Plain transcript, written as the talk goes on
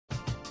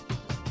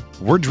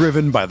We're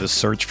driven by the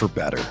search for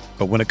better.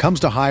 But when it comes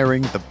to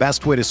hiring, the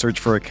best way to search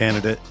for a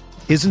candidate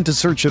isn't to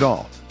search at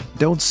all.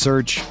 Don't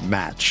search,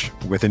 match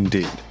with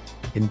Indeed.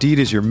 Indeed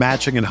is your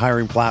matching and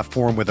hiring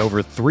platform with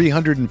over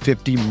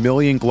 350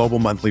 million global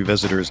monthly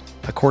visitors,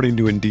 according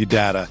to Indeed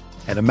data,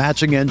 and a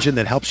matching engine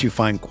that helps you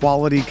find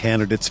quality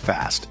candidates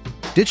fast.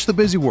 Ditch the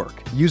busy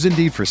work. Use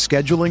Indeed for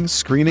scheduling,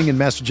 screening, and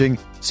messaging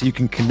so you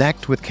can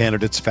connect with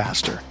candidates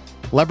faster.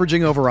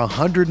 Leveraging over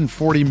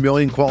 140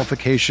 million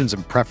qualifications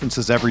and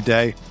preferences every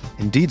day,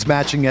 Indeed's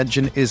matching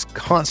engine is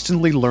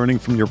constantly learning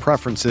from your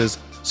preferences,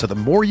 so the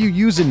more you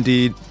use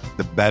Indeed,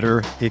 the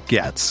better it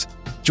gets.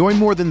 Join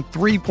more than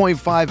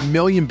 3.5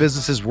 million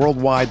businesses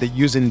worldwide that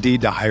use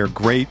Indeed to hire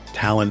great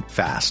talent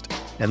fast.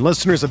 And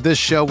listeners of this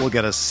show will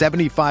get a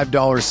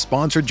 $75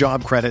 sponsored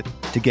job credit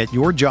to get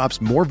your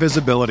jobs more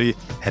visibility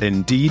at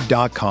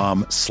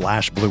Indeed.com/Blue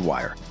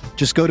Wire.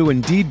 Just go to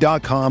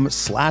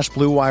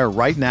Indeed.com/Blue Wire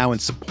right now and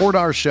support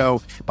our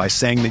show by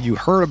saying that you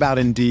heard about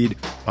Indeed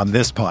on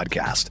this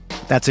podcast.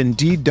 That's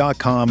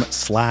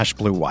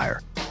Indeed.com/Blue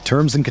Wire.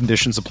 Terms and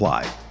conditions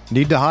apply.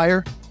 Need to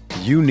hire?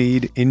 You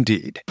need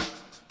Indeed.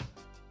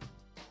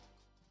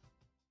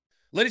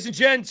 Ladies and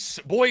gents,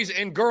 boys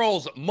and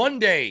girls,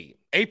 Monday,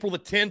 April the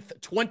 10th,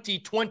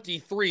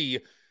 2023.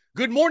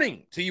 Good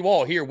morning to you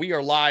all here. We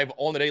are live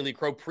on the Daily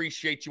Crow.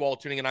 Appreciate you all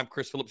tuning in. I'm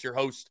Chris Phillips, your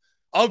host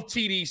of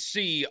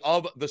TDC,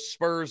 of the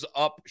Spurs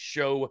Up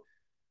Show.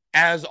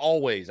 As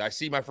always, I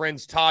see my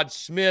friends Todd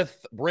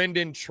Smith,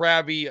 Brendan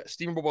Travie,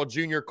 Stephen Borbell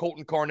Jr.,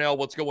 Colton Carnell.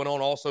 What's going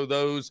on? Also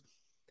those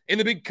in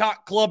the Big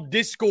Cock Club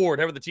Discord,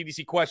 have the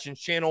TDC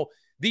Questions channel,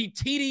 the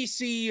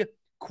TDC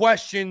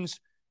Questions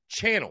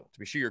channel, to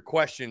be sure your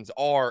questions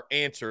are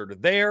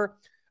answered there.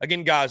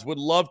 Again, guys, would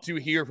love to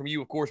hear from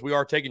you. Of course, we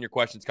are taking your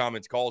questions,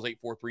 comments, calls,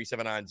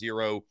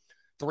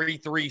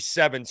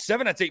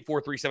 843-790-3377. That's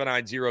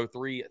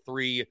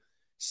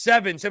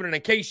 843-790-3377. And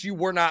in case you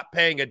were not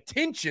paying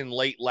attention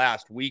late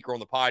last week or on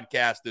the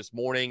podcast this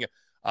morning,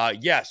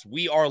 yes,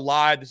 we are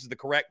live. This is the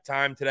correct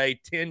time today,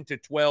 10 to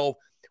 12.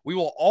 We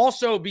will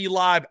also be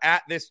live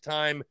at this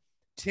time,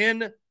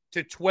 10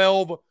 to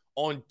 12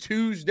 on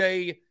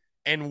Tuesday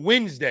and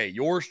Wednesday.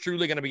 Yours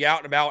truly going to be out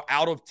and about,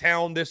 out of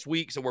town this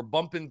week, so we're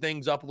bumping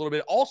things up a little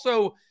bit.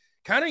 Also,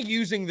 kind of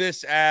using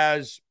this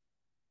as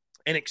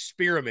an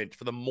experiment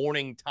for the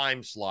morning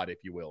time slot,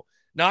 if you will.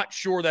 Not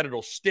sure that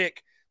it'll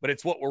stick, but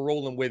it's what we're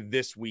rolling with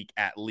this week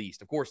at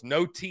least. Of course,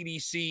 no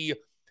TDC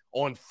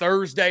on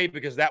Thursday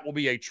because that will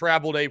be a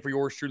travel day for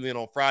yours truly, and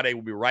on Friday,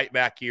 we'll be right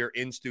back here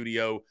in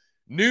studio,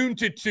 noon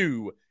to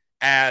 2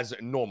 as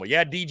normal.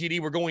 Yeah,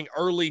 DGD, we're going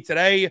early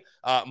today.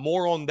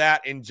 More on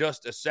that in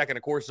just a second.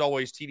 Of course, as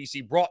always,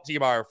 TDC brought to you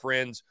by our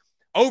friends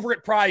over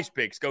at Prize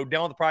Picks. Go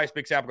down the Prize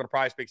Picks app, go to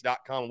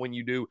prizepicks.com. When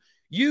you do,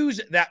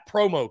 use that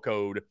promo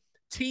code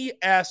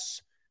TSUS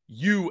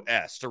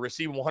to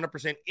receive a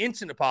 100%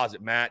 instant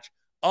deposit match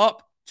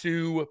up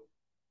to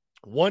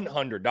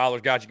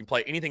 $100. Guys, you can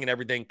play anything and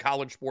everything,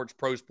 college sports,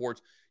 pro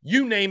sports,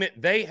 you name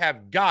it. They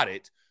have got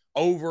it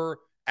over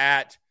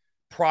at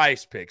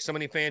Prize Picks. So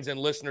many fans and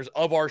listeners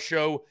of our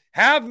show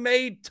have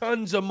made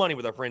tons of money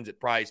with our friends at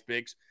Prize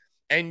Picks,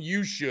 and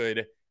you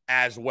should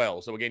as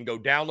well. So again, go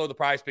download the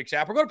Prize Picks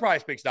app or go to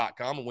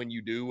prizepicks.com, and when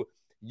you do,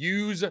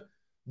 use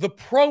the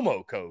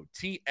promo code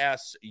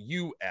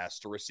TSUS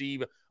to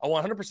receive a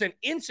 100%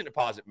 instant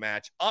deposit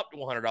match up to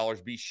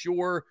 $100. Be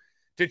sure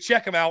to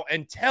check them out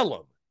and tell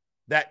them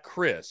that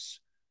Chris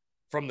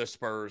from the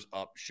Spurs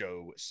Up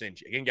Show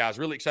sent you. Again, guys,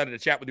 really excited to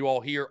chat with you all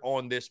here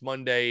on this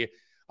Monday.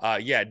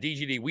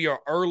 DGD, we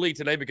are early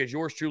today because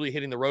yours truly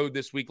hitting the road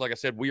this week. Like I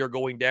said, we are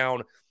going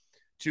down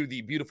to the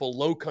beautiful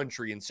Low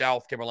Country in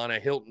South Carolina,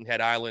 Hilton Head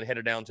Island,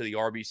 headed down to the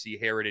RBC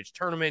Heritage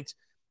Tournament,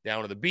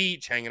 down to the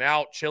beach, hanging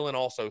out, chilling.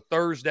 Also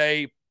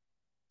Thursday,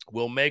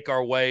 we'll make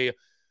our way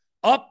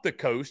up the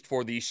coast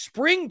for the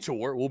spring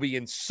tour. We'll be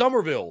in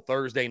Somerville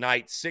Thursday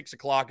night, 6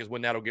 o'clock is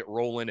when that'll get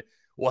rolling.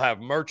 We'll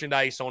have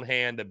merchandise on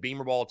hand, the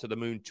Beamer Ball to the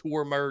Moon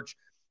tour merch,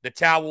 the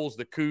towels,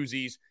 the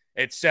koozies,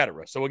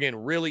 etc. So again,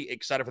 really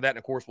excited for that. And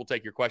of course, we'll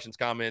take your questions,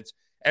 comments,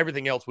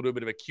 everything else. We'll do a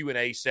bit of a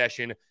Q&A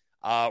session.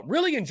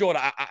 Really enjoyed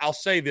it. I'll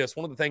say this.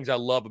 One of the things I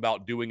love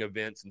about doing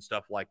events and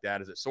stuff like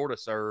that is it sort of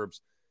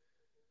serves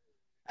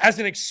as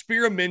an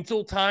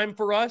experimental time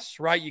for us,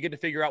 right? You get to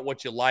figure out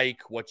what you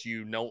like, what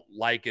you don't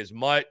like as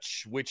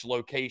much, which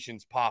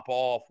locations pop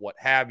off, what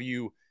have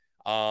you.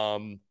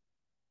 And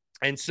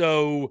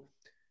so,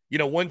 you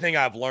know, one thing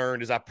I've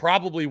learned is I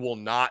probably will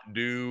not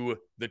do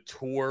the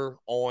tour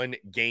on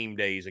game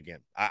days again.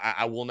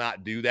 I will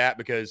not do that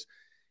because,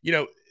 you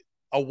know,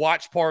 a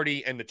watch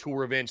party and the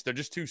tour events, they're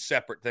just two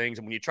separate things.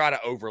 And when you try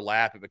to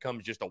overlap, it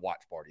becomes just a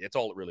watch party. That's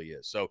all it really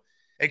is. So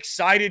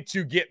excited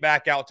to get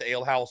back out to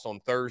Ale House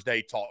on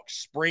Thursday, talk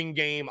spring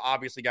game.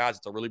 Obviously, guys,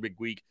 it's a really big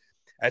week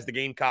as the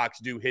Gamecocks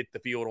do hit the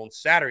field on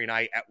Saturday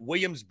night at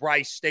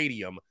Williams-Brice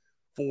Stadium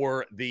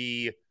for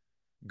the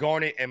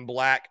Garnet and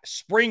Black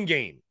spring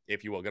game,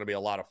 if you will. Going to be a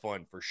lot of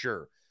fun for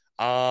sure.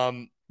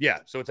 Yeah,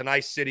 so it's a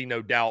nice city,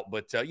 no doubt.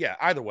 But, yeah,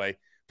 either way,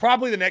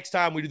 probably the next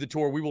time we do the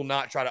tour, we will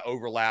not try to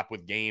overlap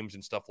with games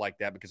and stuff like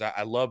that because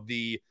I love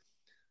the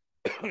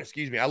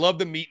excuse me. I love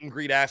the meet and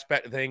greet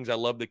aspect of things. I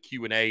love the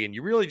Q&A, and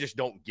you really just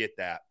don't get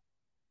that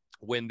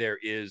when there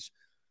is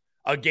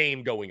a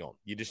game going on.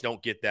 You just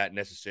don't get that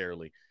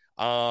necessarily.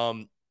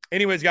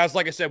 Anyways, guys,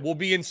 like I said, we'll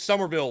be in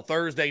Somerville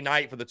Thursday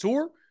night for the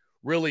tour.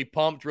 Really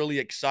pumped, really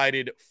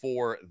excited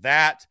for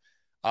that.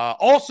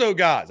 Also,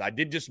 guys, I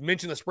did just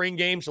mention the spring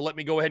game, so let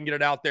me go ahead and get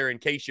it out there in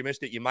case you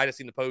missed it. You might have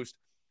seen the post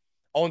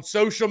on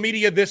social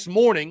media this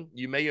morning.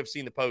 You may have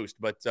seen the post,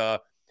 but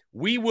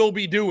we will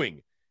be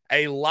doing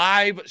a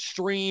live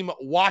stream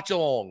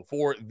watch-along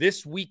for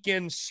this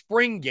weekend's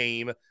spring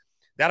game.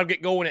 That'll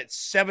get going at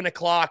 7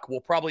 o'clock.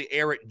 We'll probably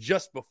air it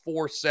just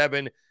before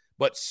 7,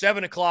 but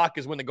 7 o'clock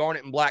is when the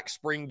Garnet and Black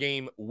spring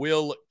game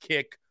will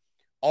kick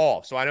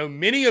off. So I know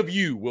many of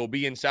you will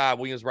be inside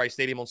Williams-Brice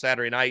Stadium on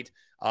Saturday night.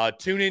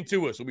 Tune in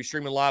to us. We'll be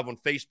streaming live on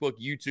Facebook,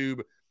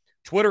 YouTube,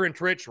 Twitter, and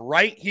Twitch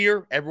right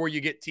here. Everywhere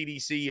you get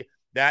TDC,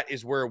 that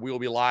is where we'll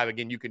be live.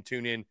 Again, you can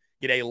tune in,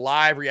 get a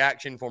live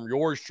reaction from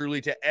yours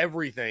truly to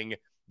everything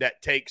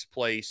that takes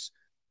place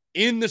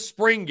in the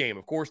spring game.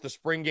 Of course, the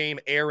spring game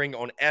airing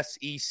on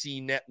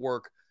SEC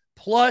Network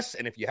Plus.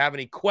 And if you have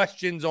any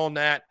questions on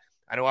that,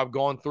 I know I've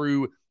gone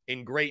through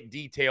in great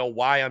detail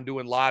why I'm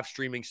doing live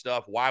streaming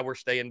stuff, why we're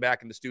staying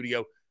back in the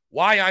studio,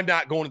 why I'm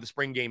not going to the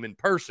spring game in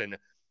person.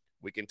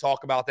 We can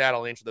talk about that.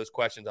 I'll answer those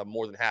questions. I'm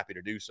more than happy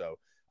to do so.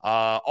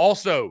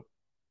 Also,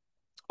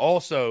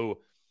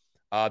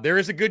 there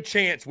is a good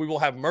chance we will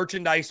have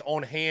merchandise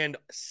on hand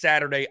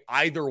Saturday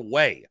either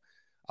way.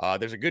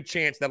 There's a good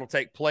chance that'll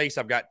take place.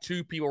 I've got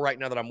 2 people right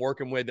now that I'm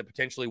working with that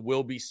potentially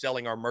will be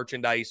selling our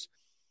merchandise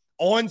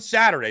on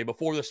Saturday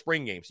before the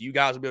spring game. So you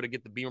guys will be able to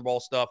get the Beamer Ball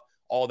stuff,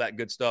 all that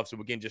good stuff. So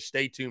again, just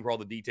stay tuned for all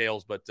the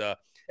details. But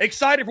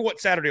excited for what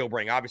Saturday will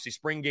bring. Obviously,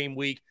 spring game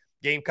week,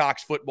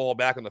 Gamecocks football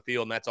back on the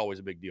field, and that's always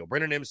a big deal.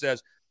 Brendan M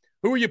says,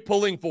 who are you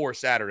pulling for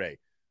Saturday?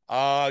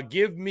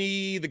 Give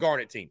me the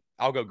Garnet team.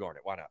 I'll go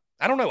Garnet. Why not?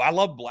 I don't know. I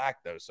love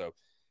black, though, so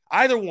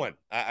either one.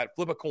 I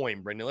flip a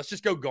coin, Brendan. Let's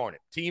just go Garnet.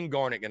 Team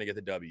Garnet going to get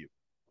the W.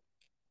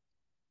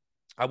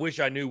 I wish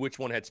I knew which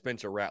one had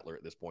Spencer Rattler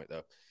at this point,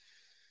 though.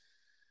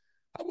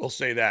 I will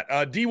say that.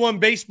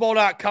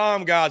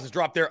 D1Baseball.com, guys, has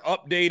dropped their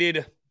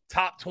updated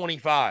top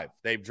 25.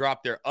 They've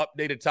dropped their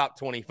updated top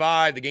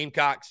 25. The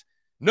Gamecocks,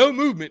 no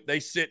movement. They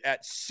sit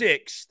at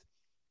 6th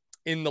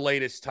in the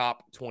latest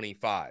top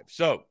 25.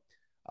 So,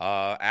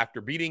 after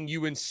beating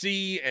UNC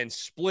and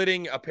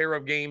splitting a pair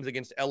of games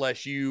against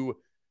LSU,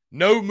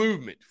 no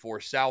movement for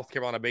South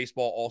Carolina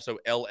baseball. Also,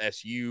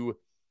 LSU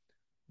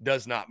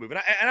does not move.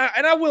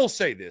 And I will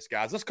say this,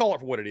 guys. Let's call it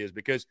for what it is,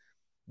 because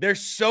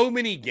there's so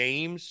many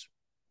games.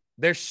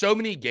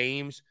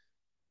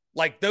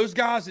 Like those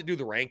guys that do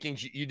the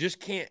rankings, you just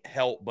can't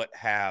help but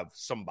have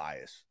some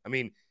bias. I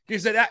mean,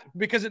 because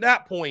at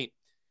that point,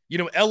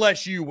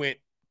 LSU went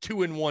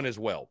 2-1 as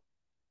well.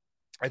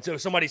 And so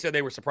somebody said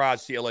they were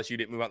surprised to see LSU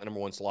didn't move out the number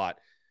 1 slot.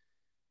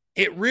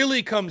 It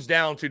really comes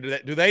down to,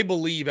 do they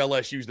believe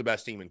LSU is the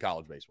best team in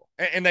college baseball?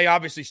 And they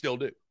obviously still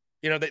do.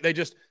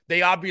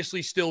 They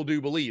obviously still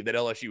do believe that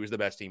LSU is the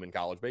best team in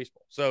college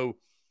baseball. So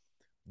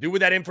do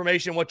with that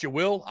information what you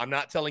will. I'm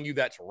not telling you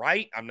that's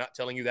right. I'm not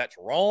telling you that's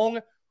wrong,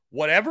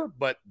 whatever,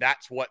 but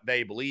that's what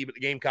they believe. But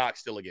the Gamecocks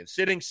still, again,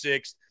 sitting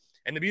 6th.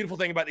 And the beautiful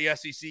thing about the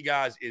SEC,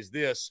 guys, is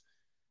this.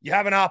 You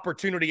have an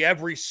opportunity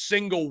every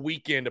single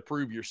weekend to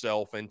prove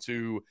yourself and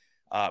to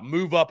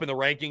move up in the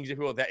rankings.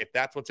 If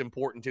that's what's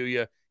important to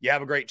you, you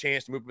have a great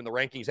chance to move up in the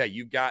rankings. Hey,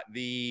 you've got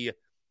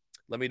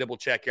let me double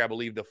check here. I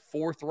believe the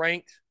 4th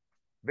ranked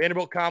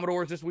Vanderbilt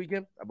Commodores this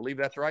weekend. I believe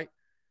that's right.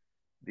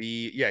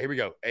 Here we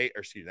go.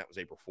 That was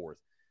April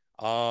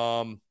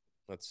 4th.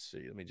 Let's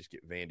see. Let me just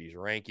get Vandy's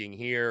ranking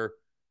here.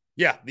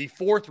 Yeah, the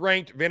 4th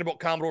ranked Vanderbilt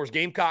Commodores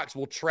Gamecocks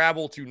will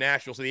travel to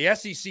Nashville. So the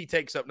SEC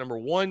takes up number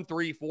 1,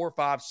 3, 4,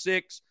 5,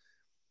 6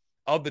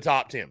 of the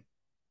top 10.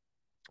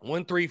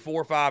 1, 3,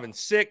 4, 5, and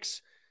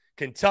 6.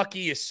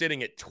 Kentucky is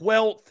sitting at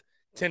 12th.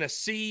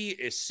 Tennessee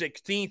is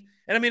 16th.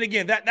 And I mean,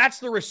 again, that's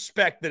the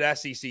respect that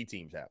SEC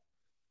teams have.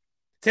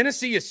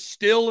 Tennessee is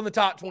still in the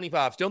top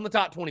 25, still in the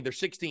top 20. They're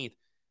 16th,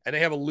 and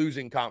they have a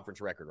losing conference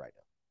record right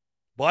now.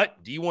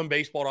 But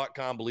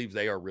D1Baseball.com believes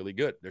they are really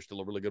good. They're still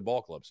a really good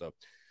ball club. So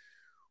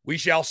we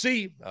shall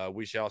see.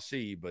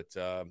 But,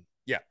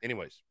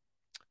 anyways,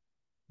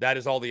 that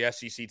is all the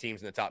SEC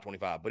teams in the top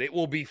 25. But it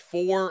will be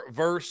 4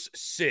 versus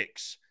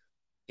 6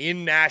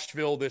 in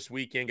Nashville this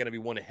weekend. Going to be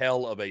one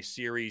hell of a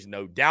series,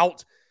 no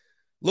doubt.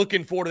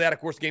 Looking forward to that. Of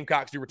course, the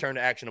Gamecocks do return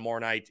to action tomorrow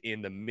night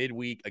in the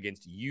midweek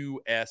against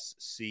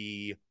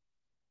USC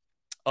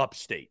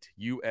Upstate.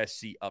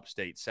 USC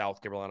Upstate.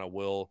 South Carolina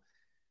will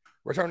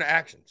return to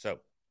action. So,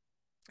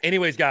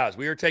 anyways, guys,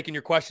 we are taking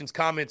your questions,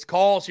 comments,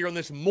 calls here on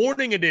this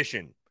morning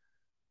edition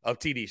of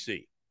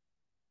TDC.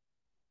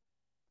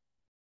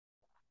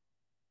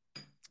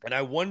 And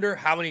I wonder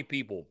how many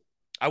people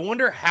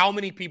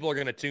are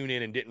going to tune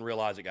in and didn't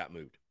realize it got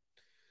moved.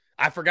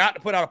 I forgot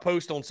to put out a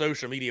post on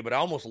social media, but I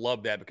almost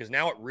love that because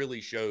now it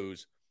really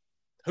shows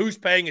who's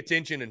paying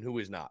attention and who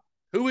is not.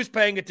 Who is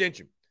paying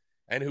attention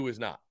and who is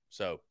not.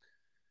 So,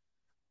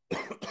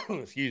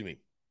 excuse me.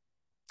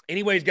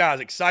 Anyways, guys,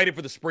 excited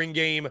for the spring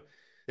game.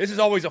 This is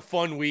always a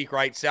fun week,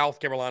 right? South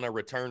Carolina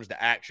returns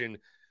to action.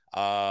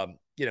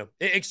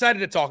 Excited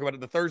to talk about it.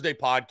 The Thursday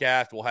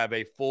podcast will have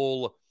a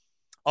full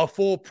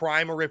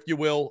primer, if you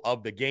will,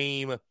 of the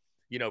game.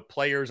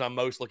 Players I'm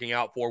most looking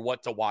out for,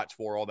 what to watch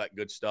for, all that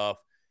good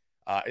stuff.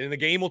 And the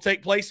game will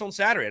take place on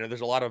Saturday. I know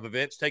there's a lot of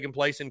events taking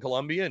place in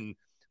Columbia and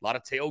a lot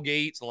of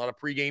tailgates and a lot of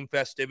pregame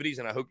festivities,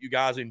 and I hope you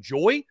guys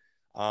enjoy.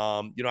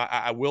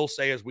 I will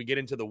say as we get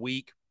into the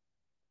week,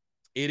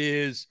 it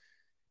is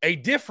a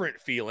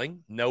different feeling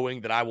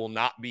knowing that I will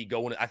not be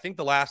going. I think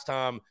the last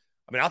time,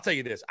 I'll tell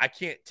you this, I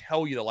can't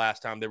tell you the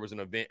last time there was an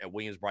event at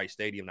Williams-Brice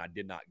Stadium and I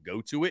did not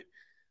go to it.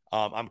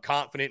 I'm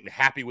confident and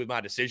happy with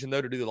my decision,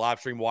 though, to do the live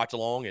stream watch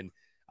along, and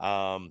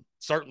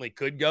certainly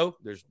could go.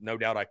 There's no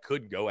doubt I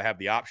could go. I have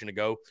the option to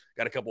go.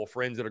 Got a couple of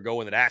friends that are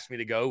going that asked me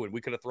to go, and we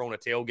could have thrown a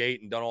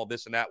tailgate and done all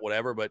this and that,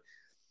 whatever. But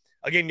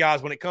again,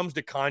 guys, when it comes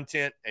to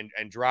content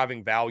and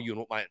driving value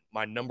and what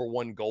my number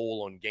one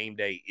goal on game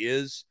day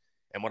is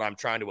and what I'm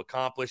trying to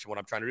accomplish and what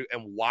I'm trying to do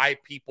and why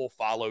people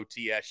follow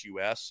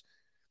TSUS,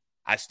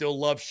 I still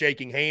love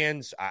shaking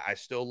hands. I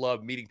still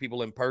love meeting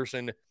people in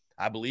person.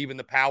 I believe in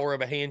the power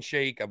of a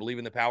handshake. I believe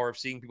in the power of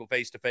seeing people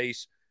face to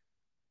face.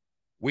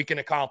 We can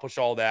accomplish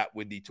all that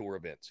with the tour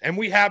events. And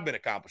we have been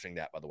accomplishing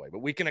that, by the way.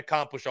 But we can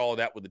accomplish all of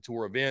that with the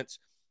tour events.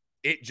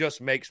 It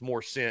just makes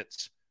more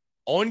sense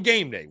on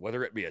game day,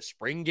 whether it be a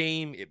spring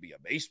game, it be a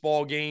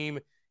baseball game,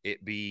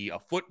 it be a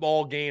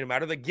football game, no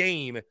matter the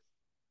game,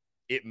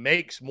 it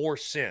makes more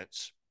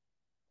sense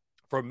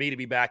for me to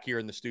be back here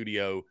in the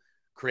studio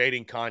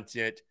creating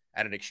content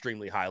at an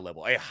extremely high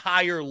level, a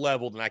higher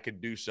level than I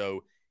could do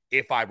so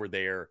if I were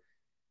there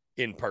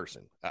in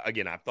person.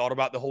 Again, I've thought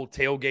about the whole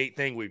tailgate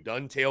thing. We've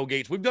done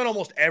tailgates. We've done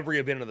almost every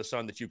event under the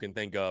sun that you can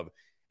think of.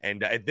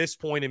 And at this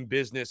point in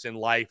business and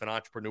life and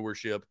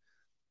entrepreneurship,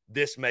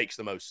 this makes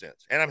the most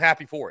sense. And I'm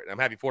happy for it. I'm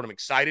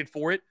excited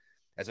for it.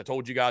 As I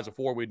told you guys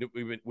before,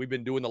 we've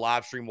been doing the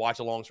live stream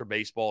watch-alongs for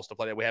baseball, stuff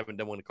like that. We haven't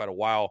done one in quite a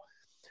while.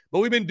 But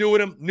we've been doing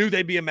them. Knew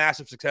they'd be a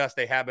massive success.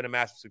 They have been a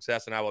massive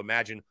success. And I will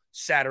imagine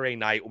Saturday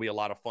night will be a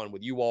lot of fun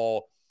with you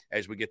all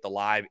as we get the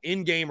live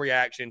in-game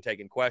reaction,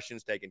 taking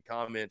questions, taking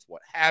comments,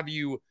 what have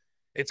you.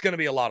 It's going to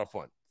be a lot of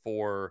fun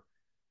for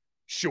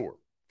sure.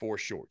 For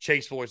sure.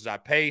 Chase Floyd says, I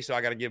pay, so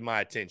I got to give my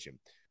attention.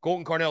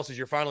 Colton Carnell says,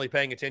 you're finally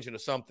paying attention to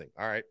something.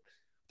 All right.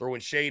 Throwing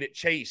shade at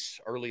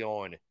Chase early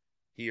on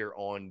here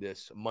on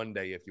this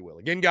Monday, if you will.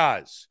 Again,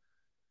 guys,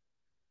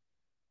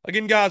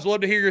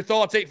 love to hear your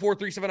thoughts.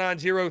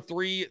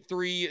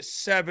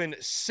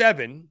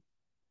 843-790-3377.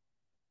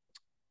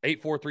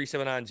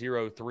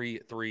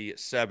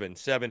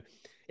 843-790-3377.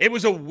 It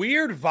was a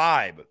weird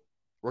vibe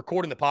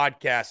recording the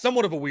podcast,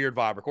 somewhat of a weird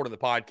vibe recording the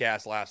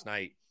podcast last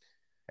night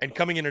and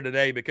coming into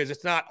today because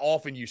it's not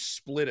often you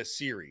split a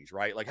series,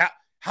 right? Like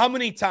how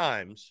many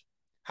times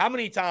have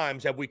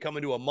we come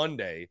into a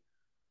Monday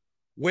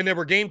when there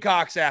were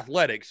Gamecocks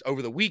athletics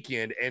over the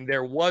weekend and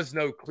there was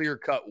no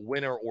clear-cut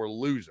winner or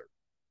loser?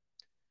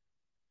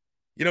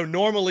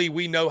 Normally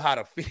we know how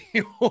to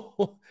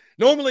feel.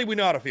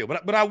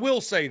 But I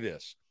will say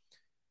this.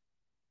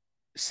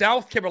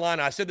 South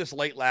Carolina, I said this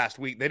late last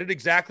week, they did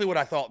exactly what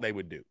I thought they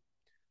would do.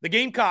 The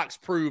Gamecocks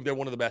proved they're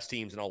one of the best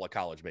teams in all of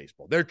college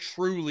baseball. They're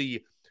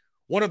truly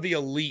one of the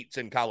elites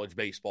in college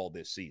baseball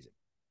this season.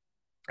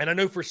 And I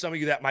know for some of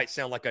you that might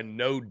sound like a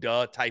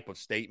no-duh type of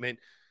statement,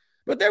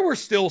 but there were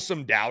still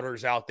some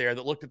doubters out there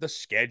that looked at the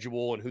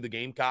schedule and who the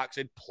Gamecocks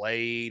had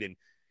played and,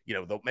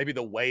 maybe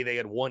the way they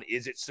had won,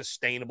 is it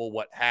sustainable,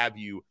 what have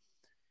you.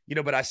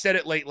 But I said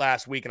it late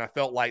last week, and I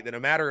felt like that no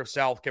matter if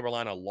South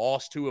Carolina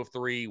lost 2 of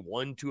 3,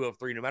 won 2 of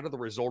 3, no matter the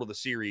result of the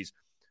series,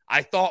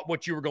 I thought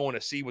what you were going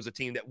to see was a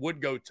team that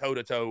would go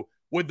toe-to-toe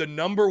with the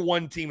number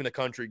one team in the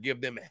country, give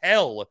them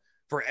hell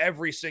for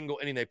every single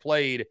inning they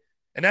played,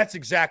 and that's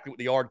exactly what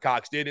the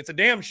Yardcocks did. It's a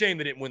damn shame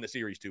they didn't win the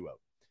series 2-0.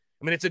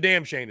 It's a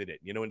damn shame they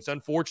didn't. And it's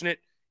unfortunate.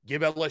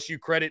 Give LSU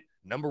credit.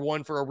 Number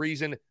one for a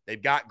reason.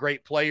 They've got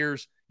great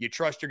players. You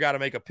trust your guy to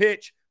make a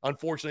pitch.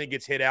 Unfortunately, it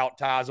gets hit out,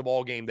 ties a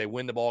ball game. They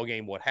win the ball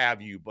game, what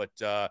have you. But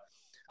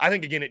I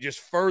think, again, it just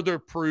further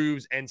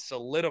proves and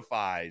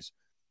solidifies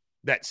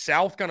that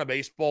South Carolina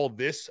baseball,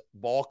 this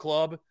ball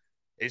club,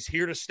 is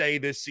here to stay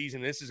this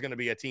season. This is going to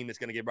be a team that's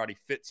going to give everybody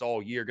fits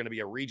all year, going to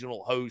be a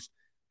regional host,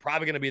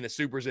 probably going to be in the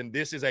Supers. And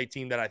this is a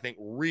team that I think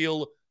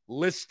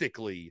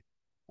realistically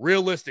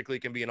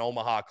can be an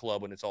Omaha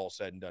club when it's all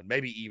said and done,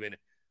 maybe even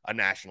a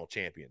national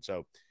champion.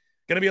 So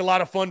going to be a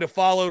lot of fun to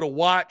follow, to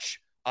watch.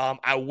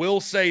 I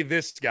will say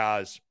this,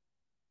 guys,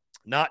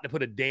 not to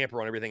put a damper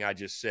on everything I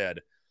just said,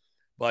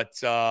 but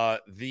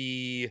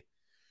the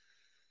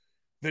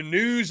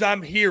news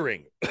I'm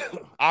hearing,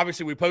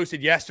 obviously we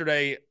posted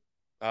yesterday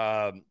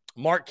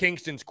Mark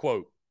Kingston's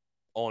quote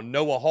on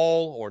Noah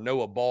Hall, or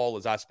Noah Ball,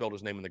 as I spelled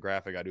his name in the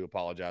graphic. I do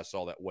apologize.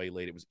 Saw that way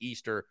late. It was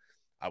Easter.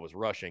 I was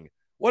rushing.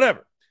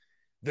 Whatever.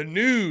 The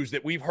news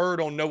that we've heard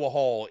on Noah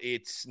Hall,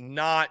 it's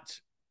not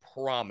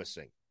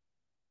promising.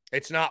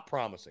 It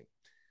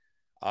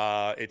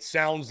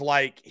sounds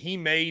like he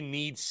may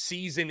need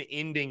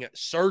season-ending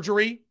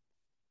surgery.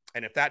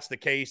 And if that's the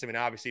case, I mean,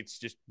 obviously it's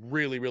just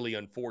really, really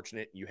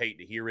unfortunate. You hate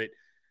to hear it,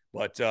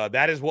 but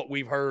that is what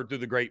we've heard through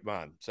the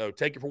grapevine. So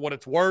take it for what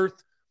it's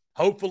worth.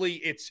 Hopefully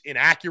it's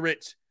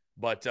inaccurate,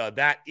 but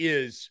that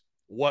is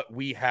what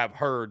we have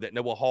heard, that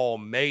Noah Hall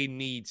may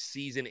need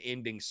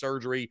season-ending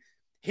surgery.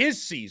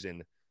 His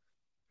season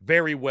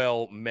very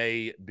well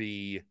may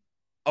be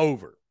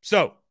over.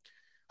 So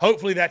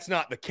hopefully that's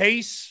not the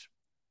case.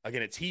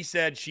 Again, it's he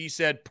said, she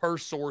said, per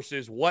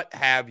sources, what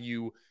have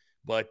you.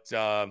 But,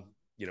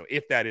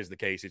 if that is the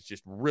case, it's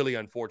just really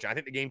unfortunate. I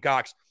think the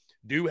Gamecocks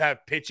do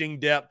have pitching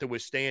depth to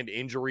withstand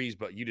injuries,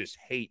 but you just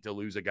hate to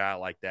lose a guy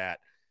like that.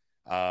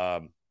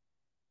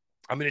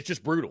 It's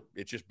just brutal.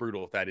 It's just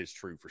brutal if that is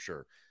true for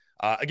sure.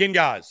 Again,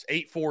 guys,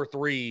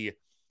 843-790-3377.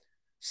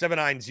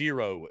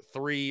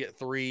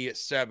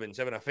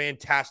 A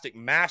fantastic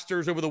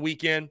Masters over the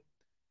weekend.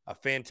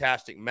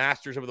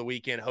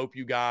 Hope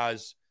you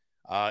guys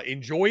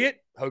enjoy it.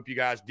 Hope you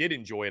guys did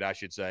enjoy it, I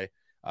should say.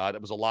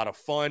 That was a lot of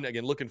fun.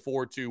 Again, looking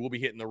forward to, we'll be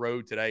hitting the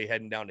road today,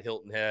 heading down to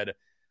Hilton Head.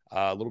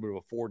 A little bit of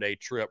a 4-day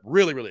trip.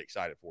 Really, really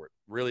excited for it.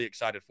 Really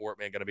excited for it,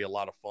 man. Going to be a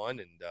lot of fun.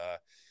 And,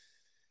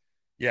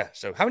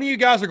 so how many of you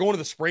guys are going to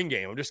the spring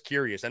game? I'm just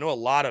curious. I know a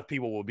lot of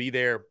people will be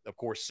there. Of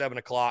course, 7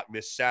 o'clock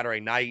this Saturday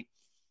night.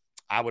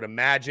 I would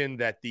imagine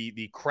that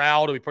the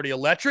crowd will be pretty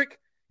electric.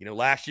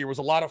 Last year was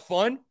a lot of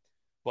fun.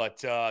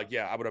 But,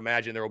 I would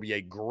imagine there will be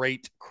a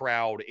great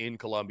crowd in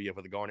Columbia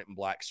for the Garnet and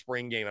Black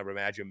spring game. I would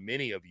imagine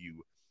many of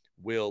you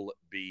will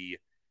be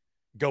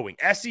going.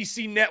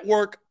 SEC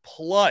Network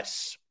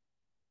Plus,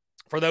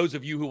 for those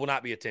of you who will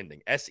not be attending.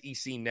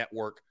 SEC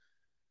Network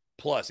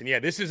Plus. And,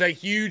 this is a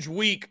huge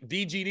week.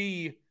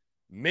 DGD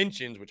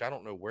mentions, which I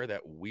don't know where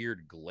that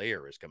weird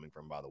glare is coming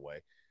from, by the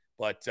way.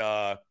 But,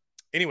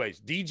 anyways,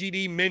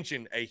 DGD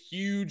mentioned a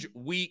huge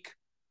week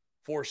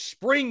for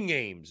spring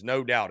games,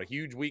 no doubt. A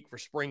huge week for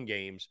spring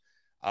games,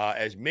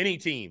 as many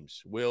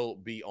teams will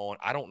be on.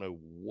 I don't know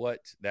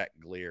what that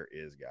glare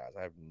is, guys.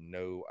 I have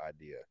no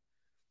idea.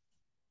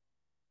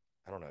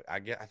 I don't know. I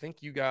think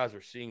you guys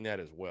are seeing that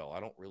as well. I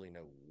don't really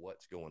know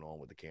what's going on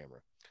with the camera.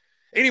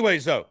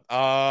 Anyways, though,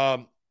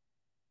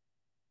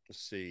 let's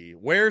see.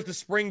 Where's the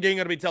spring game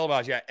going to be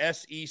televised?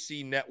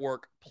 SEC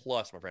Network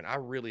Plus, my friend. I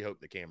really hope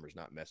the camera's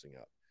not messing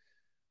up.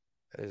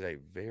 That is a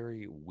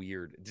very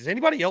weird. Does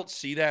anybody else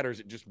see that, or is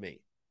it just me?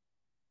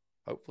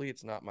 Hopefully,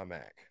 it's not my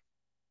Mac.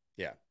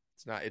 Yeah,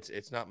 it's not.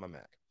 It's not my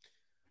Mac.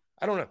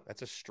 I don't know.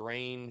 That's a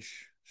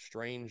strange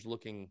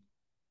looking.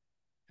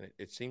 And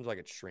it seems like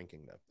it's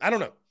shrinking though. I don't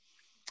know.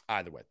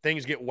 Either way,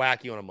 things get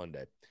wacky on a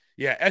Monday.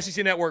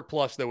 SEC Network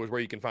Plus though is where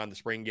you can find the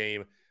spring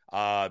game.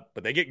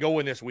 But they get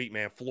going this week,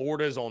 man.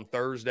 Florida's on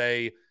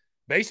Thursday.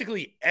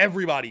 Basically,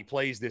 everybody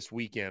plays this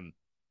weekend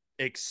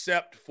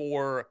except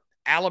for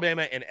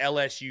Alabama and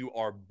LSU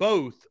are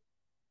both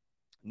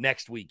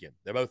next weekend.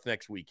 They're both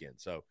next weekend.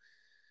 So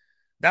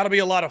that'll be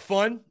a lot of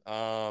fun.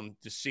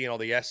 Just seeing all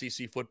the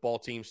SEC football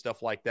teams,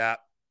 stuff like that.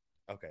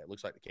 Okay, it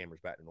looks like the camera's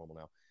back to normal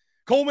now.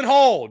 Coleman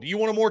Hall, do you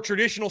want a more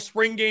traditional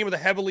spring game or the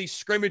heavily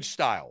scrimmage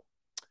style?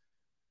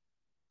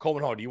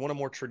 Coleman Hall, do you want a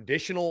more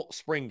traditional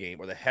spring game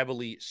or the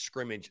heavily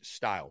scrimmage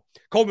style?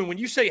 Coleman, when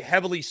you say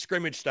heavily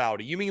scrimmage style,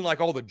 do you mean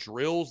like all the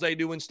drills they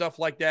do and stuff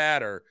like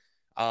that? Or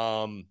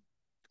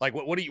like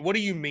what do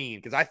you mean?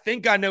 Because I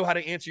think I know how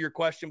to answer your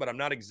question, but I'm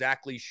not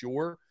exactly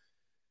sure.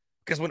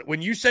 Because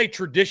when you say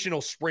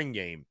traditional spring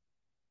game,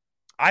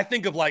 I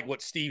think of like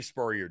what Steve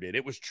Spurrier did.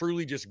 It was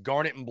truly just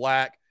Garnet and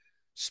Black,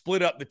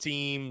 split up the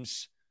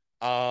teams,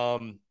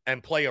 and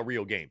play a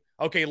real game.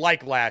 Okay,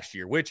 like last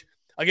year, which,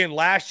 again,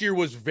 last year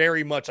was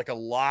very much like a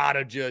lot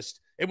of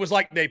it was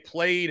like they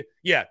played,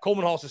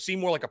 Coleman Hall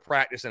seemed more like a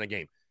practice than a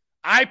game.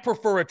 I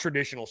prefer a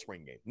traditional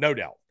spring game, no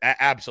doubt.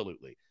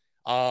 Absolutely.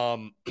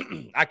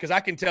 Because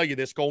I can tell you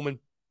this, Coleman,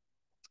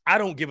 I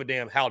don't give a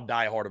damn how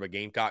diehard of a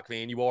Gamecock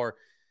fan you are.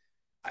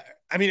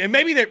 I mean, and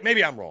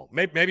maybe I'm wrong.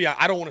 Maybe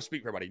I don't want to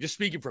speak for everybody. Just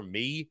speaking for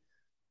me,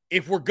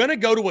 if we're going to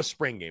go to a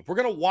spring game, if we're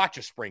going to watch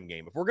a spring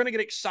game, if we're going to get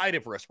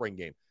excited for a spring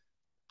game,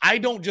 I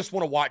don't just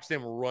want to watch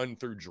them run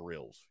through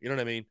drills. You know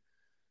what I mean?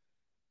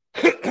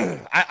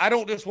 I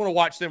don't just want to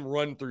watch them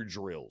run through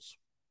drills.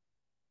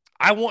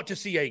 I want to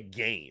see a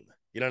game.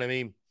 You know what I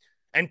mean?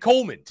 And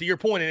Coleman, to your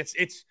point, and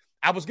it's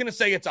I was going to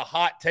say it's a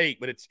hot take,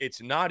 but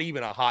it's not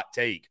even a hot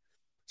take.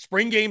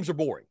 Spring games are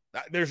boring.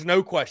 There's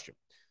no question.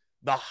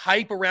 The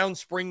hype around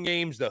spring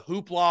games, the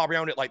hoopla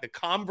around it, like the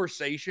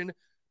conversation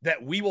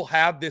that we will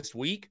have this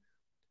week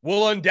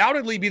will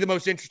undoubtedly be the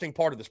most interesting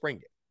part of the spring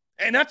game.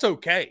 And that's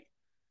okay.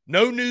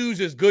 No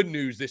news is good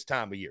news this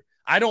time of year.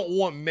 I don't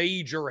want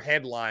major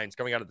headlines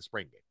coming out of the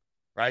spring game,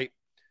 right?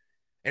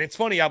 And it's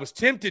funny, I was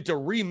tempted to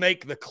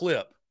remake the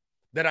clip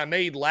that I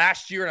made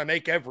last year and I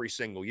make every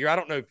single year. I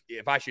don't know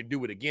if I should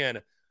do it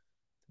again,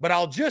 but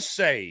I'll just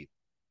say,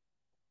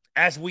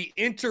 as we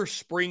enter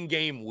spring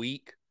game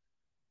week,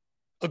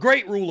 a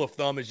great rule of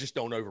thumb is just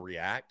don't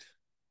overreact.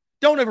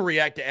 Don't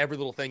overreact to every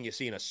little thing you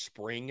see in a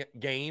spring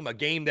game, a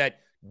game that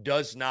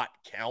does not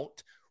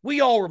count.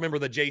 We all remember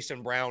the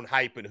Jason Brown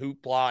hype and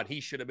hoopla, and he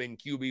should have been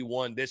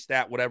QB1, this,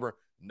 that, whatever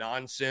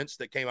nonsense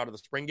that came out of the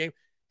spring game.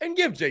 And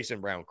give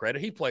Jason Brown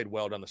credit. He played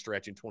well down the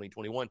stretch in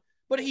 2021,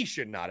 but he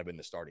should not have been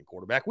the starting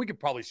quarterback. We could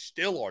probably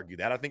still argue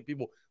that. I think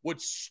people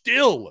would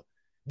still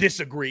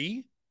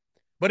disagree,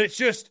 but it's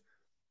just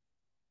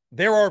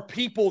there are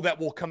people that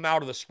will come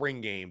out of the spring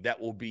game that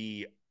will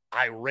be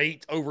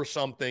irate over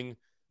something,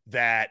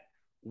 that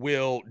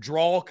will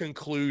draw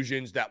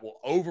conclusions, that will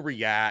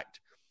overreact.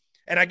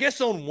 And I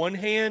guess on one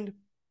hand,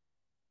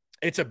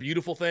 it's a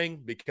beautiful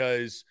thing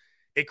because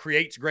it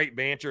creates great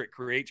banter, it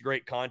creates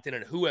great content,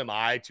 and who am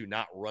I to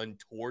not run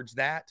towards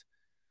that?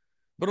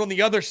 But on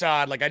the other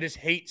side, like, I just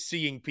hate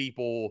seeing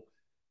people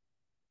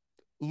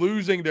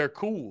losing their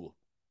cool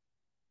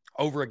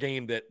over a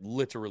game that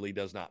literally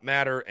does not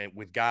matter, and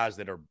with guys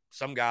that are –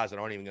 some guys that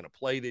aren't even going to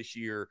play this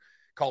year.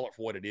 Call it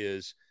for what it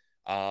is.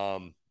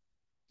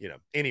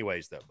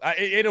 Anyways, though,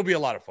 it'll be a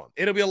lot of fun.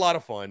 It'll be a lot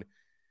of fun.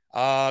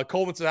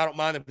 Coleman says, I don't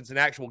mind if it's an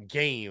actual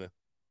game.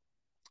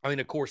 I mean,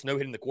 of course, no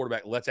hitting the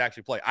quarterback. Let's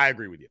actually play. I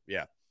agree with you.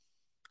 Yeah.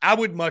 I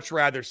would much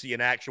rather see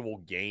an actual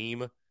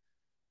game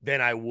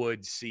than I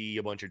would see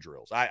a bunch of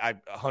drills. I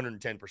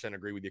 110%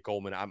 agree with you,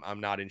 Coleman.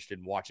 I'm not interested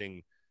in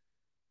watching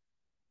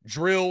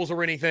drills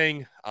or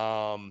anything.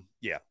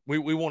 We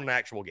want an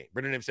actual game.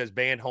 Brendan says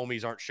band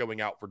homies aren't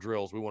showing out for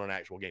drills. We want an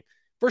actual game.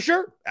 For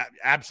sure.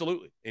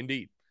 Absolutely.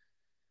 Indeed.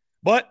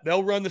 But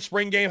they'll run the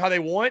spring game how they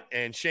want,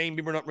 and Shane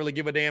Bieber don't really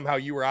give a damn how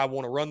you or I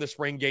want to run the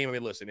spring game. I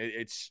mean, listen,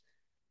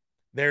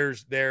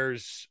 there's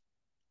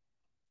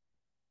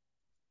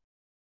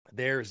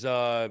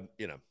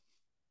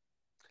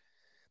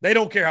they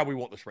don't care how we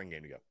want the spring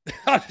game to go.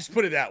 I'll just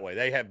put it that way.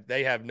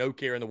 They have no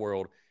care in the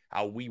world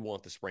how we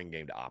want the spring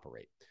game to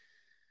operate.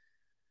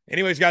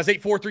 Anyways, guys,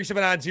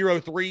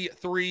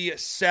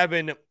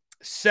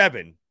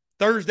 843-790-3377.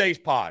 Thursday's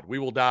pod, we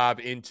will dive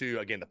into,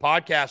 again, the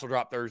podcast will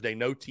drop Thursday.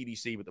 No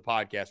TDC, but the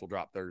podcast will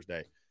drop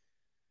Thursday.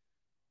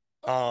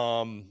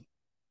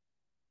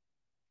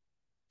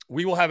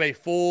 We will have a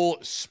full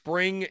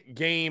spring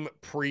game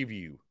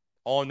preview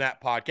on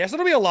that podcast.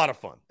 It'll be a lot of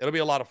fun.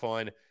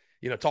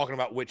 Talking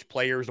about which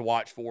players to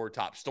watch for,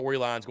 top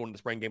storylines going into the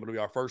spring game. It'll be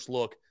our first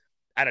look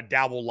at a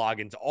Dowell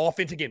Loggins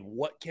offense. Again,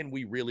 what can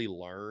we really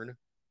learn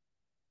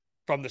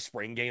from the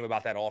spring game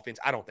about that offense?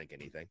 I don't think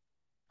anything.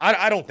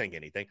 I don't think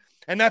anything.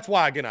 And that's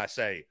why, again, I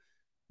say,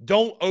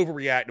 don't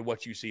overreact to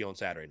what you see on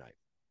Saturday night.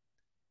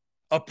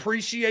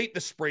 Appreciate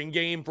the spring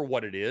game for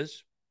what it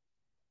is.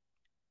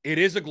 It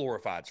is a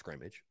glorified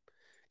scrimmage.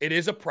 It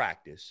is a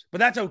practice, but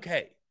that's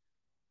okay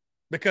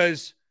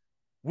because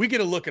we get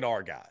a look at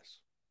our guys.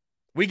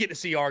 We get to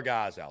see our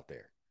guys out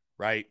there,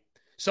 right?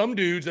 Some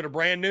dudes that are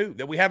brand new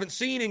that we haven't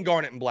seen in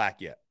Garnet and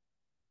Black yet.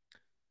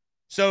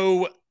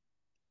 So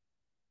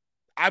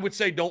I would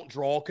say don't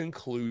draw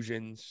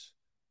conclusions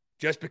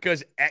just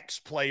because X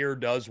player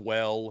does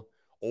well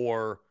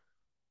or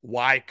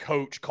Y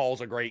coach calls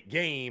a great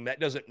game. That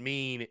doesn't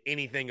mean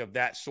anything of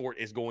that sort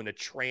is going to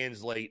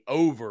translate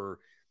over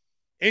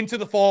into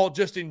the fall.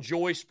 Just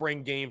enjoy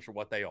spring games for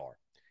what they are.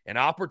 An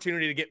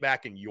opportunity to get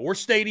back in your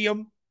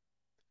stadium,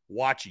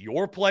 watch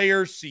your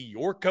players, see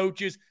your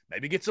coaches,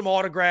 maybe get some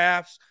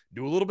autographs,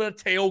 do a little bit of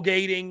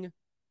tailgating,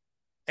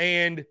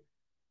 and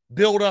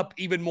build up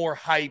even more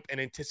hype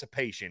and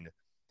anticipation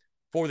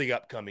for the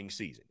upcoming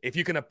season. If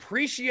you can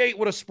appreciate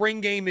what a spring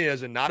game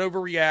is and not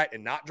overreact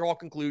and not draw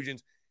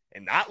conclusions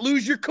and not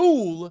lose your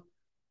cool,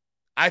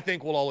 I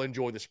think we'll all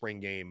enjoy the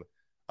spring game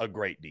a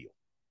great deal.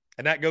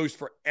 And that goes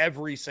for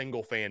every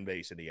single fan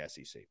base in the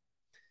SEC.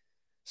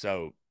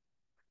 So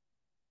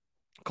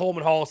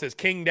Coleman Hall says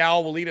King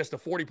Dowell will lead us to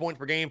 40 points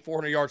per game,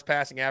 400 yards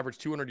passing average,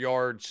 200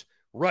 yards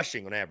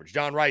rushing on average.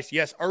 John Rice,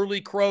 yes,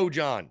 early crow,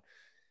 John.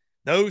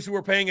 Those who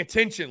are paying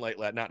attention late,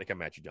 not to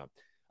come at you, John.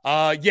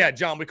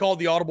 John, we called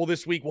the audible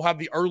this week. We'll have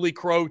the early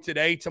crow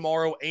today,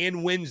 tomorrow,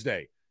 and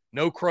Wednesday.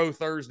 No crow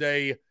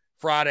Thursday,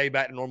 Friday,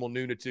 back to normal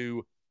noon to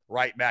 2,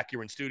 right back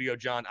here in studio.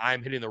 John,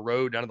 I'm hitting the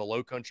road down to the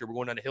low country. We're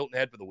going down to Hilton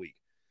Head for the week.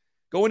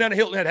 Going down to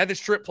Hilton Head, had this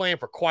trip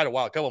planned for quite a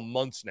while, a couple of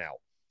months now.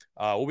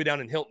 We'll be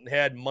down in Hilton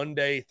Head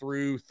Monday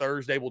through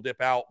Thursday. We'll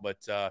dip out, but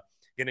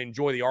going to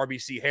enjoy the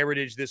RBC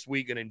Heritage this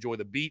week, going to enjoy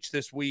the beach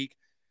this week.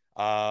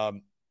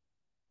 Going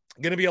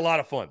to be a lot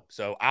of fun.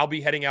 So I'll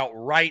be heading out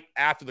right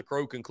after the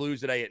crow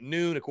concludes today at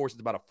noon. Of course, it's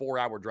about a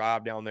 4-hour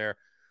drive down there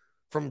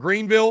from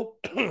Greenville.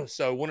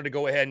 So wanted to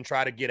go ahead and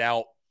try to get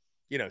out,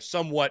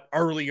 somewhat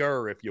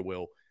earlier, if you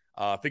will.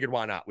 Figured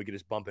why not? We could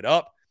just bump it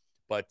up.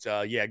 But,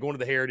 going to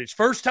the Heritage.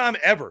 First time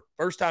ever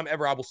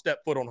I will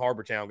step foot on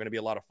Harbor Town. Going to be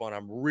a lot of fun.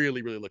 I'm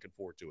really, really looking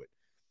forward to it.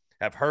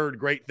 Have heard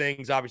great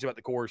things, obviously, about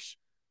the course.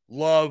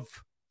 Love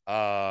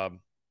Hilton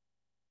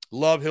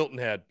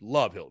Head.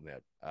 Love Hilton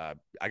Head. I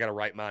got a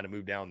right mind to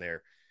move down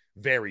there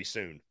very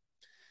soon.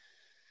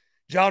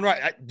 John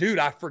Wright, dude,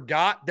 I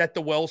forgot that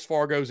the Wells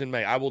Fargo's in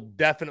May. I will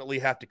definitely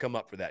have to come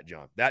up for that,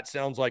 John. That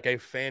sounds like a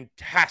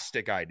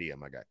fantastic idea,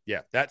 my guy.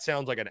 Yeah, that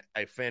sounds like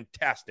a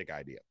fantastic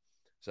idea.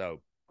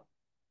 So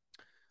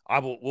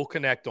we'll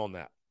connect on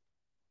that.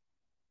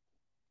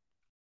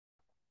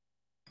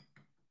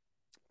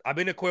 I've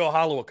been to Quail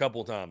Hollow a couple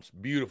of times.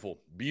 Beautiful,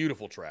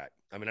 beautiful track.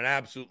 I mean, an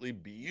absolutely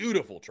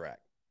beautiful track.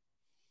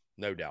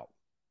 No doubt.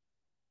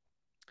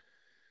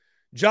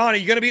 John, are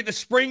you going to be at the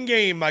spring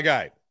game, my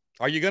guy?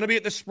 Are you going to be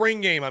at the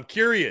spring game? I'm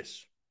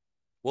curious.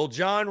 Will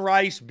John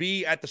Rice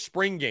be at the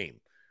spring game?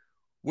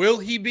 Will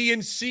he be in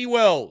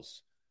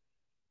Seawells?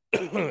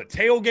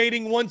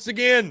 Tailgating once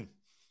again.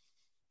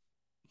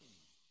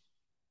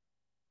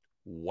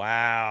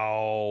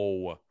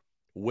 Wow.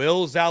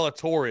 Will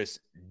Zalatoris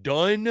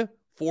done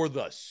for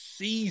the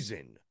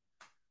season.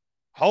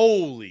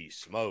 Holy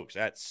smokes,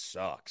 that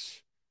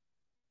sucks.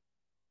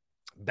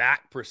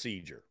 Back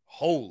procedure.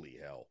 Holy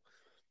hell.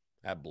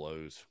 That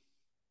blows.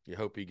 You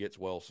hope he gets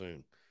well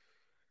soon.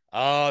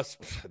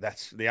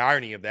 That's the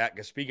irony of that,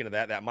 because speaking of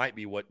that, that might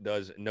be what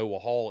does Noah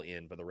Hall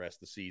in for the rest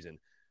of the season.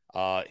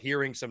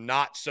 Hearing some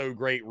not so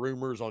great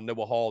rumors on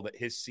Noah Hall that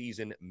his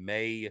season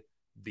may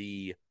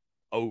be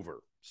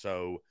over.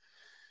 So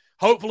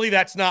hopefully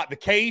that's not the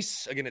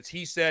case. Again, it's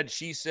he said,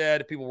 she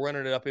said, people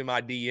running it up in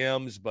my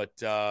DMs, but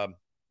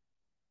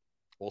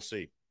we'll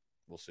see.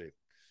 We'll see.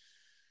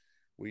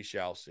 We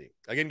shall see.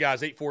 Again,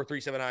 guys,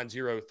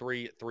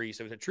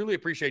 843-790-3377. Truly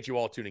appreciate you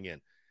all tuning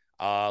in.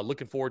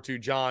 Looking forward to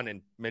John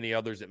and many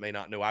others that may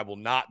not know. I will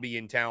not be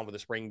in town for the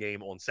spring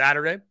game on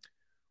Saturday.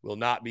 Will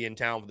not be in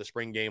town for the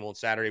spring game on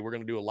Saturday. We're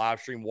going to do a live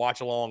stream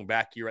watch along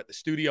back here at the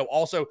studio.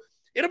 Also,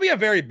 it'll be a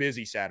very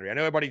busy Saturday. I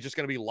know everybody's just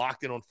going to be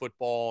locked in on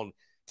football and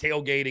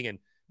tailgating,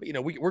 but you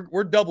know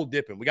we're double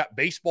dipping. We got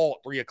baseball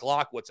at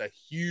 3:00. What's a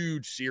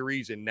huge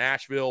series in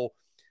Nashville.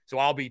 So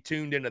I'll be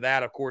tuned into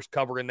that, of course,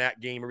 covering that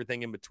game,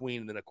 everything in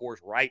between, and then, of course,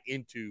 right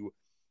into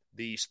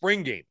the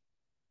spring game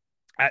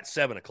at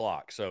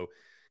 7:00. So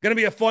going to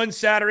be a fun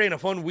Saturday and a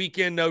fun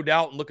weekend, no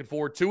doubt, and looking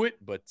forward to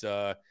it. But,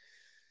 yeah,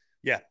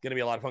 going to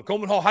be a lot of fun.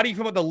 Coleman Hall, how do you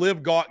feel about the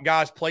Live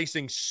guys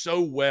placing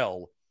so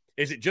well?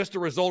 Is it just a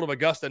result of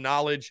Augusta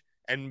knowledge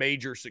and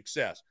major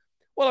success?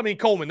 Well, I mean,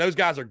 Coleman, those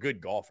guys are good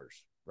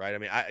golfers, right? I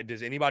mean,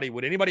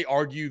 would anybody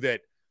argue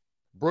that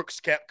Brooks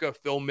Koepka,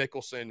 Phil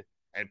Mickelson,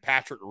 and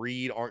Patrick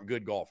Reed aren't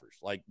good golfers?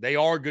 Like, they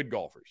are good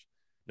golfers.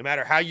 No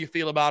matter how you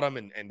feel about them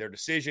and their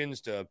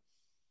decisions to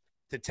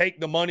take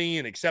the money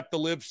and accept the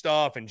Live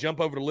stuff and jump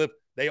over to Live,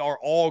 they are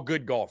all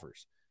good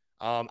golfers.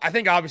 I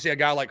think, obviously, a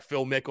guy like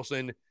Phil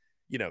Mickelson,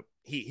 you know,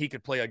 he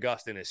could play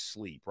Augusta in his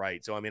sleep,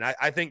 right? So, I mean,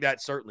 I think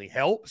that certainly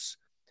helps.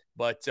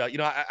 But, you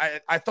know,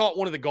 I thought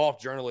one of the golf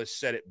journalists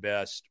said it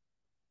best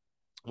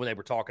when they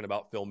were talking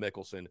about Phil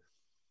Mickelson.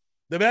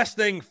 The best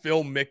thing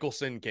Phil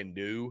Mickelson can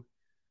do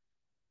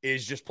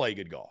is just play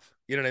good golf.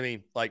 You know what I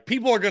mean? Like,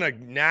 people are going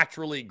to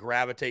naturally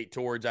gravitate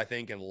towards, I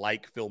think, and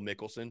like Phil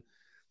Mickelson.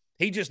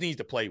 He just needs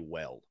to play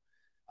well.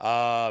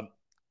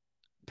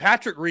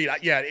 Patrick Reed,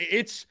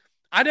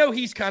 I know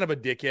he's kind of a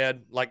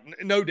dickhead,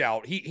 like, no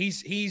doubt.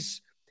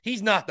 He's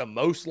not the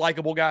most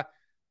likable guy.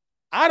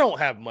 I don't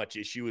have much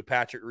issue with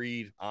Patrick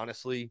Reed,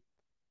 honestly.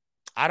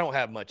 I don't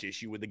have much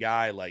issue with the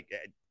guy. Like,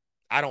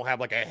 I don't have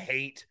like a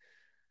hate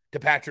to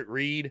Patrick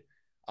Reed.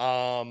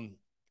 And,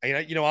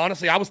 you know,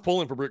 honestly, I was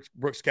pulling for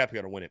Brooks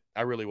Koepka to win it.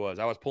 I really was.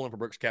 I was pulling for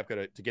Brooks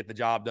Koepka to get the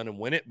job done and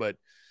win it, but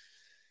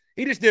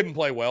he just didn't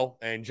play well.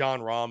 And Jon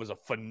Rahm is a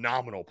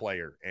phenomenal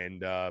player.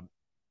 And I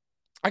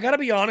got to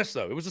be honest,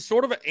 though, it was a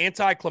sort of an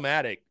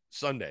anticlimactic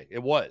Sunday.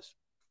 It was.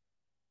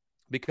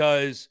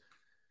 Because,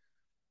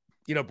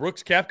 you know,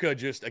 Brooks Koepka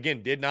just,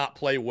 again, did not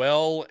play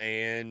well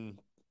and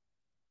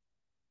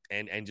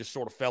just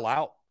sort of fell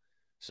out.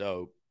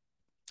 So,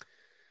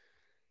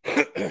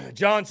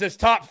 John says,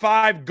 top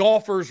 5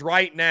 golfers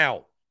right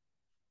now.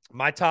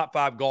 My top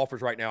 5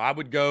 golfers right now. I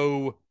would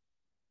go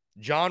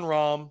Jon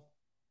Rahm,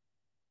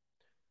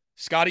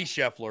 Scotty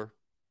Scheffler,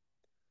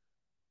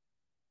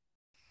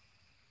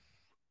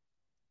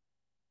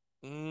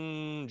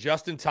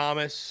 Justin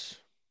Thomas.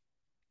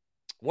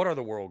 What are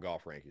the world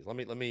golf rankings? Let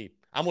me.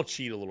 I'm gonna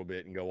cheat a little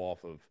bit and go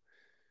off of,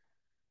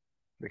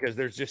 because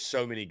there's just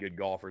so many good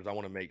golfers. I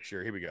want to make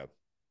sure. Here we go.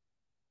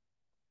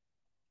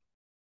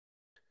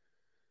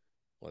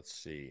 Let's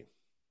see.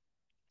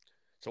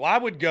 So I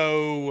would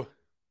go,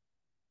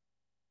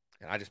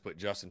 and I just put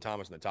Justin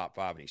Thomas in the top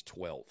 5, and he's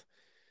 12th.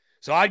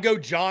 So I'd go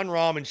Jon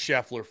Rahm and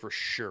Scheffler for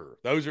sure.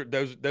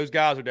 Those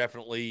guys are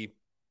definitely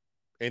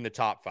in the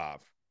top 5,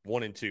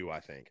 1 and 2, I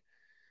think.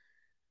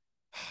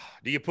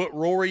 Do you put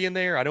Rory in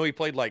there? I know he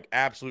played like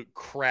absolute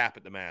crap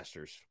at the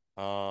Masters.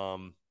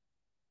 Hovland's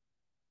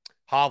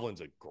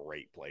a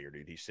great player,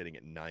 dude. He's sitting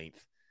at 9th.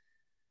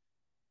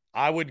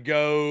 I would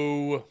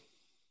go.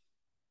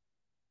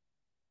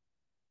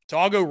 So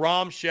I'll go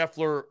Rahm,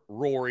 Scheffler,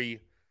 Rory.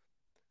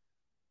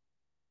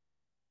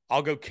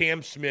 I'll go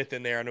Cam Smith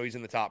in there. I know he's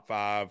in the top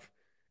 5.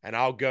 And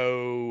I'll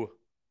go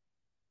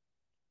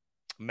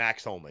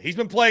Max Homa. He's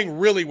been playing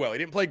really well. He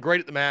didn't play great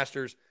at the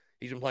Masters.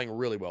 He's been playing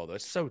really well, though.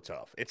 It's so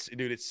tough. It's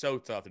so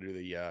tough to do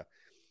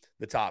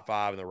the top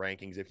 5 in the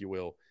rankings, if you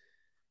will.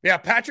 Yeah,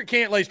 Patrick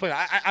Cantlay's playing.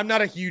 I'm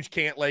not a huge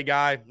Cantlay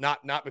guy,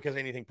 not because of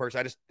anything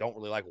personal. I just don't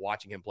really like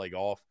watching him play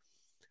golf.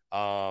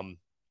 Koepka,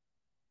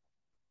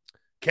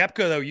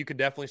 though, you could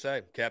definitely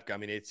say Koepka. I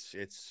mean,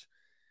 it's.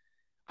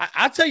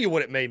 I'll tell you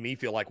what it made me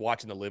feel like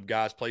watching the Live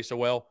guys play so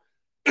well.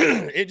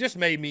 It just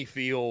made me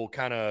feel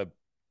kind of.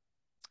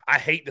 I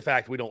hate the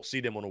fact we don't see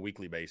them on a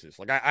weekly basis.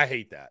 Like I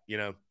hate that, you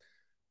know.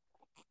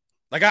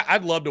 Like,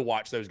 I'd love to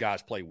watch those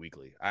guys play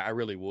weekly. I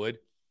really would.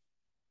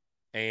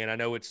 And I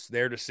know it's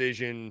their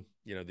decision,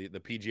 you know, the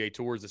PGA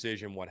Tour's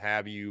decision, what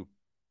have you.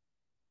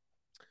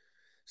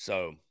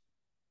 So,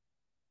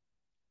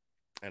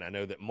 and I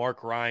know that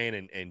Mark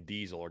Ryan and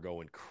Diesel are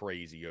going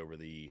crazy over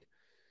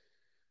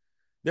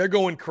they're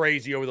going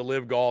crazy over the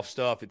live golf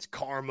stuff. It's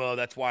karma.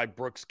 That's why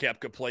Brooks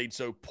Koepka played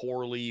so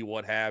poorly,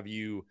 what have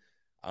you.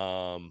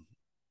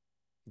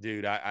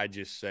 Dude, I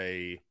just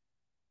say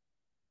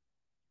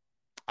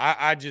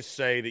I just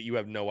say that you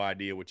have no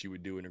idea what you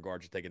would do in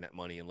regards to taking that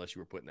money unless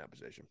you were put in that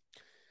position.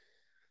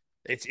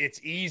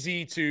 It's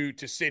easy to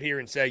sit here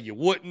and say you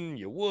wouldn't,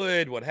 you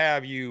would, what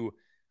have you.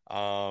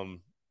 You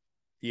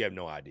have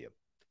no idea.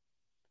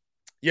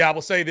 Yeah, I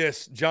will say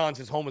this. John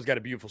says Homa's got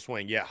a beautiful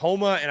swing. Yeah,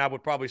 Homa, and I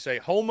would probably say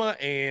Homa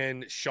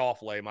and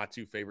Schauffele, my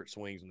two favorite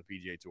swings on the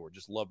PGA Tour.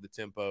 Just love the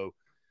tempo.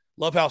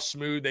 Love how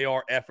smooth they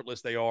are,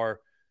 effortless they are.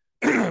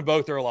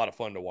 Both are a lot of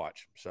fun to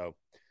watch. So,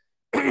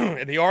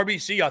 and the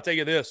RBC, I'll tell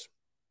you this.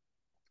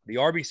 The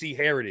RBC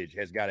Heritage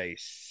has got a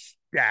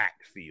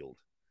stacked field.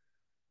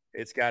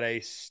 It's got a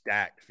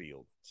stacked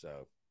field.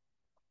 So,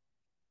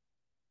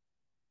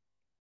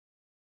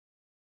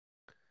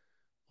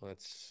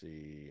 let's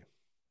see.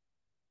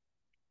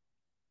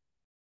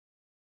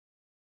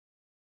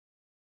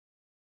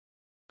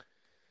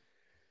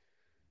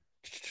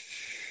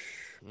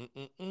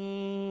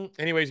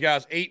 Anyways,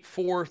 guys,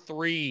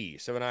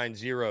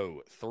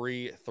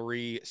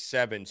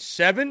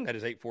 843-790-3377. That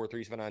is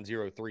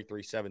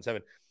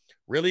 843-790-3377.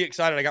 Really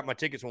excited. I got my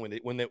tickets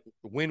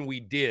when we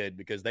did,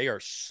 because they are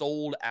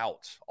sold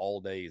out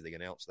all days. They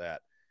announced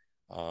that.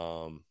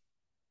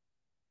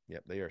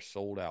 Yep, they are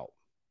sold out.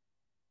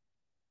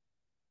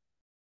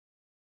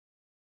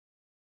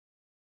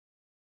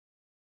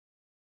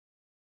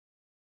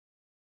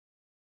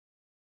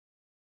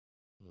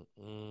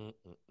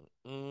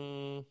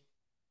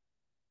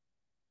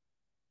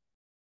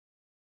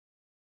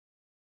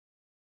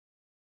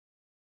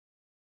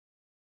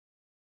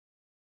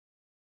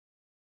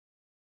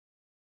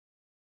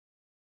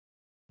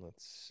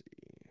 Let's see.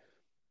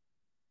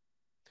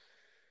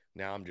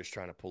 Now I'm just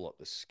trying to pull up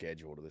the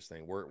schedule to this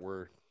thing.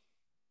 We're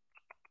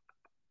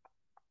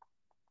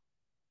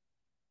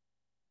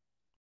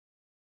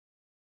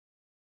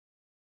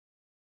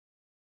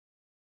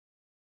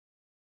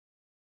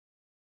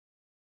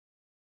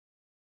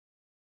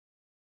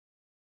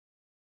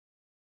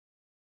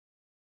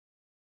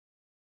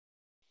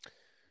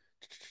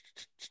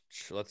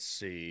let's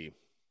see.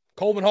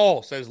 Coleman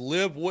Hall says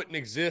Live wouldn't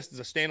exist as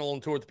a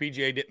standalone tour if the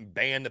PGA didn't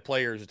ban the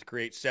players to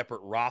create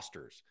separate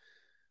rosters.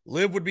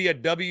 Live would be a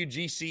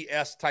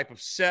WGCS type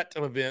of set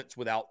of events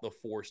without the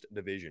forced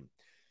division.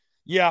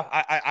 Yeah,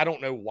 I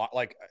don't know why.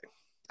 Like,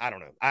 I don't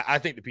know. I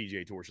think the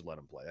PGA Tour should let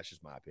them play. That's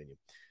just my opinion.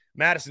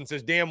 Madison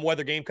says, damn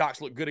weather,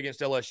 Gamecocks look good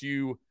against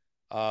LSU.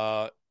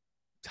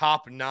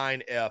 Top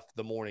 9F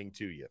the morning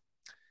to you.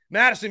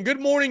 Madison, good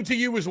morning to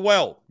you as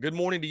well. Good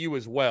morning to you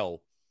as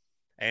well.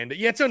 And,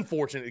 yeah, it's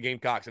unfortunate the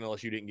Gamecocks and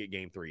LSU didn't get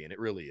Game 3, and it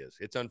really is.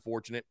 It's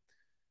unfortunate.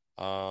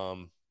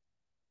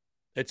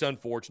 It's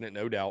unfortunate,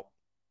 no doubt.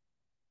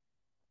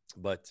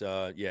 But,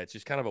 yeah, it's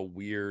just kind of a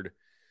weird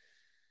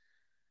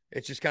 –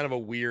 it's just kind of a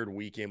weird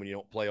weekend when you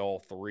don't play all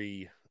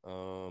three.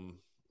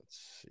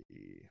 Let's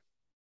see.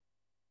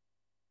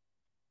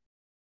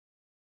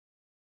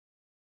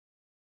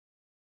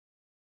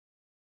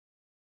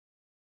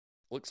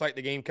 Looks like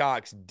the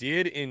Gamecocks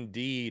did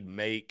indeed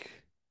make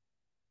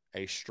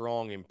a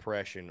strong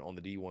impression on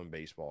the D1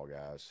 baseball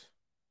guys.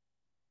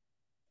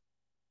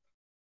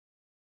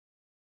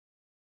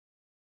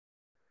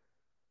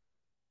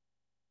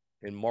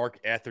 In Mark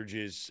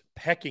Etheridge's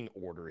pecking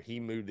order, he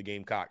moved the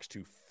Gamecocks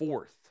to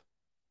 4th.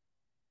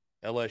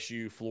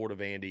 LSU,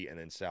 Florida Vandy, and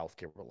then South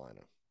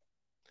Carolina.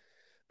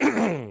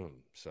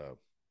 So.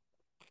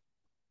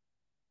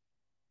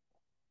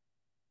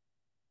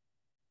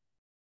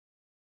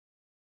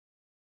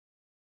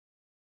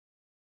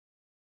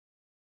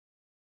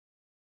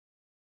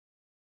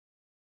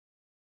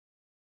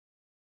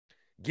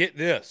 Get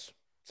this.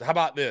 So how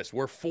about this?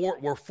 We're 4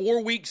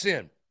 weeks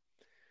in.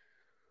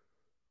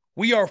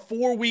 We are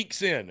 4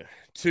 weeks in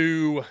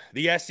to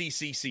the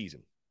SEC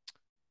season.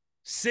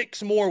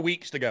 6 more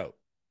weeks to go.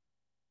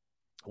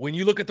 When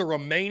you look at the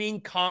remaining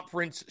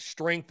conference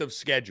strength of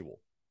schedule,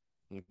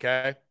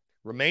 okay?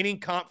 Remaining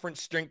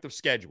conference strength of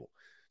schedule.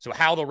 So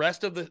how the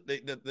rest of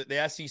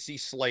the SEC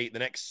slate the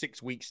next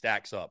 6 weeks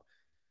stacks up.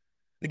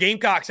 The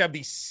Gamecocks have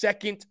the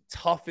second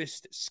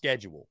toughest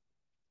schedule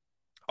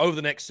over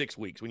the next 6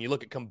 weeks. When you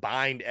look at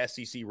combined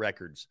SEC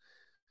records,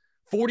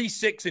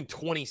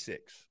 46-26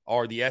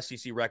 are the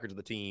SEC records of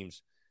the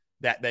teams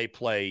that they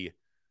play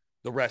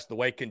the rest of the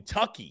way.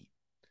 Kentucky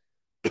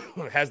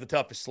has the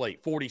toughest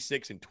slate.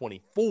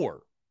 46-24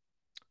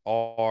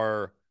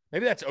 are,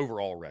 maybe that's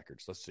overall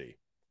records. Let's see.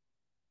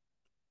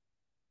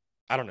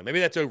 I don't know. Maybe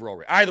that's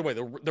overall. Either way,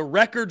 the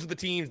records of the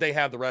teams they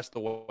have the rest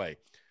of the way.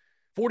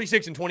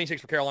 46-26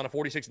 for Carolina,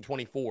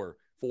 46-24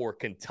 for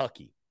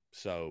Kentucky.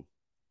 So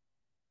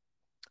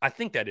I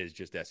think that is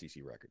just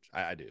SEC records.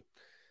 I do.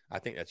 I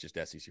think that's just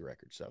SEC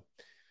records. So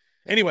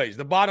Anyways,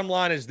 the bottom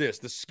line is this.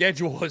 The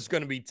schedule is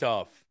going to be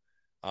tough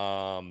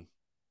the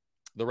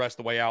rest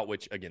of the way out,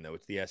 which, again, though,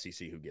 it's the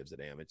SEC who gives a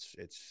damn.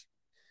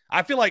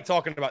 I feel like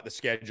talking about the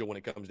schedule when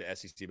it comes to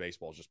SEC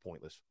baseball is just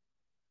pointless.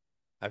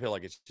 I feel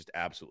like it's just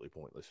absolutely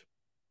pointless.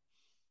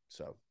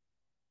 So.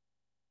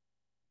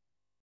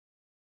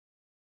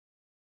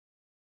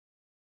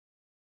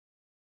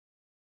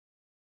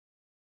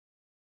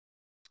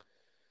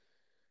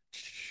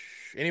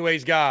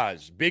 Anyways,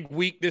 guys, big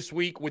week this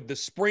week with the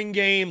spring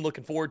game.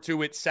 Looking forward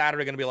to it.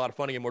 Saturday going to be a lot of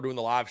fun again. We're doing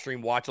the live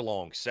stream watch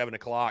along, 7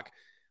 o'clock.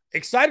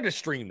 Excited to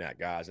stream that,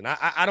 guys. And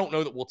I don't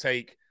know that we'll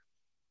take.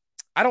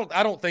 I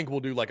don't think we'll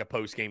do like a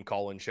post game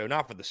call-in show,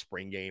 not for the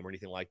spring game or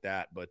anything like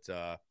that, but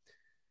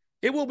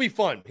it will be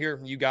fun hearing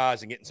from you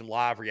guys and getting some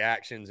live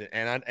reactions.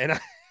 And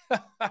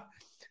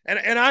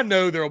I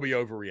know there will be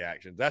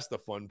overreactions. That's the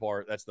fun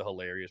part. That's the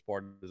hilarious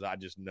part. Is I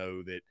just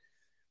know that.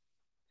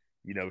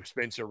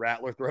 Spencer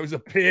Rattler throws a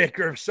pick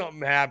or if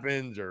something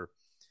happens or,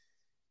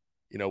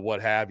 what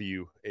have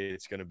you,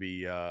 it's going to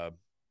be a lot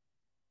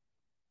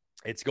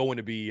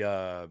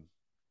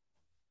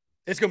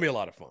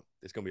of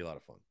fun. It's going to be a lot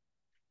of fun.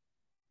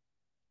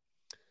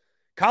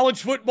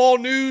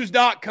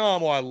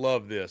 Collegefootballnews.com. Oh, I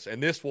love this.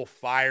 And this will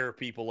fire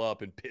people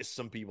up and piss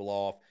some people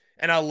off.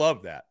 And I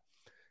love that.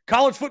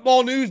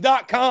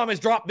 Collegefootballnews.com has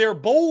dropped their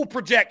bowl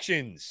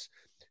projections.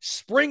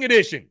 Spring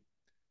edition.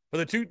 For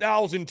the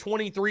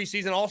 2023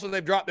 season. Also,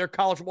 they've dropped their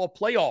college football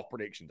playoff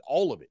predictions,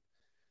 all of it.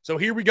 So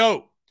here we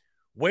go.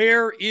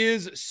 Where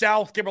is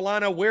South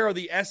Carolina? Where are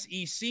the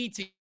SEC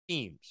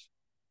teams?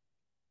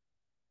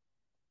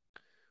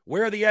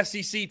 Where are the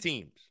SEC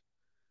teams?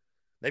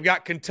 They've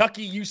got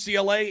Kentucky,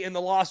 UCLA in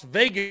the Las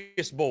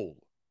Vegas Bowl.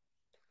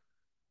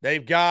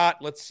 They've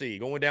got, let's see,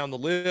 going down the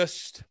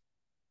list.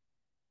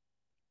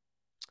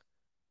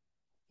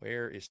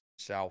 Where is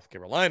South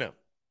Carolina?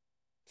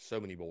 So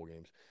many bowl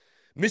games.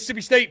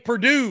 Mississippi State,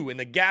 Purdue in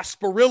the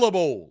Gasparilla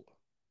Bowl.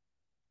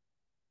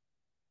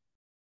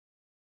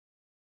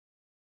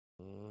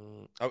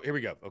 Oh, here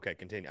we go. Okay,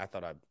 continue. I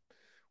thought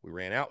we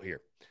ran out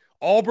here.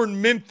 Auburn,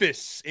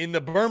 Memphis in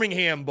the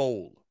Birmingham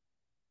Bowl.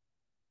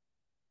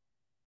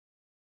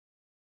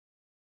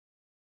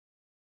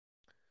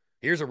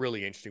 Here's a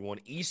really interesting one.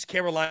 East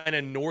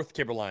Carolina, North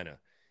Carolina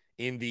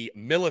in the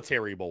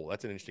Military Bowl.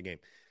 That's an interesting game.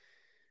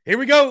 Here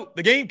we go.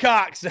 The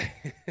Gamecocks.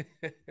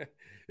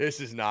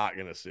 This is not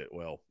going to sit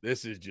well.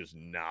 This is just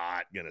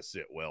not going to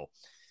sit well.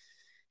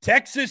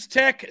 Texas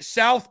Tech,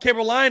 South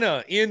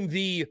Carolina in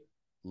the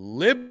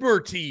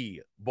Liberty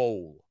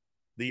Bowl.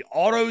 The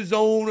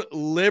AutoZone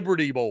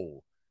Liberty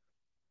Bowl.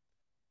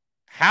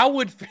 How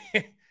would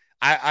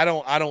I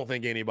don't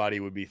think anybody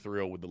would be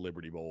thrilled with the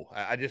Liberty Bowl.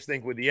 I just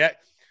think with the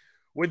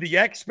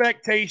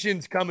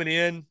expectations coming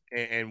in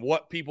and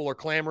what people are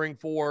clamoring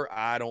for,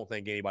 I don't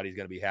think anybody's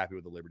going to be happy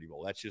with the Liberty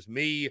Bowl. That's just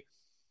me.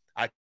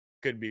 I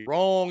could be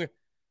wrong.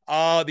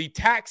 The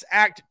Tax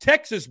Act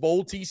Texas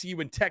Bowl, TCU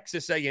and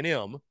Texas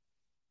A&M.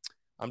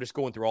 I'm just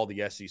going through all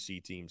the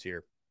SEC teams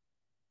here.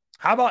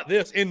 How about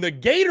this? In the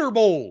Gator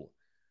Bowl,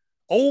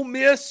 Ole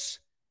Miss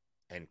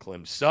and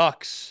Clem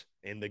sucks.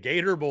 In the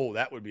Gator Bowl,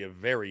 that would be a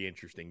very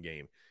interesting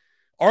game.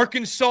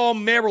 Arkansas,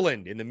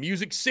 Maryland in the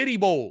Music City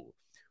Bowl.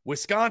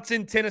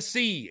 Wisconsin,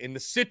 Tennessee in the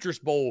Citrus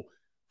Bowl.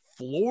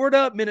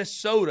 Florida,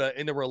 Minnesota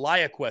in the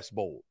ReliaQuest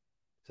Bowl.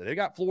 So they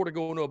got Florida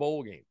going to a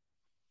bowl game.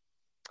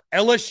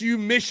 LSU,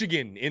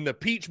 Michigan in the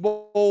Peach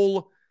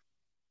Bowl.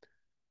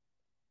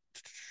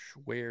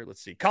 Where?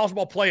 Let's see. College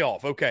ball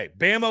playoff. Okay.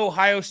 Bama,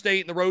 Ohio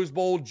State in the Rose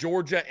Bowl.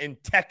 Georgia and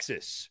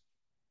Texas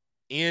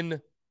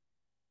in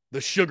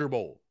the Sugar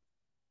Bowl.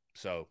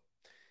 So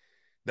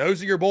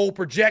those are your bowl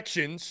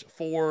projections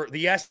for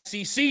the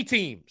SEC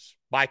teams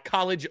by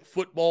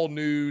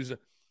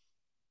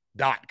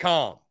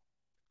collegefootballnews.com.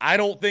 I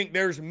don't think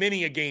there's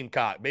many a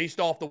Gamecock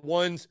based off the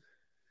ones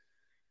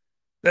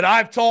that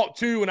I've talked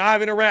to and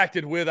I've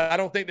interacted with. I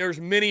don't think there's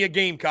many a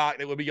Gamecock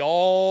that would be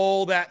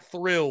all that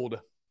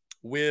thrilled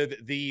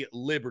with the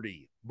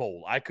Liberty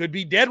Bowl. I could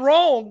be dead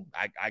wrong.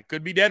 I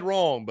could be dead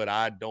wrong, but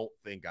I don't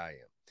think I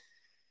am.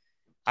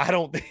 I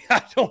don't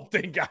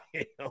think I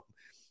am.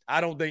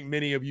 I don't think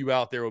many of you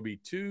out there will be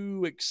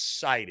too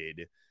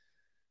excited.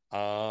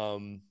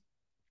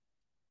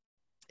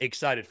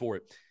 Excited for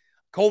it.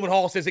 Coleman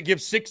Hall says it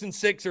gives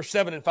 6-6 or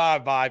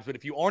 7-5 vibes, but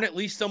if you aren't at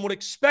least somewhat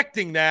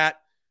expecting that,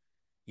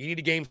 you need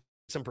to gain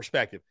some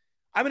perspective.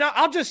 I mean,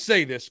 I'll just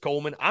say this,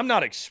 Coleman. I'm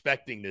not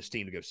expecting this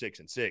team to go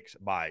 6-6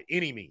 by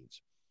any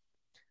means.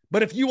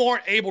 But if you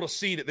aren't able to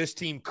see that this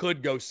team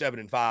could go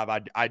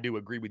 7-5, I do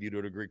agree with you to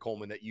a degree,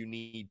 Coleman, that you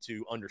need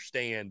to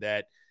understand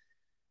that,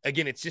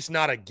 again, it's just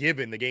not a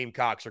given the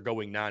Gamecocks are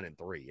going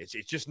 9-3. It's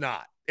just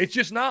not. It's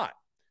just not.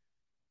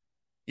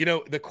 You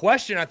know, the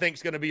question I think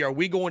is going to be, are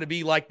we going to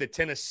be like the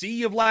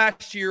Tennessee of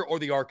last year or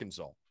the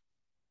Arkansas?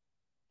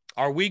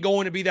 Are we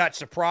going to be that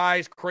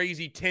surprise,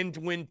 crazy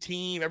 10-win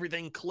team,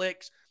 everything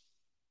clicks?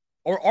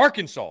 Or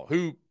Arkansas,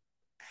 who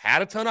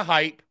had a ton of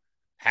hype,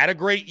 had a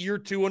great year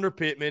two under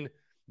Pittman,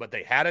 but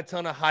they had a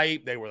ton of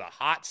hype. They were the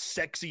hot,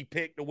 sexy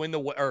pick to win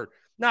or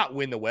not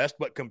win the West,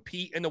 but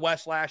compete in the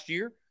West last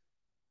year.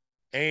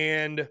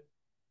 and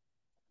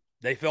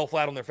they fell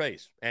flat on their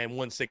face and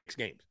won 6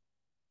 games.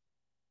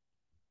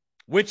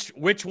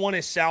 Which one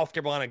is South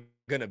Carolina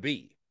going to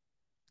be?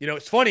 You know,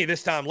 it's funny,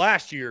 this time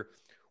last year,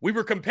 we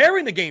were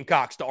comparing the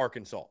Gamecocks to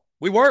Arkansas.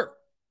 We were.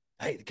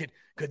 Hey,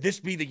 could this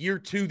be the year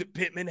 2 that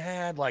Pittman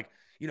had, like,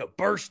 you know,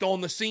 burst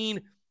on the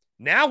scene?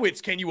 Now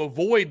it's, can you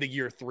avoid the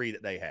year 3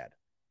 that they had?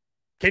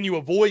 Can you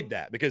avoid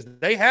that? Because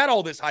they had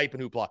all this hype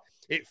and hoopla.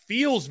 It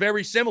feels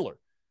very similar.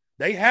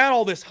 They had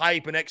all this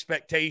hype and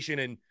expectation,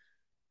 and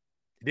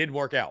it didn't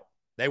work out.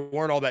 They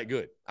weren't all that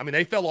good. I mean,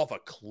 they fell off a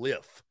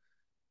cliff.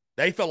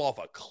 They fell off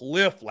a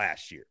cliff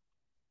last year.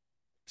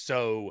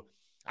 So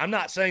I'm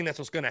not saying that's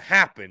what's going to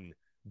happen,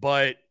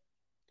 but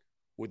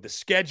with the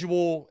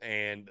schedule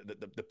and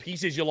the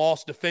pieces you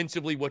lost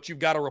defensively, what you've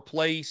got to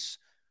replace,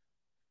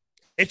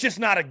 it's just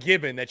not a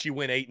given that you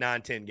win 8,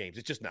 9, 10 games.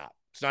 It's just not.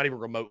 It's not even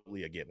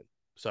remotely a given.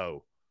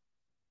 So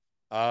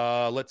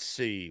let's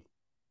see.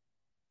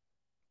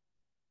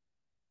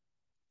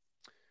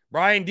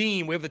 Brian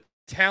Dean, we have the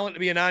talent to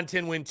be a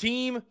 9-10 win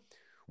team.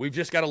 We've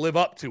just got to live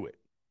up to it.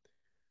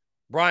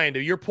 Brian,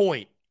 to your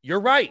point,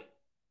 you're right.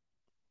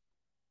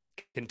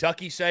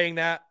 Kentucky saying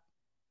that.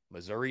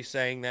 Missouri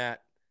saying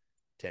that.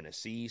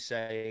 Tennessee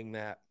saying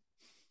that.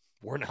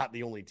 We're not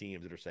the only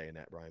teams that are saying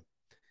that, Brian.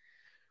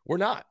 We're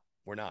not.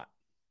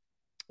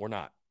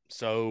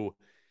 So,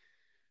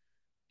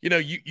 you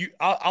know,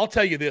 I'll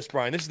tell you this,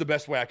 Brian. This is the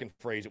best way I can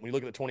phrase it. When you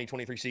look at the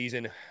 2023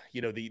 season,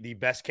 you know, the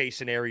best case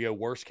scenario,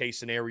 worst case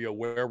scenario,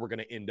 where we're going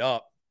to end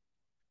up.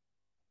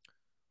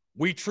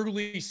 We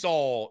truly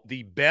saw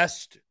the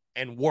best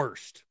and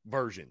worst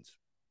versions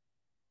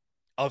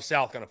of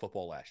South Carolina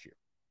football last year.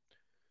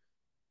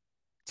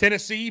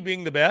 Tennessee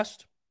being the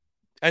best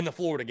and the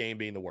Florida game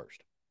being the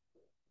worst.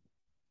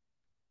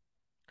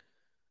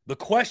 The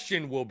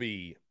question will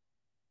be,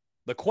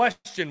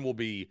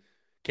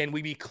 can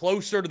we be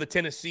closer to the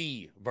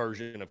Tennessee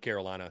version of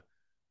Carolina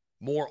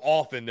more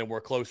often than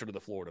we're closer to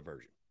the Florida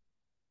version?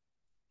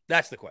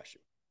 That's the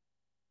question.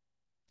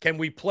 Can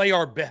we play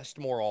our best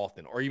more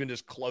often, or even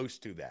just close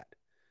to that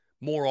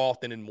more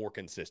often and more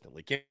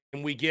consistently? Can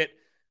we get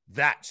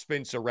that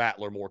Spencer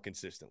Rattler more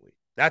consistently?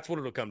 That's what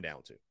it'll come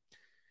down to.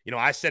 You know,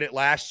 I said it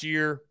last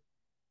year.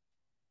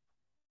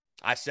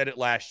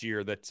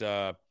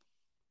 That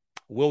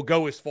we'll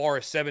go as far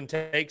as 7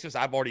 takes us.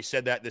 I've already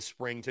said that this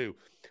spring too.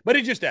 But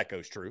it just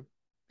echoes true.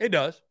 It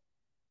does.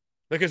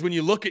 Because when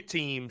you look at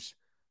teams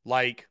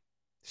like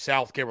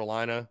South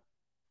Carolina,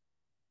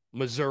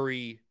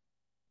 Missouri,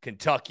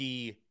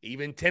 Kentucky,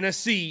 even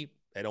Tennessee,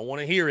 they don't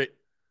want to hear it.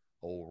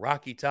 Oh,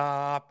 Rocky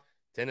Top,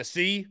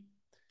 Tennessee.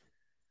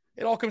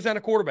 It all comes down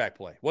to quarterback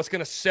play. What's going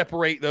to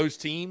separate those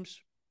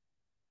teams?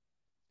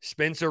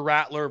 Spencer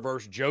Rattler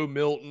versus Joe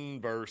Milton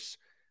versus,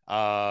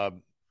 the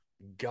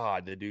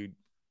dude,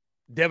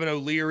 Devin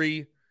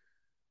O'Leary.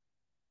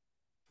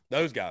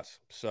 Those guys.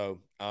 So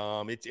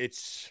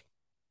it's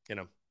you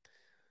know,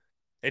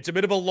 it's a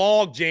bit of a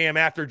log jam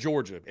after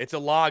Georgia. A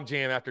lot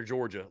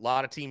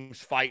of teams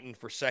fighting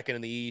for second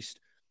in the East.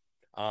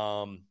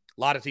 So,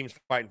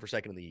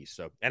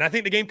 and I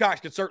think the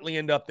Gamecocks could certainly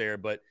end up there,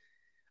 but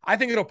I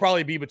think it'll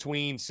probably be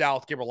between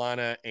South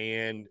Carolina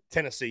and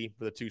Tennessee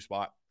for the 2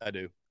 spot. I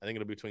do. I think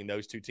it'll be between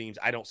those 2 teams.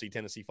 I don't see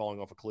Tennessee falling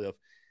off a cliff.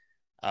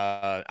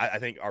 I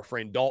think our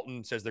friend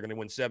Dalton says they're going to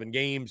win 7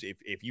 games.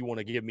 If you want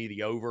to give me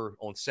the over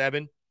on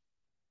 7,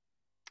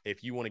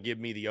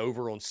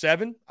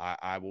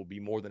 I will be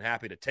more than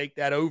happy to take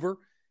that over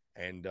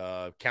and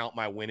count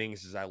my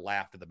winnings as I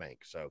laugh to the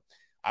bank. So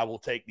I will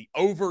take the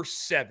over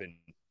 7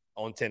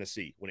 on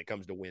Tennessee when it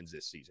comes to wins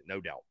this season.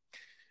 No doubt.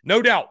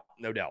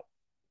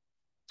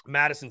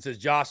 Madison says,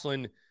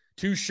 Jocelyn,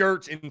 2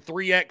 shirts in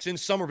 3X in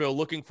Somerville.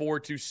 Looking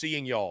forward to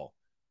seeing y'all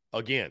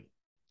again.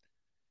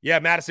 Yeah,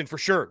 Madison, for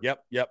sure.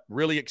 Yep.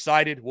 Really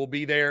excited. We'll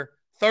be there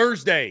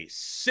Thursday,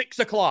 6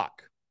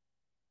 o'clock.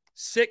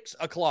 6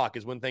 o'clock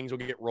is when things will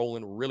get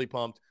rolling. Really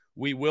pumped.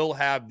 We will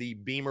have the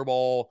Beamer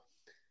Ball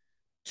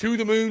To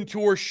the Moon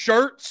Tour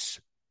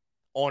shirts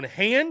on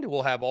hand.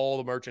 We'll have all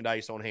the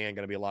merchandise on hand.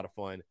 Going to be a lot of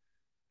fun.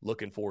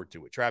 Looking forward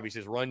to it. Travis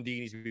says Run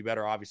D needs to be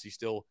better. Obviously,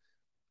 still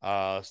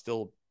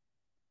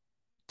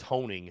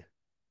toning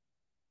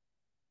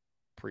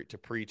to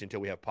preach until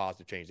we have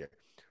positive change there.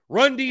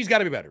 Run D's got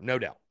to be better, no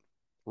doubt.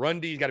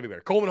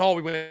 Coleman Hall,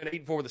 we went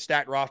 8-4 with a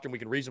stacked roster, and we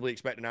can reasonably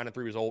expect a 9-3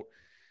 result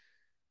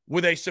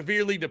with a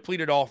severely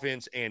depleted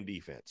offense and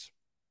defense.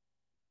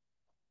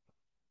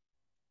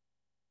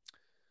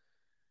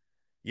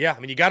 Yeah,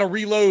 I mean, you got to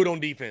reload on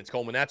defense,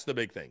 Coleman. That's the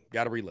big thing.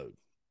 Got to reload.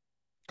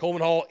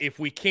 Coleman Hall, if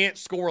we can't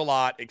score a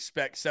lot,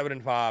 expect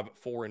 7-5,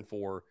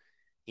 4-4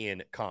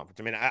 in conference.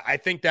 I mean, I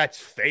think that's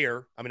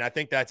fair. I mean, I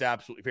think that's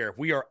absolutely fair. If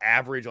we are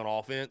average on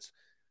offense,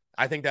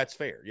 I think that's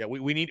fair. Yeah,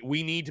 we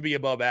need to be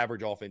above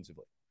average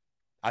offensively.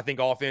 I think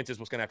offense is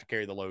what's going to have to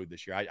carry the load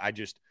this year.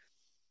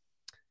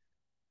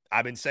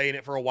 I've been saying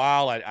it for a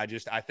while. I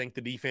think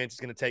the defense is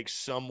going to take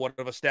somewhat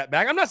of a step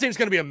back. I'm not saying it's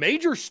going to be a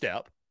major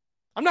step.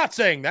 I'm not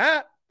saying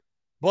that.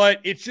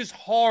 But it's just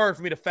hard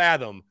for me to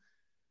fathom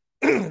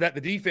that the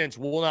defense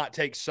will not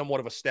take somewhat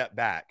of a step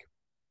back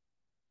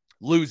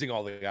losing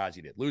all the guys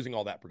he did, losing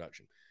all that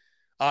production.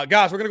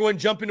 Guys, we're going to go ahead and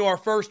jump into our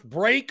first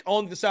break.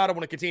 On the side, I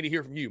want to continue to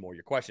hear from you more.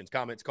 Your questions,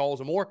 comments, calls,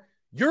 and more.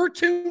 You're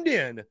tuned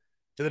in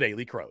to the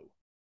Daily Crow.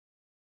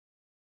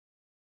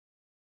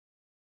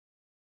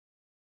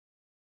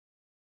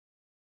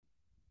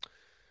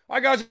 All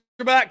right, guys,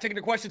 we're back. Taking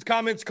the questions,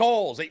 comments,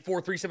 calls.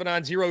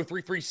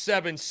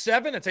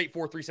 843-790-3377. That's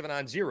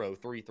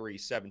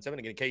 843-790-3377.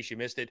 Again, in case you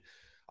missed it,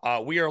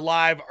 we are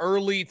live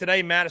early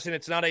today. Madison,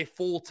 it's not a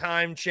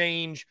full-time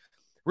change.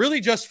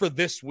 Really just for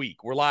this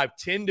week. We're live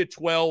 10 to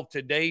 12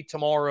 today,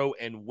 tomorrow,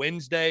 and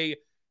Wednesday.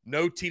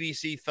 No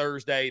TDC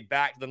Thursday.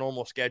 Back to the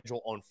normal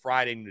schedule on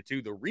Friday noon to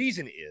 2. The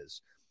reason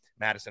is,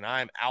 Madison,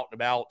 I am out and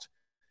about,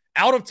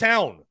 out of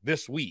town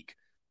this week.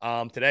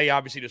 Today,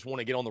 obviously, just want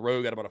to get on the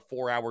road. Got about a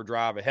 4-hour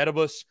drive ahead of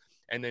us.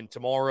 And then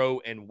tomorrow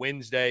and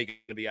Wednesday, going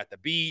to be at the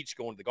beach,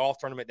 going to the golf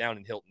tournament down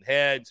in Hilton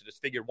Head. So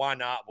just figured, why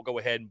not? We'll go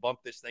ahead and bump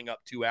this thing up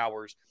 2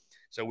 hours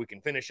so we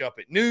can finish up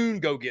at noon,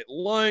 go get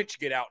lunch,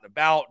 get out and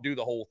about, do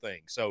the whole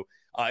thing. So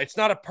it's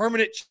not a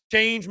permanent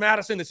change,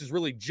 Madison. This is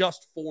really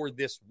just for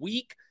this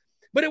week.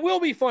 But it will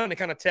be fun to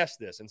kind of test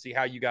this and see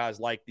how you guys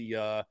like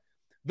the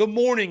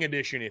morning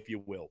edition, if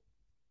you will,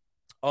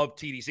 of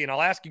TDC. And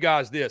I'll ask you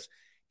guys this.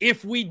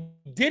 If we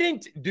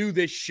didn't do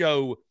this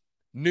show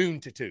noon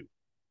to 2,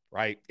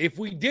 right? If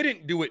we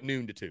didn't do it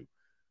noon to 2,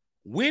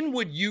 when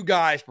would you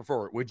guys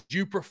prefer it? Would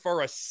you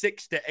prefer a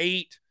 6 to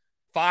 8,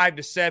 5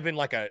 to 7,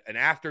 like an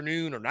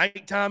afternoon or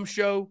nighttime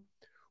show?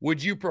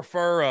 Would you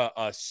prefer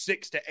a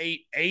 6 to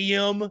 8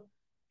 a.m.,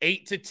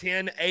 8 to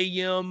 10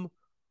 a.m.,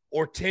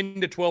 or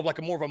 10 to 12, like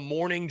a more of a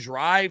morning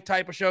drive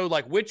type of show?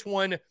 Like, which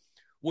one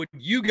would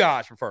you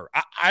guys prefer?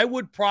 I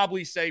would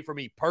probably say, for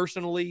me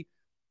personally,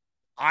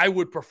 I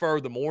would prefer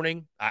the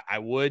morning. I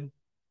would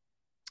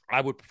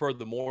prefer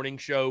the morning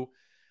show.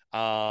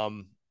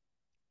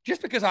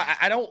 Just because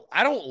I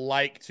don't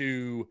like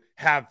to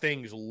have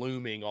things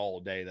looming all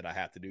day that I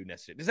have to do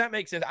necessarily. Does that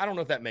make sense? I don't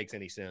know if that makes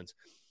any sense.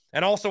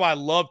 And also,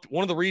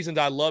 one of the reasons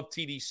I love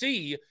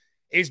TDC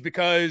is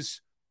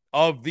because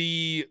of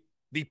the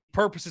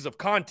purposes of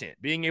content,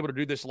 being able to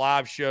do this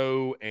live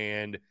show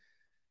and,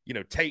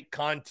 take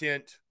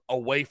content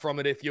away from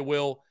it, if you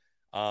will,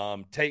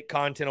 take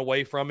content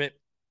away from it.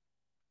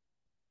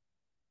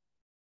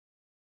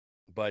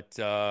 But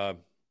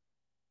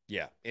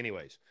yeah,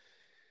 anyways.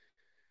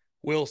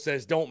 Will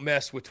says, don't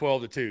mess with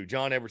 12 to 2.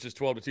 John Edwards is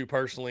 12 to 2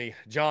 personally.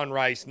 John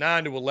Rice,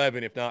 9 to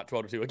 11, if not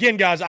 12 to 2. Again,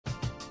 guys.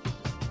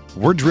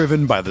 We're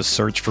driven by the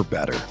search for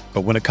better.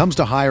 But when it comes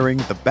to hiring,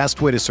 the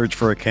best way to search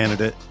for a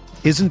candidate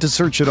isn't to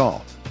search at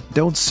all.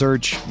 Don't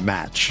search,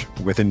 match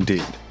with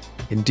Indeed.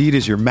 Indeed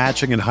is your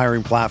matching and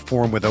hiring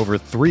platform with over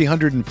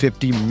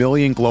 350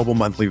 million global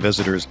monthly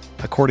visitors,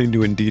 according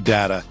to Indeed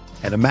data,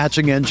 and a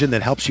matching engine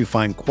that helps you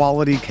find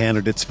quality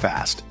candidates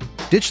fast.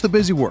 Ditch the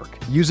busy work.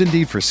 Use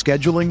Indeed for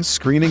scheduling,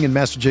 screening, and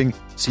messaging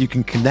so you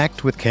can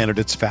connect with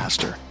candidates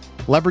faster.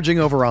 Leveraging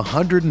over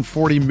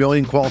 140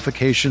 million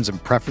qualifications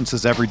and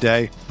preferences every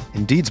day,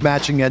 Indeed's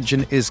matching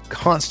engine is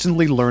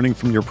constantly learning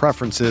from your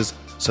preferences,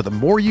 so the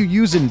more you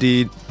use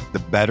Indeed, the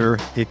better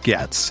it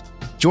gets.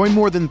 Join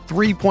more than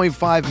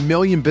 3.5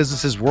 million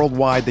businesses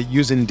worldwide that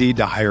use Indeed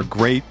to hire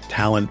great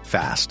talent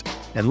fast.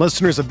 And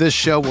listeners of this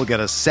show will get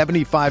a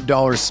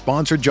 $75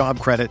 sponsored job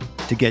credit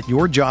to get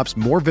your jobs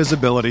more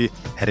visibility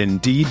at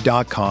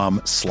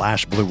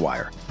Indeed.com/Blue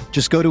Wire.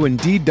 Just go to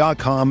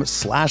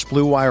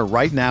Indeed.com/Blue Wire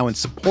right now and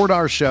support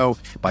our show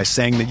by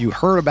saying that you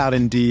heard about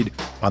Indeed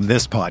on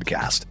this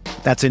podcast.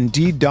 That's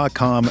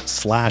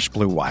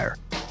Indeed.com/Blue Wire.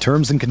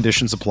 Terms and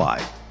conditions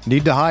apply.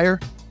 Need to hire?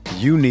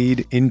 You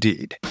need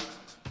Indeed.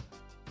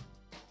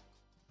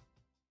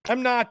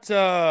 I'm not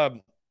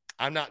telling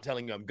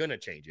you I'm going to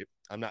change it.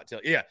 I'm not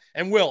telling you. Yeah.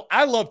 And Will,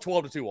 I love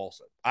 12 to 2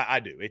 also.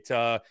 I do.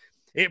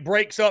 It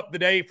breaks up the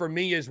day for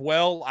me as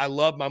well. I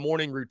love my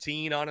morning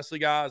routine, honestly,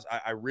 guys.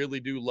 I really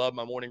do love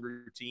my morning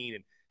routine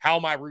and how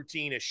my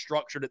routine is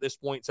structured at this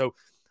point. So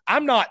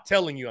I'm not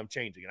telling you I'm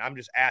changing it. I'm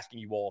just asking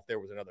you all, if there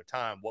was another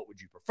time, what would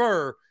you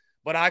prefer?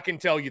 But I can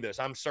tell you this.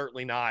 I'm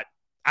certainly not.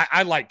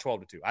 I like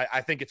 12 to 2.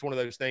 I think it's one of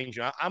those things.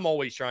 I'm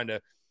always trying to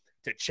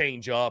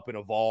change up and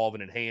evolve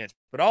and enhance.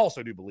 But I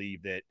also do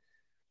believe that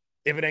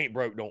if it ain't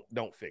broke,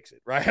 don't fix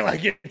it, right?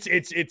 Like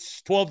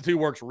it's 12 to 2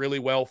 works really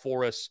well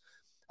for us.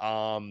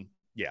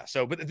 Yeah.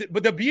 So,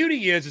 but the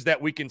beauty is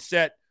that we can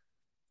set,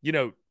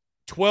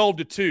 12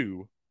 to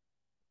 2.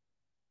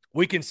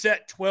 We can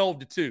set 12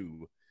 to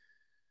 2,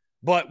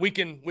 but we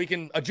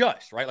can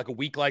adjust, right? Like a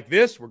week like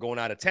this, we're going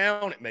out of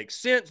town. It makes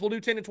sense. We'll do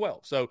 10 to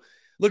 12. So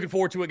looking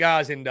forward to it,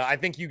 guys. And I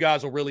think you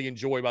guys will really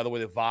enjoy, by the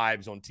way, the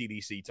vibes on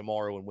TDC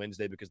tomorrow and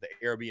Wednesday, because the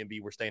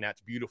Airbnb we're staying at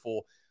is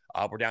beautiful.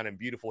 We're down in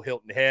beautiful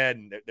Hilton Head,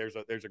 and there's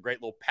a great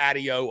little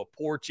patio, a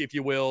porch, if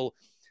you will.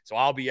 So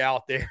I'll be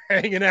out there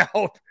hanging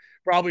out,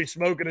 probably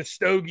smoking a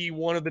stogie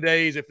one of the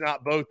days, if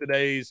not both the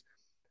days.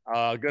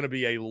 Going to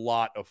be a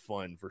lot of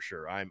fun for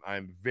sure.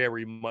 I'm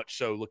very much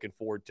so looking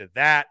forward to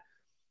that.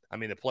 I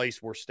mean, the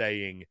place we're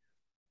staying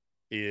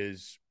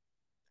is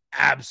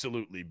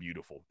absolutely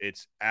beautiful.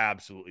 It's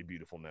absolutely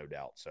beautiful, no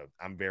doubt. So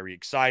I'm very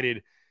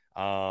excited.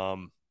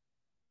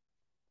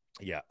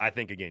 Yeah, I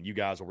think, again, you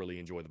guys will really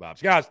enjoy the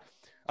vibes. Guys,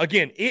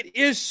 again, it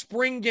is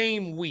spring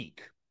game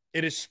week.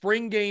 It is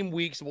spring game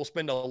week, so we'll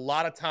spend a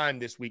lot of time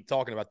this week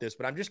talking about this,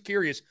 but I'm just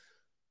curious,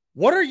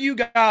 what are you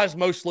guys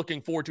most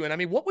looking forward to? And, I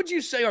mean, what would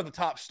you say are the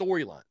top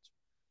storylines?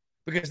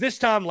 Because this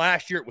time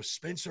last year, it was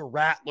Spencer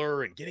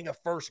Rattler and getting a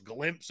first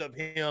glimpse of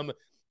him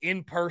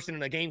in person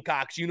in a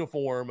Gamecocks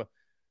uniform.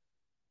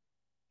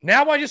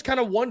 Now I just kind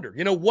of wonder,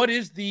 what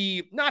is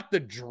not the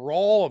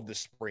draw of the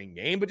spring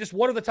game, but just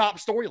what are the top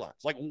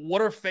storylines? Like,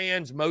 what are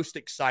fans most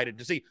excited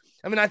to see?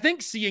 I mean, I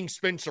think seeing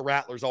Spencer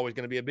Rattler is always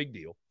going to be a big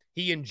deal.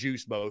 He and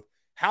Juice both.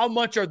 How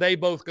much are they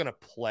both going to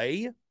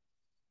play?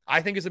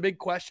 I think is a big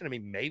question. I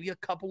mean, maybe a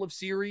couple of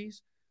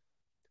series.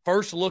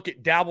 First look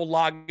at Dowell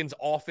Loggins'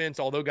 offense,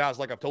 although, guys,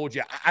 like I've told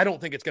you, I don't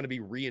think it's going to be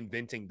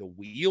reinventing the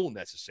wheel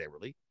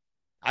necessarily.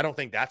 I don't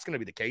think that's going to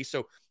be the case.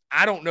 So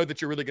I don't know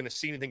that you're really going to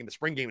see anything in the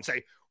spring game and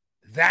say,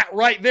 that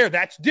right there,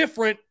 that's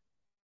different.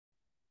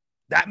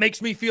 That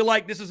makes me feel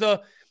like this is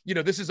a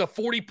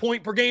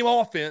 40-point per game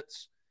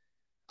offense.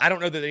 I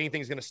don't know that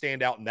anything's going to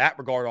stand out in that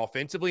regard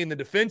offensively. And then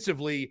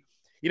defensively,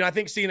 I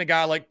think seeing a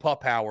guy like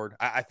Pup Howard,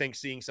 I think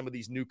seeing some of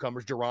these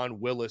newcomers, Jerron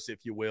Willis,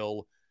 if you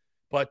will.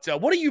 But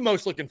what are you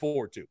most looking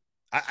forward to?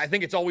 I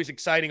think it's always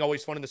exciting,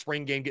 always fun in the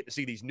spring game, getting to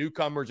see these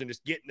newcomers and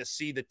just getting to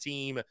see the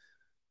team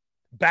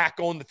back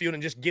on the field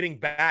and just getting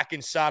back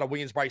inside of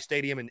Williams-Brice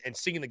Stadium and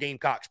seeing the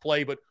Gamecocks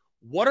play. But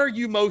what are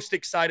you most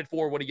excited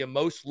for? What are you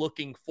most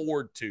looking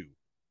forward to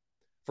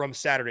from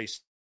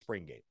Saturday's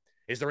spring game?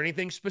 Is there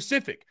anything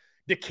specific?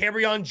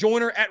 Dakereon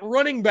Joyner at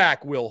running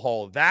back, Will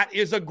Hall. That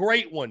is a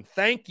great one.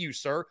 Thank you,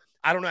 sir.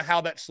 I don't know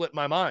how that slipped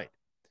my mind.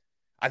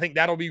 I think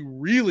that'll be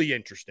really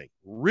interesting.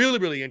 Really,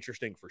 really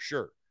interesting for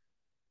sure.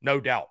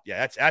 No doubt.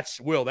 Yeah, that's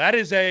Will. That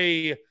is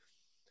I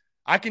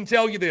can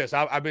tell you this.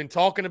 I've been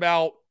talking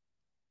about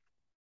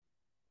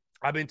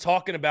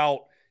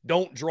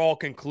don't draw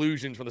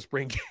conclusions from the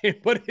spring game.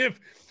 But if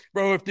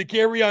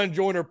Dakereon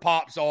Joyner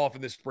pops off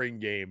in the spring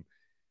game,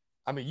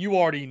 I mean, you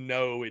already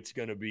know it's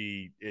gonna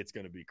be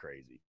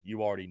crazy.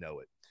 You already know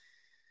it.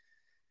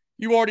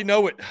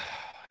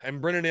 And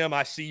Brennan M.,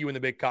 I see you in the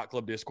Big Cock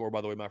Club Discord,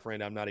 by the way, my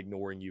friend. I'm not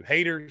ignoring you.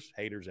 Haters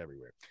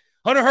everywhere.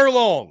 Hunter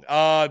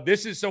Herlong.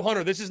 This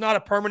is not a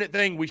permanent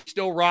thing. We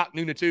still rock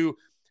noon to 2.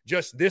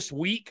 Just this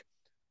week,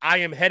 I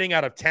am heading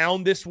out of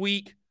town this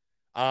week.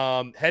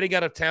 Going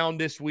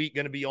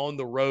to be on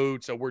the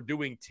road. So we're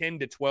doing 10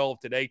 to 12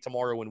 today,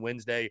 tomorrow, and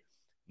Wednesday.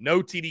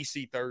 No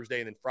TDC Thursday.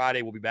 And then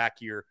Friday, we'll be back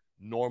here,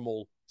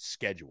 normal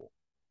schedule.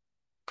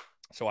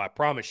 So I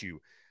promise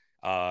you,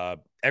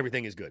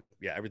 everything is good.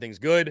 Yeah, everything's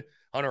good.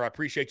 Hunter, I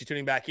appreciate you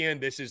tuning back in.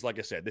 This is, like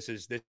I said, this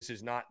is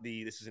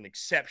an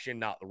exception,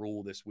 not the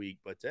rule this week,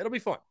 but it'll be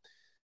fun.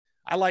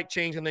 I like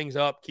changing things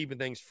up, keeping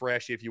things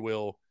fresh, if you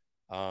will.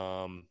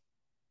 So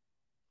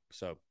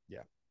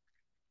yeah.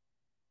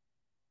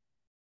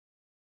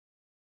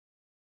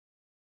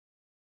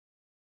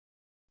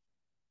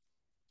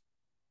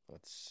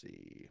 Let's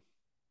see.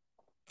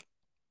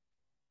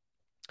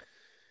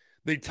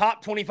 The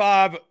top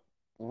 25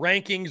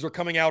 rankings are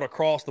coming out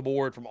across the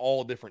board from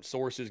all different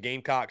sources.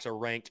 Gamecocks are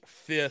ranked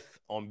 5th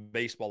on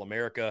Baseball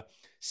America,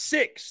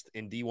 6th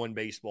in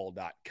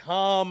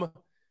D1Baseball.com.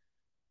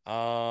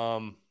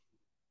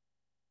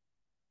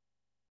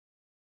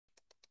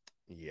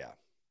 Yeah.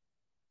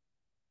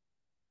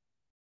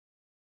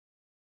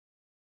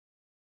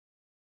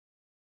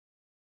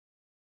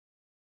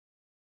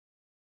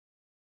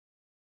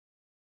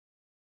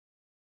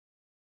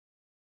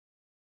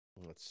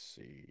 Let's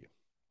see.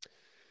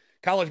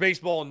 College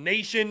Baseball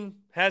Nation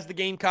has the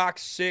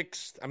Gamecocks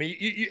 6th. I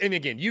mean, and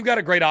again, you've got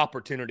a great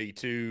opportunity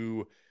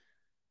to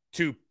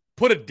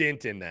put a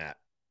dent in that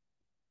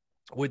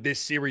with this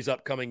series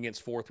upcoming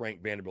against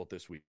 4th-ranked Vanderbilt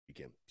this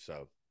weekend.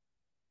 So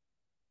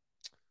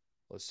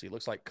let's see.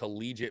 Looks like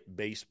Collegiate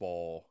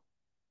Baseball.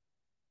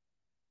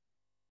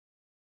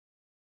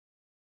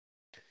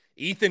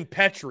 Ethan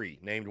Petrie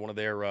named one of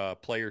their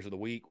players of the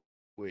week,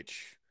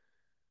 which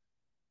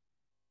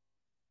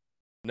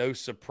no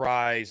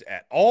surprise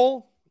at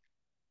all.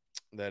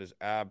 That is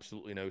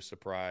absolutely no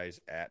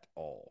surprise at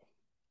all.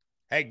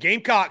 Hey,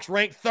 Gamecocks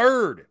ranked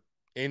 3rd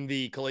in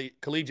the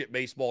Collegiate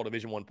Baseball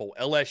Division I poll.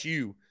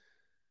 LSU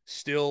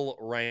still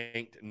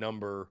ranked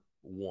number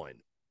 1.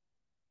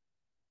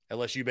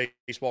 LSU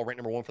baseball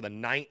ranked number 1 for the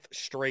 9th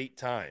straight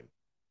time.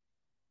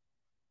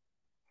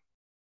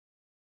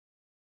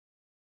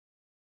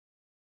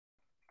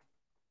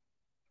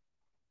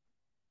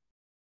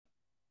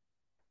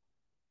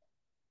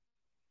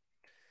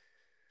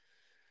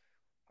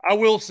 I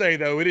will say,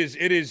 though,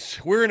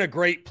 we're in a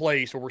great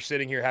place where we're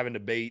sitting here having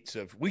debates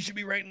of we should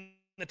be ranked in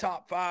the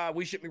top 5,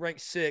 we shouldn't be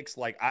ranked 6.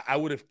 Like, I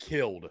would have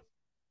killed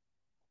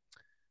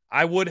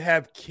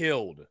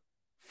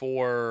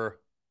for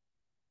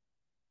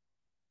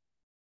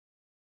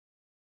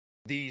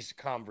these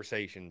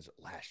conversations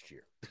last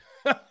year.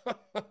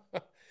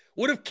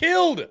 Would have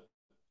killed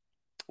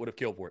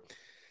for it.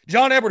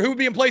 John Edward, who would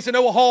be in place of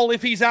Noah Hall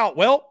if he's out?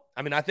 Well,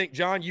 I mean, I think,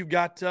 John, you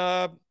got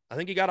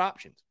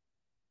options.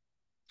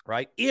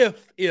 Right?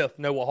 If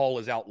Noah Hall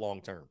is out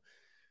long term.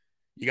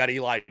 You got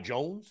Eli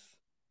Jones,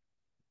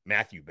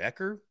 Matthew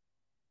Becker,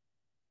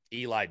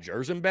 Eli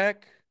Jersenbeck,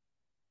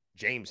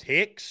 James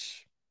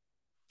Hicks.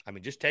 I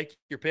mean, just take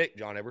your pick,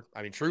 John Edward.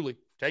 I mean, truly,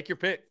 take your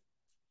pick.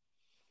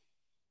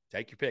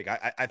 Take your pick.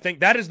 I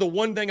think that is the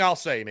one thing I'll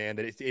say, man,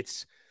 that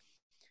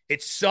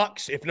it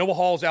sucks. If Noah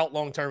Hall's out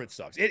long term, it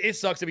sucks. It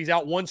sucks if he's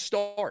out one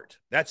start.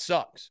 That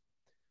sucks.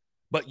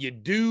 But you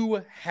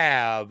do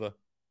have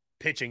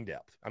pitching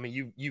depth. I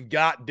mean, you've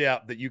got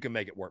depth that you can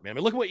make it work, man. I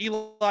mean, look at what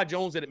Eli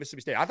Jones did at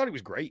Mississippi State. I thought he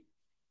was great.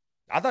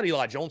 I thought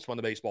Eli Jones spun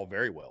the baseball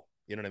very well.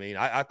 You know what I mean?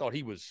 I thought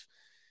he was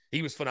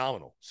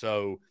phenomenal.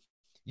 So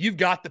you've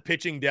got the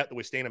pitching depth to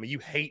withstand. I mean, you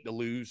hate to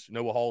lose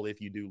Noah Hall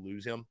if you do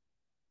lose him.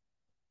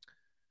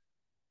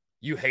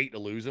 You hate to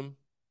lose him.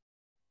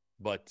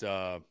 But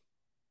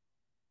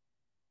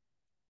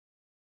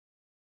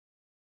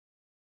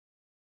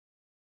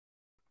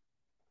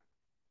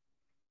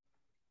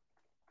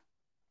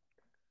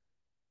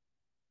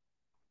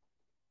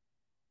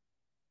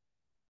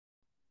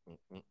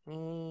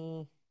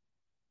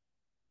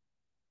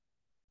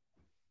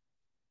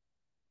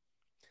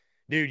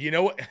dude, you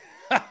know what?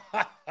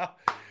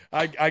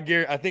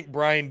 I think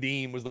Brian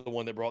Dean was the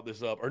one that brought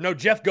this up. Or no,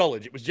 Jeff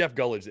Gullidge. It was Jeff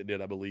Gullidge that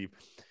did, I believe.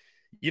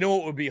 You know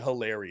what would be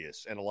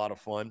hilarious and a lot of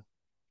fun?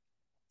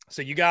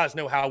 So you guys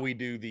know how we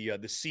do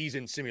the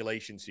season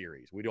simulation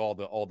series. We do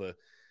all the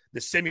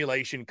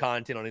simulation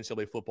content on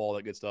NCAA football,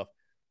 that good stuff.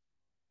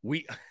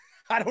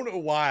 I don't know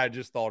why I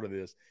just thought of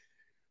this.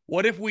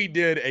 What if we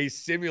did a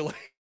simulation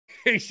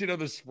of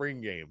the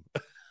spring game?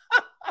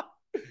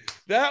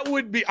 That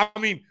would be, I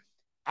mean,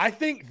 I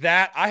think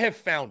that I have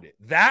found it.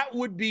 That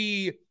would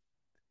be,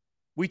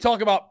 we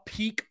talk about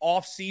peak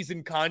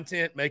off-season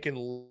content,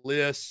 making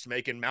lists,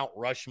 making Mount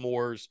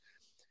Rushmores,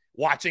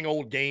 watching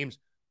old games,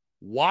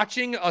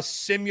 watching a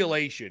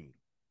simulation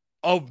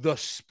of the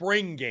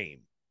spring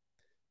game,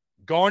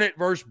 Garnet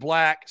versus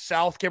Black,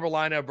 South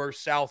Carolina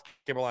versus South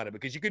Carolina,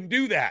 because you can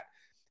do that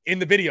in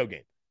the video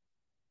game.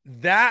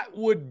 That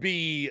would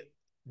be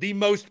the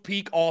most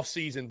peak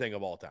off-season thing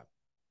of all time.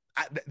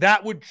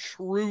 That would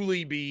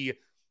truly be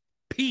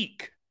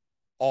peak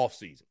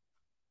off-season.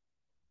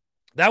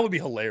 That would be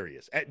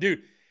hilarious.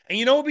 Dude, and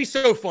you know what would be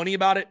so funny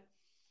about it?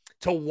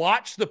 To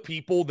watch the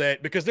people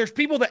that, because there's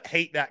people that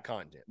hate that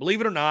content.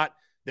 Believe it or not,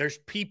 there's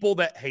people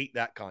that hate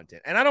that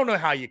content. And I don't know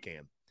how you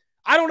can.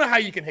 I don't know how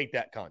you can hate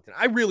that content.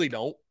 I really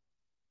don't.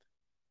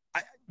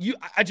 I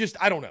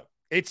don't know.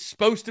 It's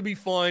supposed to be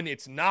fun.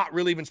 It's not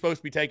really even supposed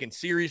to be taken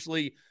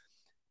seriously.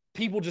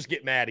 People just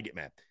get mad to get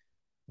mad.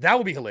 That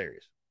would be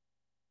hilarious.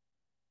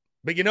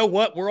 But you know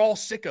what? We're all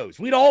sickos.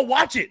 We'd all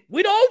watch it.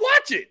 We'd all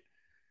watch it.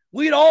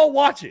 We'd all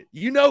watch it.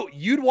 You know,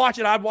 you'd watch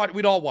it. I'd watch it.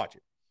 We'd all watch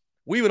it.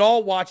 We would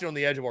all watch it on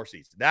the edge of our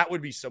seats. That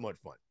would be so much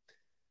fun.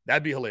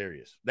 That'd be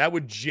hilarious. That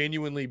would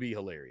genuinely be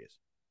hilarious.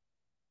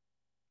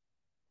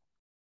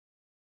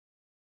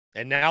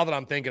 And now that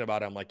I'm thinking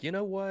about it, I'm like, you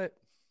know what?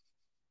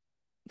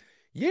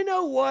 You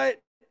know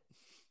what?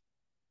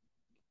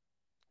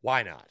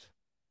 Why not?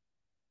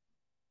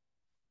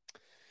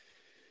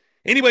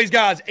 Anyways,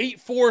 guys,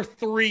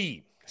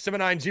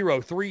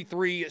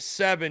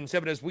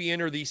 843-790-3377 as we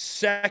enter the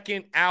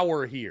second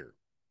hour here.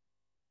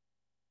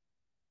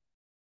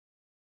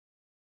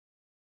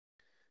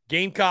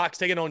 Gamecocks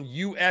taking on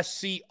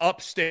USC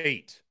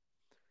Upstate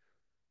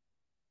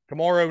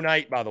tomorrow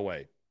night, by the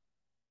way.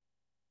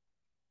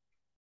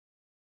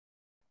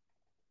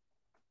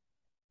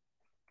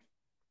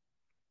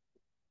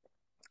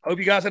 Hope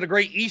you guys had a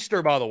great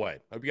Easter, by the way.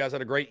 Hope you guys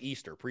had a great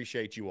Easter.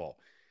 Appreciate you all,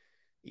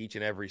 each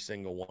and every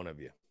single one of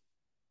you.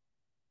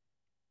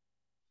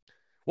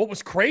 What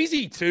was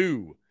crazy,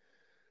 too,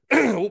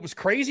 what was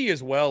crazy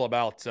as well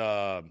about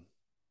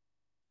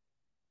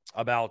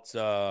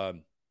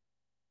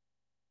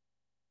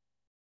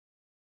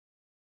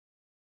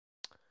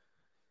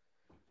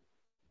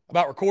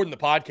recording the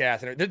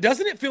podcast, and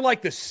doesn't it feel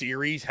like the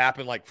series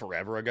happened like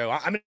forever ago?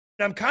 I mean,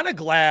 I'm kind of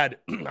glad.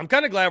 I'm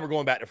kind of glad we're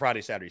going back to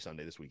Friday, Saturday,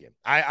 Sunday this weekend.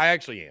 I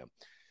actually am.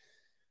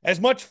 As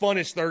much fun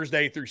as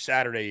Thursday through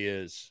Saturday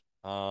is,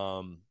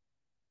 I'm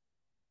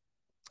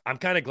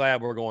kind of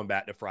glad we're going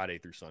back to Friday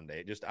through Sunday.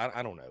 It just,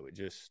 I don't know. It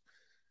just,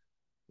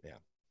 yeah.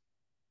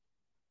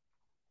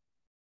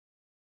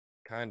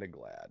 Kind of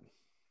glad.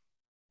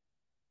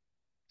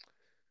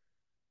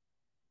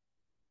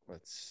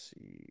 Let's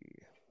see.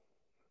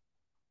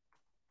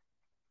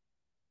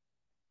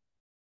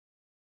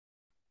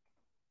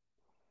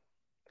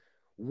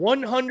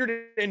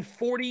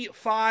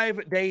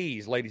 145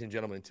 days, ladies and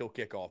gentlemen, until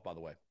kickoff, by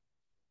the way.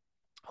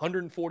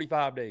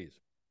 145 days.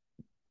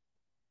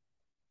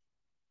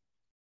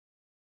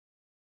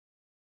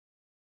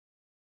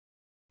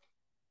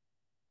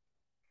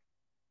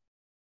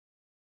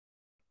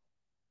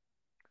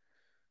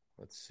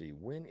 Let's see.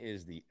 When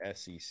is the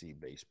SEC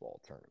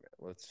baseball tournament?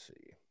 Let's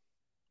see.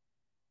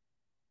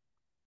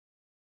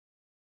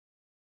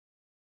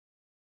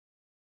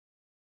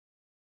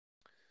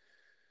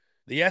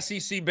 The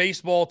SEC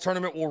baseball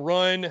tournament will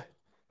run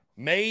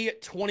May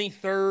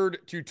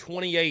 23rd to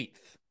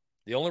 28th.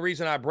 The only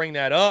reason I bring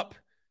that up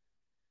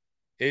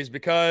is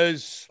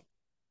because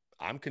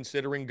I'm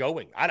considering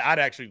going. I'd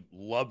actually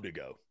love to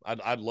go.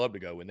 I'd love to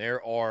go. And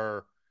there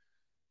are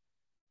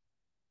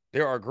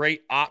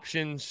great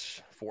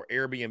options for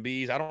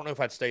Airbnbs. I don't know if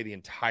I'd stay the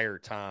entire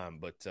time,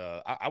 but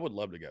I would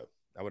love to go.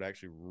 I would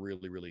actually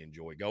really, really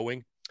enjoy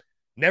going.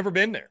 Never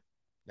been there.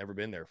 Never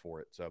been there for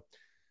it. So,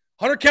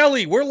 Hunter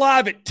Kelly, we're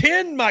live at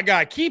 10, my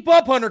guy. Keep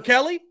up, Hunter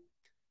Kelly.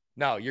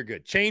 No, you're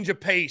good. Change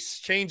of pace,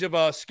 change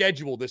of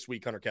schedule this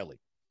week, Hunter Kelly.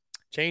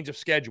 Change of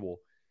schedule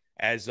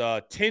as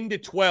 10 to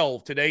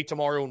 12 today,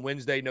 tomorrow, and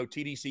Wednesday. No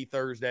TDC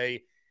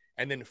Thursday.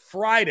 And then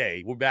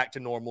Friday, we're back to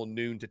normal,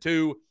 noon to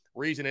 2.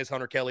 Reason is,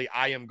 Hunter Kelly,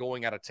 I am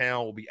going out of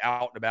town. We'll be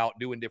out and about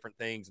doing different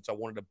things. And so I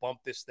wanted to bump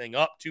this thing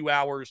up 2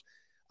 hours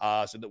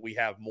so that we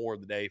have more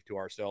of the day to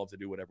ourselves to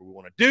do whatever we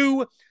want to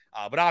do.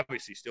 But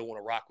obviously still want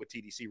to rock with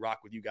TDC, rock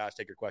with you guys,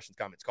 take your questions,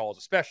 comments, calls,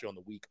 especially on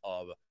the week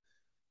of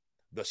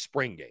the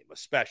spring game,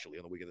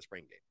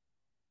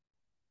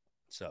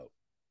 So,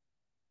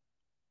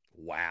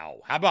 wow.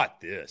 How about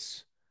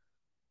this?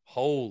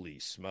 Holy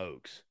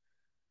smokes.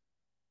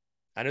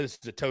 I know this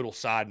is a total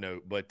side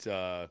note, but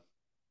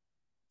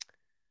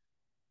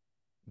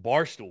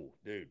Barstool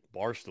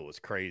is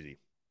crazy.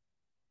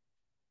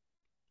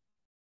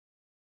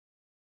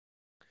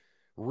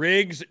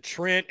 Riggs,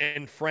 Trent,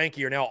 and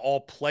Frankie are now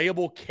all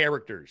playable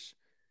characters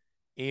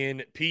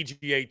in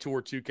PGA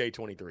Tour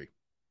 2K23.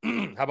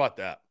 How about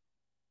that?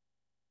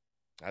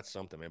 That's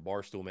something, man.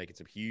 Barstool making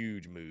some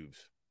huge moves.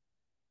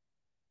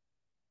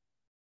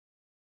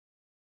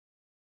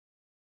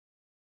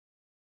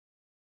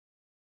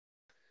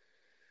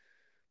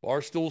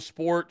 Barstool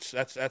Sports,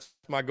 that's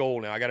my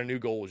goal now. I got a new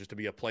goal, just to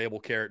be a playable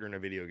character in a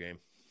video game.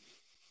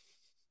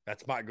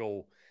 That's my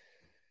goal.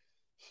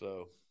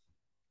 So,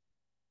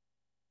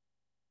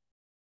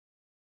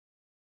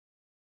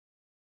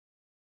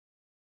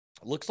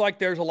 looks like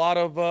there's a lot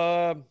of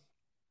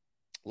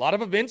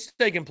events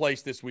taking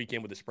place this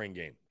weekend with the spring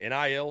game.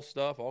 NIL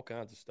stuff, all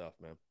kinds of stuff,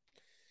 man.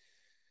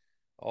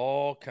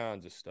 All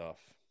kinds of stuff.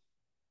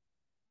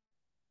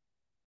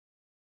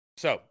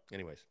 So,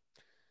 anyways,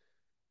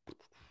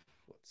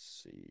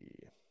 let's see.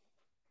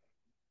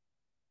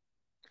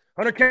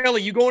 Hunter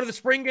Kelly, you going to the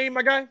spring game,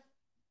 my guy?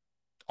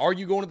 Are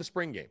you going to the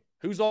spring game?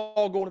 Who's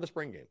all going to the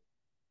spring game?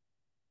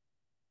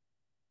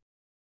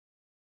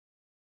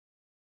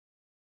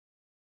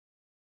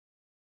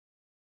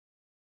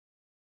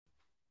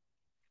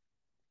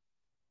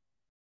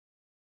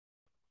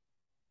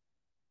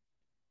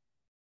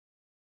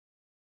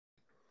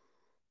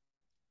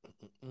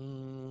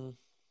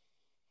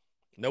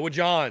 Noah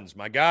Johns,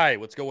 my guy,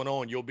 what's going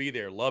on? You'll be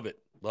there. Love it.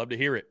 Love to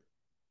hear it.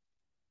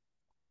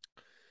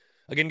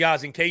 Again,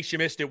 guys, in case you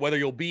missed it, whether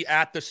you'll be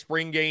at the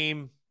spring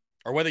game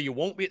or whether you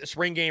won't be at the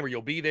spring game or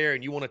you'll be there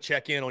and you want to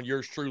check in on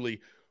yours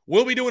truly,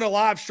 we'll be doing a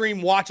live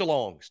stream watch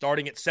along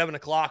starting at 7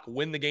 o'clock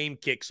when the game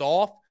kicks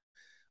off.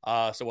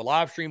 So a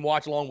live stream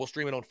watch along. We'll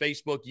stream it on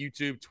Facebook,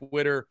 YouTube,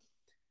 Twitter,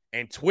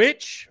 and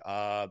Twitch.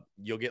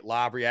 You'll get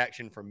live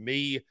reaction from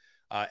me.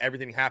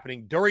 Everything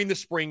happening during the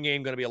spring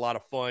game, going to be a lot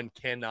of fun.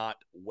 Cannot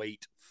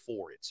wait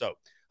for it. So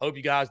hope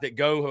you guys that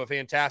go have a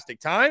fantastic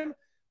time.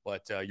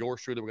 But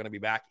yours truly, we're going to be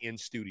back in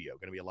studio.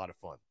 Going to be a lot of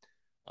fun.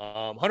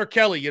 Hunter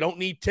Kelly, you don't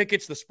need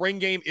tickets. The spring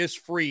game is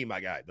free, my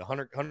guy. The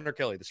Hunter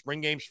Kelly, the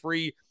spring game's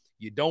free.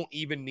 You don't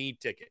even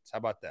need tickets. How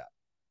about that?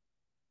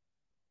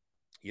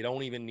 You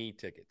don't even need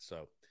tickets.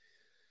 So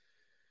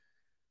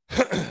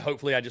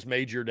hopefully I just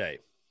made your day.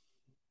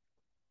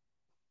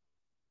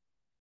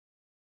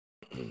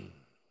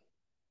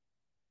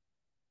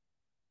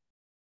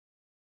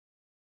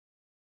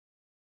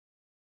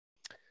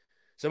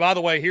 So, by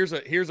the way, here's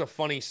a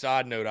funny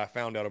side note I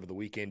found out over the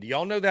weekend. Do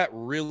y'all know that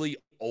really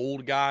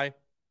old guy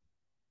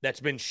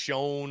that's been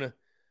shown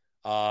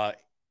on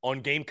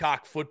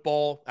Gamecock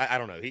football? I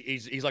don't know.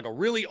 He's like a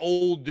really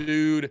old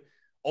dude,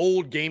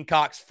 old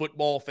Gamecocks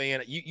football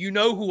fan. You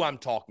know who I'm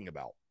talking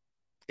about.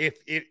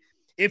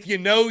 If you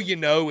know, you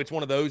know. It's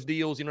one of those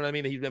deals. You know what I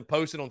mean? He's been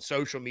posted on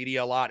social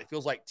media a lot. It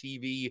feels like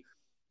TV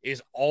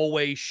is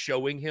always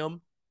showing him.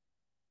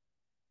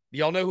 Do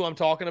y'all know who I'm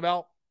talking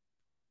about?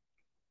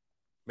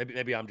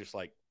 Maybe I'm just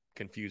like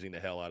confusing the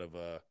hell out of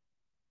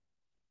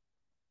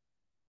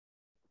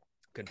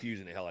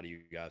you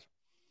guys.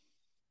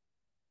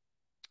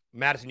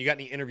 Madison, you got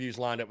any interviews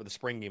lined up with the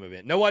spring game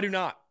event? No, I do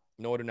not.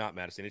 No, I do not,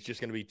 Madison. It's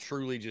just going to be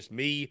truly just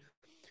me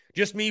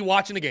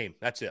watching the game.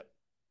 That's it.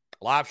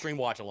 Live stream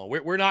watch along.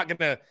 We're not going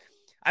to.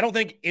 I don't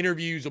think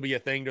interviews will be a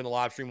thing during the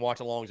live stream watch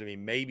alongs. I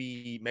mean,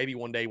 maybe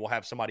one day we'll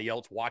have somebody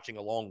else watching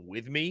along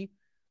with me,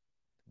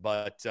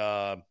 but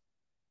so.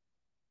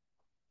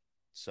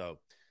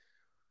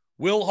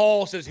 Will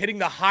Hall says, hitting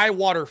the High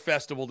Water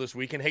Festival this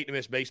weekend. Hate to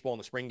miss baseball in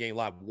the spring game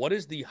live. What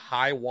is the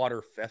High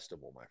Water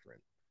Festival, my friend?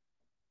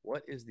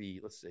 What is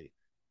let's see.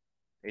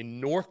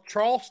 In North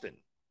Charleston.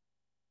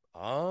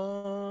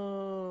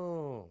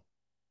 Oh.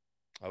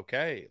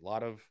 Okay.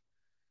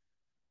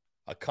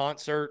 A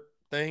concert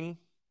thing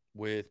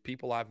with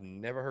people I've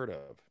never heard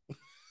of.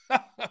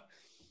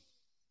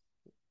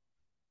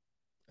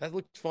 That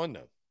looks fun,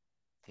 though.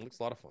 It looks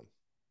a lot of fun.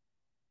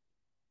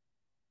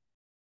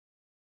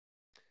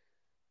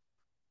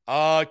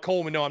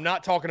 Coleman, no, I'm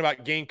not talking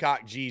about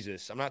Gamecock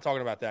Jesus. I'm not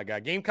talking about that guy.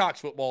 Gamecocks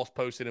football's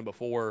posted him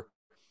before.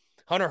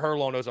 Hunter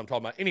Herlong knows what I'm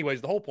talking about.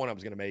 Anyways, the whole point I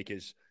was going to make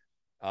is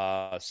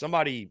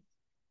somebody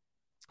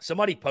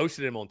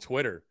posted him on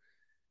Twitter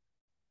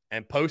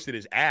and posted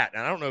his @ and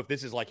I don't know if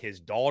this is like his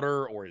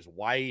daughter or his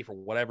wife or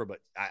whatever, but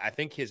I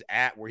think his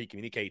 @ where he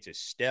communicates is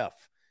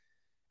Steph.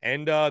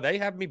 And they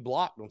have me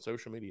blocked on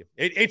social media.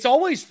 It's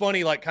always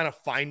funny, like, kind of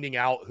finding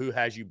out who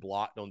has you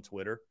blocked on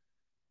Twitter.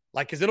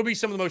 Like, because it'll be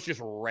some of the most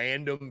just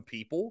random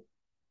people,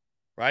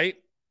 right?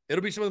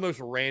 It'll be some of the most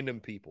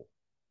random people.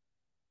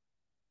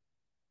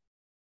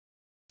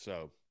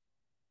 So.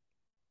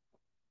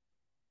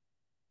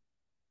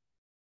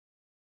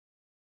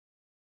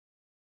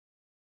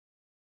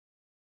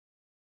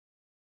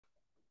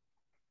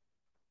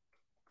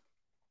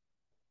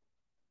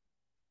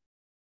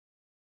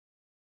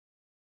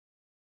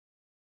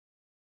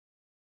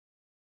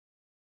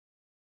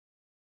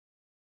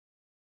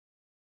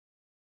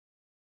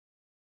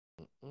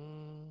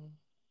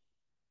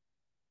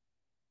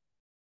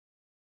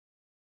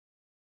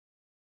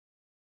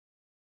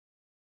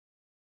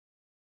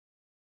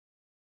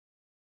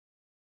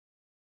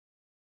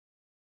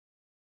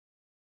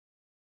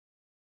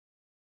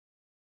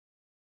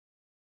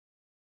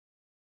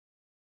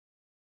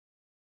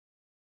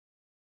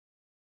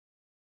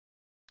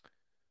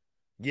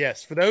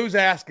 Yes, for those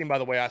asking, by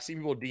the way, I see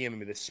people DMing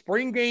me. The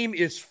spring game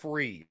is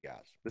free,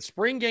 guys. The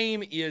spring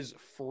game is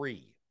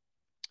free.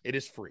 It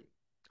is free.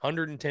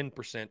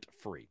 110%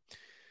 free.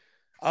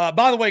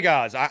 By the way,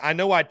 guys, I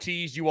know I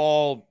teased you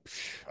all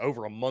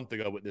over a month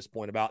ago at this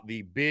point about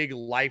the big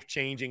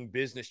life-changing,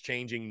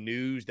 business-changing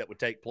news that would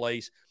take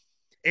place.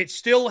 It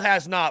still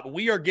has not, but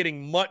we are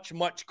getting much,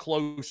 much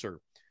closer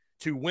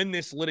to when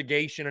this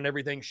litigation and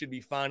everything should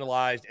be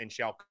finalized and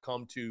shall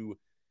come to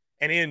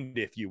an end,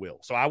 if you will.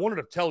 So I wanted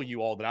to tell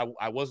you all that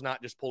I was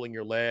not just pulling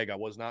your leg. I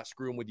was not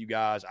screwing with you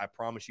guys. I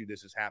promise you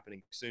this is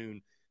happening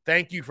soon.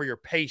 Thank you for your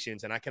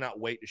patience, and I cannot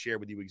wait to share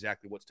with you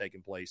exactly what's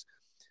taking place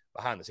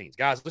behind the scenes.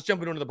 Guys, let's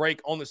jump into the break.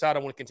 On the side, I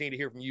want to continue to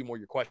hear from you, more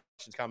your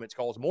questions, comments,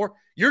 calls, more.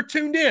 You're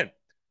tuned in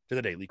to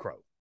the Daily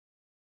Crow.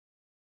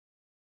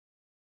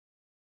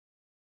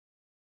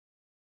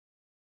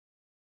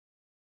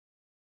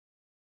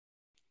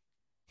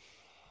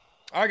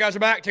 All right, guys, we're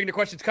back. Taking the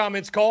questions,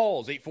 comments,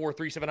 calls.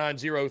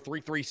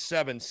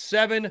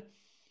 843-790-3377.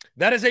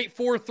 That is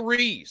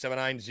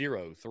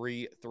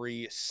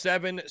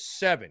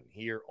 843-790-3377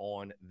 here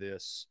on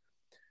this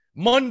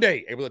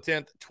Monday, April the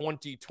 10th,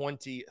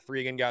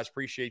 2023. Again, guys,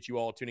 appreciate you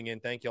all tuning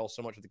in. Thank you all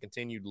so much for the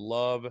continued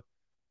love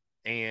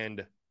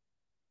and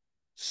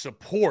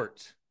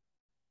support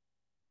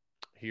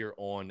here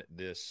on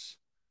this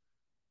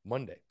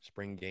Monday,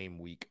 spring game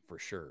week for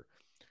sure.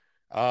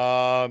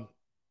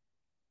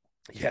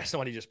 Yeah,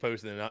 somebody just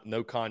posted a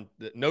no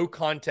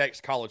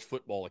context college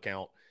football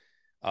account.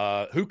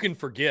 Who can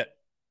forget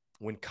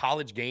when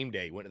College Game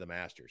Day went to the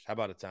Masters? How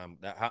about a time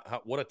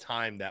what a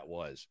time that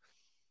was.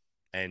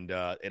 And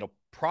it'll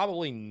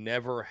probably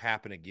never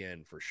happen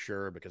again for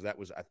sure, because I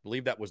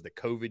believe that was the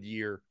COVID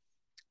year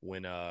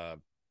when that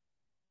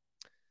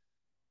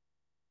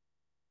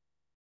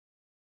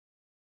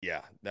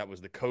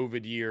was the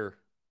COVID year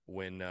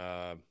when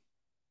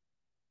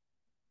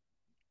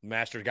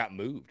Masters got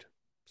moved.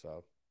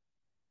 So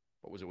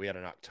what was it? We had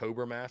an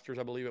October Masters,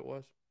 I believe it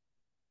was.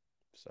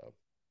 So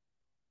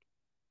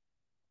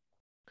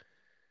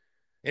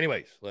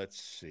anyways, let's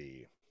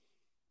see.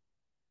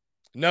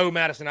 No,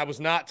 Madison, I was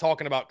not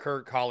talking about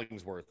Kirk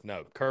Hollingsworth.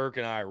 No, Kirk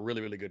and I are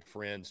really, really good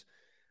friends.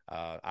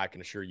 I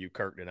can assure you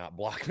Kirk did not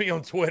block me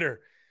on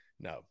Twitter.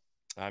 No,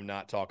 I'm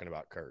not talking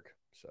about Kirk.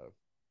 So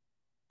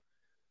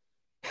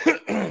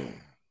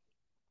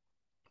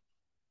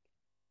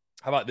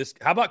how about this?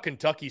 How about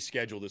Kentucky's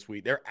schedule this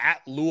week? They're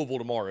at Louisville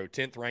tomorrow,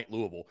 10th ranked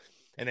Louisville,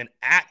 and then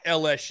at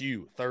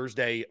LSU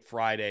Thursday,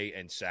 Friday,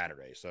 and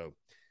Saturday. So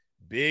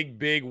big,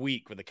 big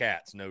week for the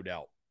Cats, no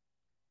doubt.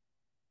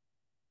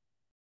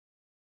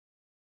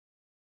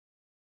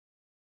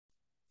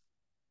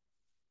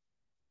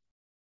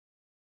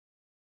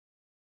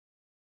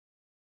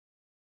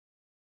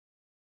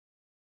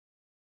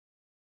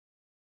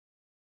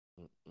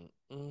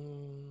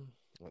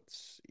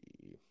 Let's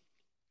see.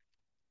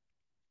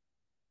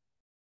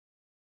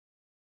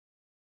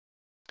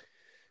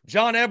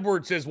 John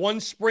Edwards says one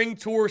spring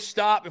tour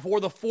stop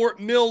before the Fort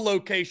Mill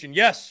location.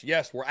 Yes,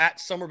 we're at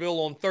Summerville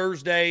on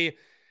Thursday.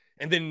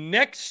 And then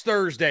next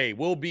Thursday,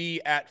 we'll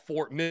be at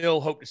Fort Mill.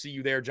 Hope to see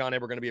you there, John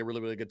Edwards. Going to be a really,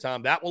 really good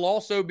time. That will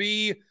also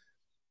be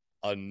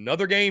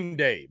another game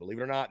day. Believe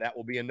it or not, that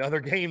will be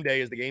another game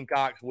day as the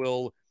Gamecocks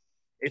will.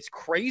 It's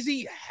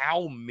crazy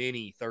how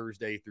many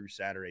Thursday through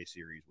Saturday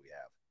series we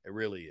have. It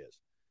really is.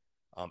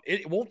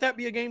 Won't that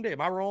be a game day?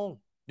 Am I wrong?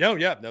 No,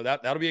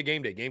 that'll be a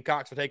game day.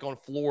 Gamecocks will take on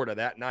Florida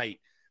that night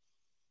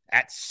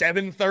at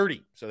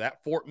 7:30. So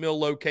that Fort Mill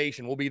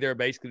location, we'll be there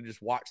basically to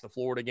just watch the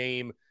Florida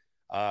game.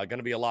 Going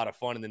to be a lot of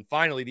fun. And then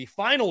finally, the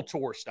final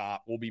tour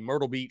stop will be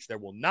Myrtle Beach. There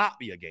will not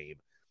be a game.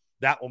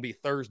 That will be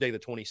Thursday the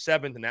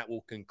 27th, and that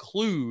will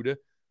conclude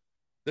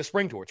the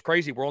spring tour. It's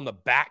crazy. We're on the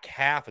back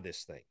half of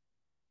this thing.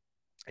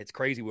 It's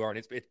crazy we are. And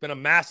it's been a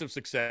massive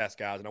success,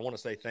 guys. And I want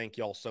to say thank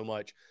y'all so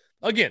much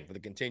again for the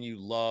continued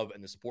love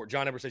and the support.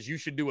 John Ever says you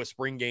should do a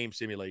spring game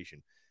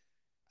simulation.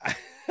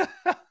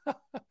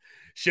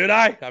 Should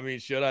I? I mean,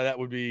 should I? That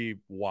would be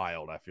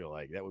wild. I feel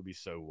like that would be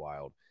so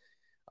wild.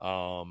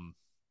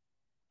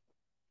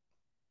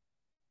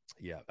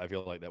 Yeah, I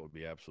feel like that would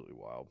be absolutely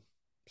wild.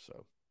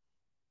 So.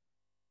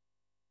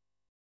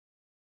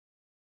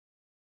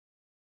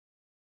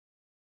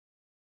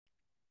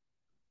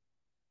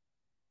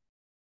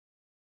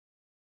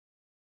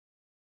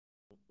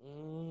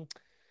 Mm,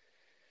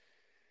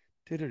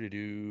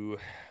 do.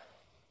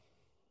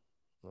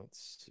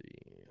 Let's see.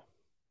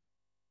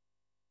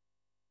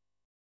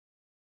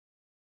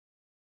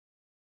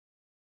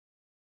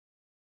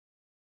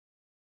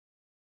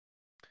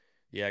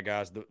 Yeah,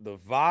 guys, the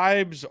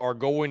vibes are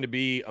going to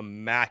be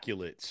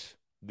immaculate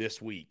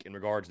this week in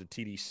regards to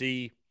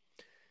TDC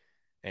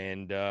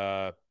and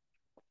where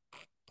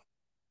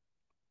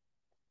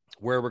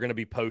we're going to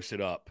be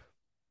posted up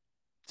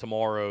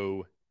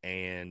tomorrow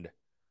and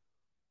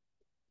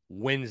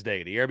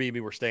Wednesday. The Airbnb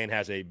we're staying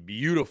has a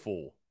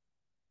beautiful,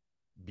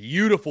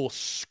 beautiful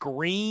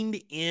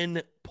screened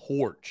in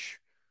porch.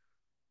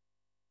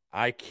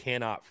 I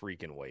cannot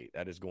freaking wait.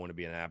 That is going to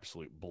be an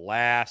absolute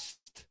blast.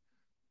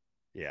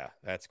 Yeah,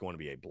 that's going to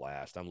be a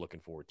blast. I'm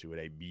looking forward to it.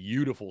 A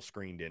beautiful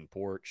screened in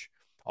porch.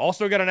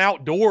 Also got an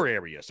outdoor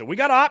area. So we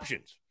got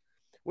options.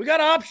 We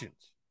got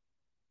options.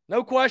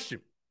 No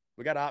question.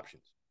 We got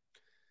options.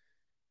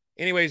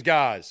 Anyways,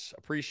 guys,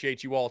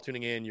 appreciate you all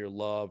tuning in, your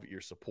love,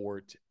 your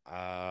support.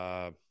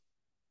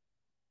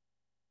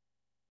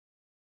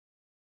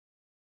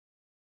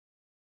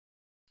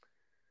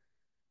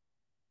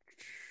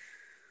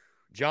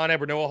 John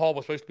Edward Noah Hall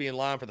was supposed to be in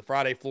line for the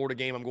Friday Florida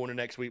game I'm going to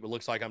next week, but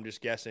looks like I'm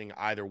just guessing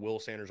either Will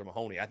Sanders or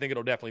Mahoney. I think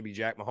it'll definitely be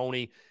Jack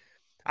Mahoney.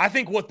 I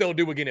think what they'll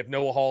do again, if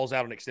Noah Hall's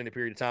out an extended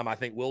period of time, I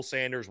think Will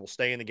Sanders will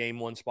stay in the game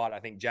one spot. I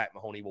think Jack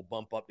Mahoney will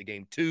bump up to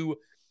game two.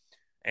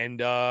 And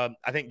I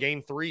think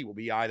game three will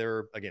be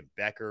either, again,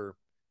 Becker,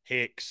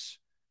 Hicks,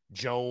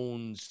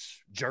 Jones,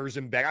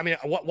 Jerzenbeck. I mean,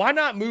 why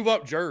not move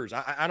up Jers?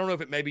 I don't know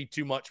if it may be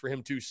too much for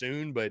him too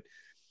soon, but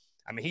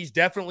I mean, he's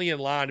definitely in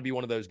line to be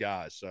one of those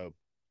guys. So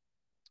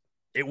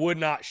it would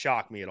not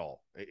shock me at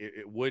all.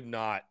 It would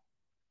not.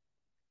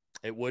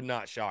 It would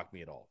not shock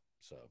me at all.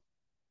 So.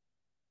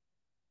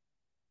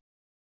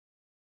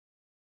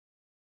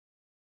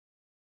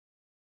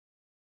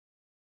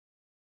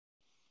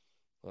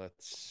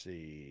 Let's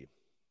see.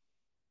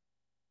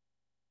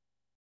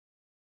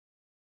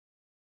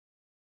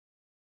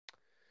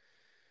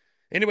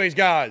 Anyways,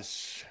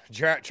 guys,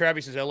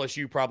 Travis says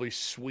LSU probably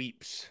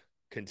sweeps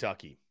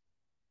Kentucky.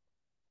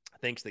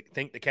 Think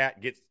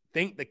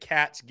the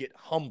Cats get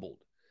humbled.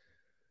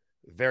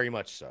 Very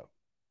much so.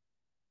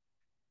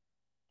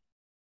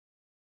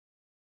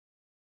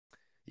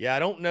 Yeah, I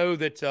don't know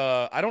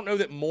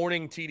that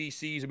morning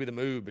TDCs will be the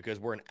move because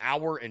we're an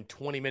hour and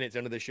 20 minutes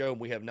into the show and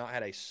we have not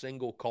had a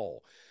single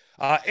call.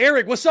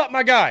 Eric, what's up,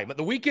 my guy? But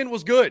the weekend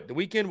was good. The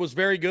weekend was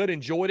very good.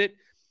 Enjoyed it.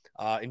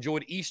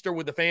 Enjoyed Easter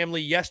with the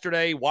family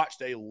yesterday.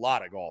 Watched a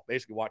lot of golf.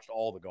 Basically watched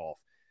all the golf.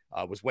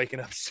 Was waking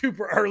up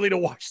super early to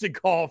watch the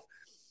golf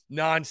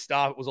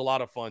nonstop. It was a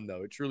lot of fun,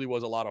 though. It truly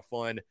was a lot of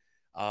fun.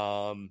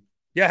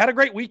 Yeah, had a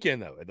great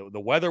weekend, though. The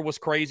weather was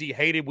crazy.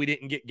 Hated we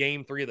didn't get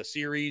game 3 of the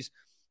series.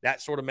 That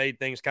sort of made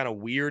things kind of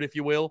weird, if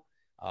you will.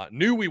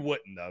 Knew we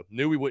wouldn't, though.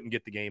 Knew we wouldn't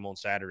get the game on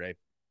Saturday.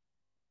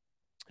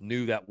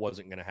 Knew that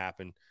wasn't going to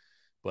happen.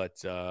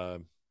 But yeah,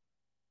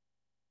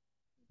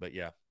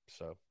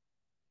 so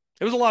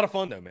it was a lot of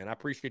fun, though, man. I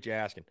appreciate you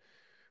asking.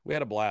 We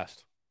had a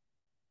blast.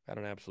 Had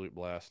an absolute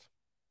blast.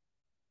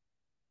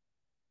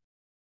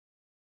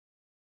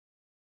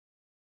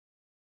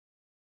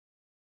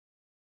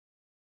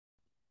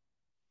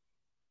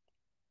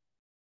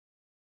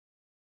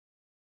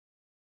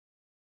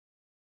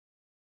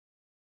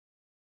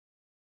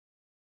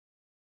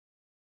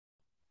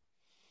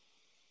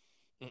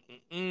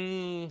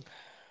 Mm-mm-mm.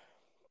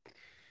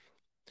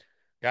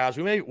 Guys,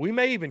 we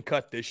may even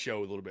cut this show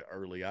a little bit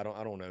early. I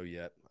don't know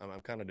yet. I'm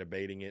kind of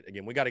debating it.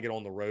 Again, we got to get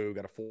on the road.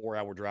 Got a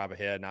 4-hour drive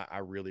ahead, and I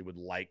really would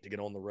like to get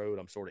on the road.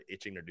 I'm sort of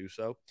itching to do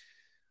so.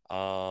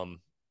 I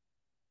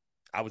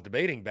was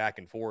debating back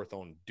and forth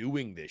on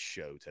doing this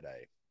show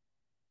today,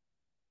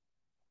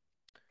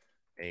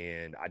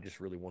 and I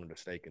just really wanted to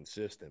stay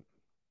consistent.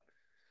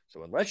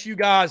 So unless you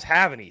guys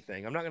have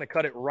anything, I'm not going to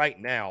cut it right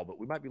now, but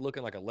we might be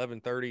looking like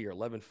 11:30 or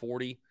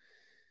 11:40.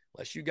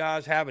 Unless you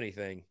guys have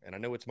anything, and I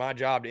know it's my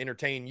job to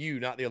entertain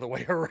you, not the other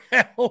way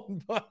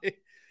around.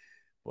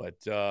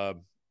 but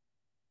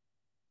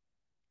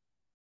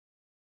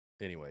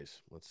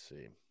anyways, let's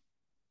see.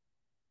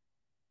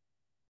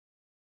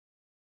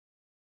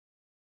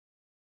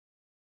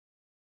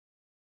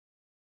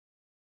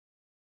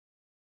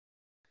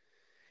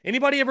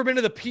 Anybody ever been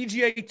to the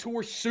PGA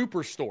Tour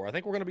Superstore? I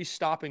think we're going to be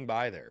stopping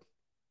by there.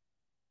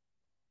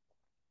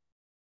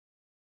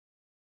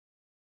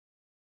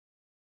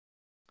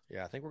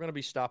 Yeah, I think we're going to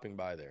be stopping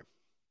by there.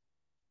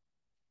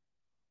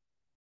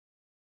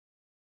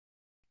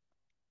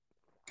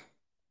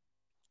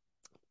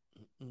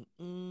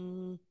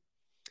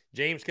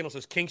 James Kendall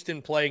says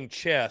Kingston playing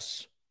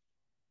chess,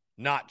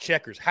 not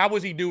checkers. How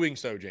was he doing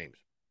so, James?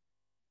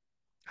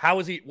 How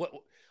was he? What?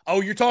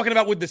 Oh, you're talking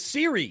about with the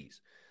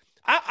series.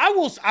 I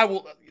will.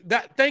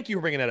 Thank you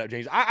for bringing that up,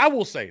 James. I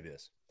will say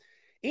this.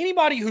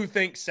 Anybody who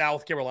thinks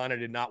South Carolina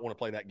did not want to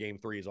play that game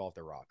 3 is off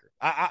their rocker.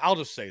 I'll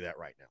just say that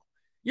right now.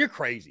 You're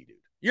crazy, dude.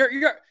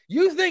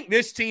 You think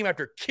this team,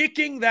 after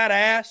kicking that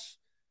ass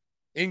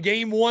in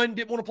game 1,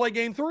 didn't want to play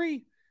game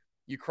 3?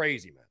 You're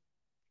crazy, man.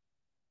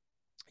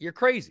 You're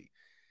crazy.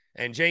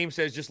 And James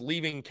says just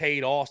leaving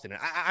Cade Austin.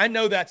 I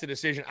know that's a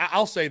decision.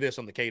 I'll say this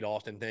on the Cade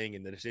Austin thing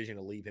and the decision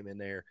to leave him in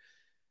there.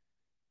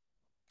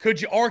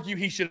 Could you argue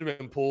he should have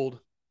been pulled?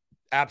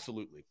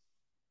 Absolutely.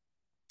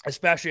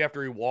 Especially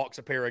after he walks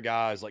a pair of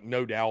guys, like,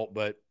 no doubt.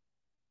 But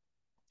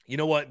you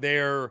know what?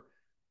 There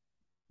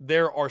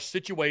are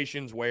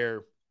situations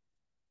where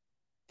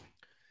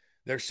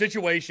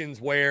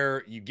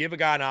you give a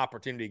guy an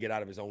opportunity to get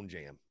out of his own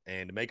jam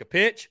and to make a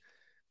pitch.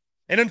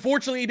 And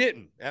unfortunately, he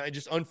didn't.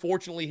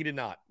 Unfortunately, he did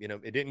not.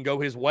 It didn't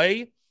go his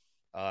way.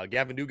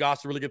 Gavin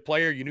Dugas, a really good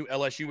player. You knew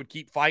LSU would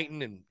keep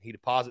fighting, and he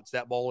deposits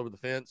that ball over the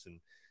fence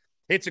and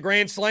hits a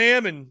grand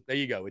slam, and there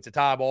you go. It's a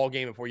tie ball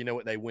game. Before you know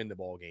it, they win the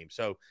ball game.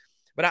 So,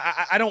 but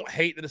I don't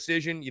hate the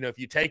decision. If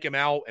you take him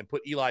out and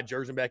put Eli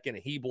Jersen back in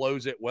and he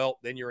blows it, well,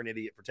 then you're an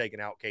idiot for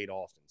taking out Cade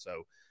Austin.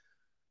 So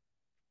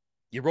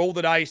you roll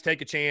the dice,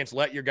 take a chance,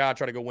 let your guy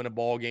try to go win a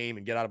ball game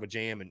and get out of a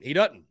jam, and he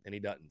doesn't.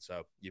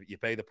 So you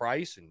pay the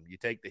price and you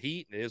take the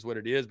heat, and it is what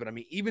it is. But I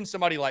mean, even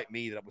somebody like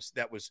me that was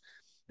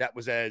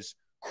as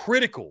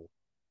critical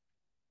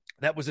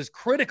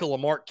of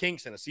Mark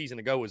Kingston a season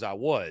ago as I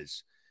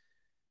was,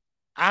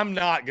 I'm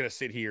not going to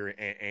sit here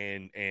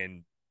and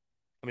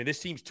I mean, this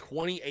team's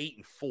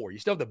 28-4. You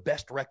still have the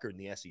best record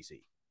in the SEC.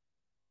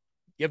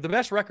 You have the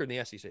best record in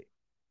the SEC.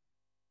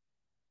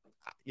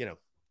 You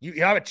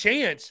have a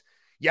chance.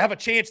 You have a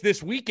chance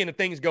this weekend if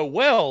things go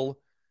well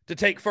to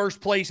take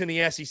first place in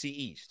the SEC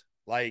East.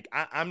 Like,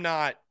 I'm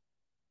not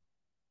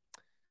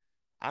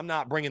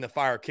bringing the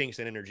Fire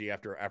Kingston energy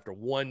after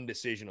one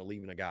decision of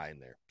leaving a guy in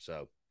there.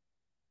 So,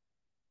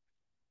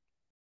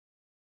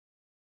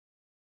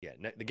 yeah,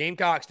 the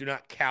Gamecocks do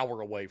not cower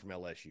away from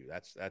LSU.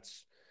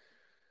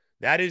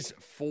 That is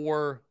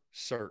for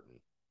certain.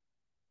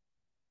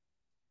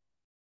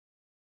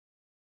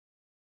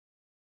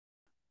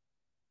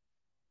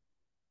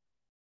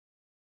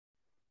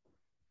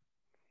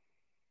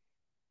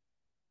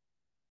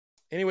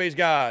 Anyways,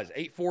 guys,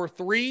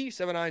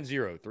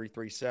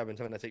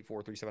 843-790-3377. That's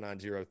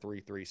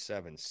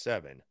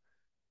 843-790-3377.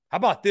 How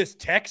about this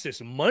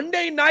Texas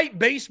Monday Night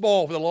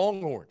Baseball for the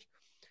Longhorns?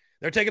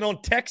 They're taking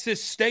on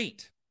Texas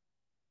State.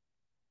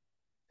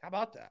 How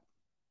about that?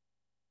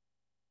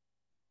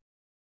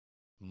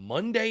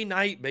 Monday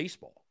Night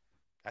Baseball.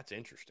 That's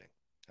interesting.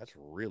 That's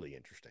really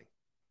interesting.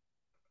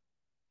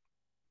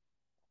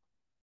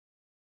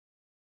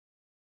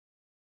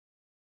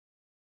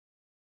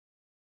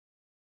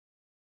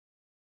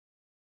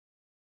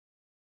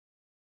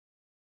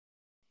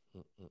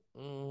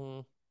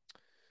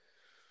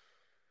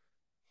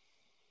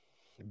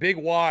 Big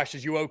Wash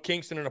says you owe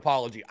Kingston an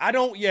apology. I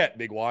don't yet,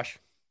 Big Wash.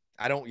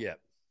 I don't yet.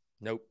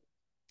 Nope.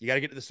 You got to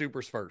get to the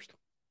Supers first.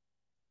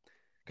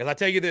 Because I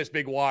tell you this,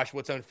 Big Wash,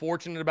 what's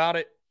unfortunate about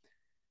it,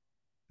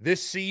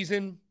 this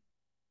season,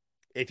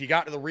 if you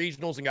got to the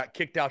regionals and got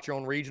kicked out your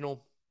own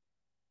regional,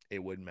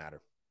 it wouldn't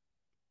matter.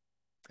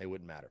 It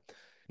wouldn't matter.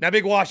 Now,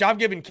 Big Wash, I've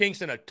given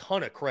Kingston a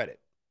ton of credit.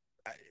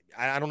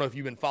 I don't know if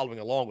you've been following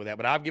along with that,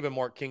 but I've given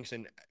Mark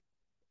Kingston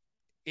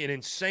an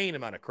insane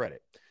amount of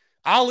credit.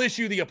 I'll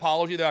issue the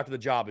apology though after the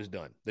job is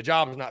done. The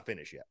job is not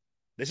finished yet.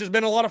 This has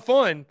been a lot of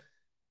fun.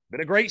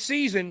 Been a great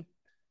season,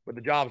 but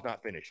the job's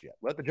not finished yet.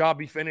 Let the job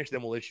be finished,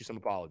 then we'll issue some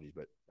apologies,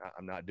 but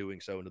I'm not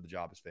doing so until the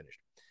job is finished.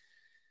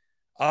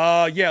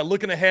 Yeah,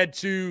 looking ahead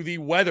to the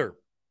weather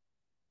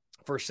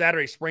for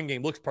Saturday's spring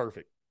game. Looks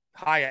perfect.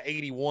 High at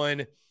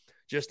 81.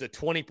 Just a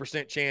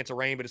 20% chance of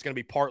rain, but it's going to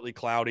be partly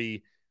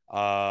cloudy.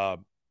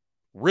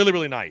 Really,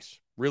 really nice.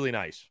 Really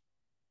nice.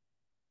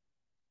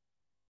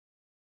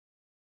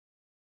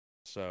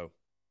 So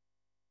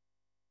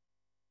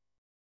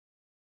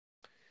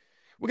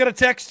we got a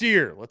text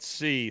here. Let's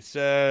see. It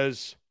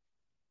says,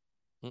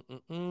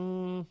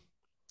 what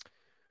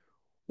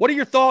are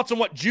your thoughts on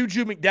what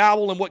Juju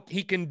McDowell and what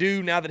he can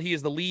do now that he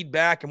is the lead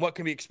back and what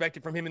can be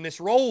expected from him in this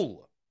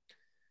role?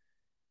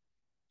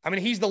 I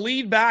mean, he's the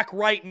lead back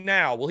right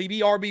now. Will he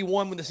be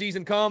RB1 when the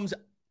season comes?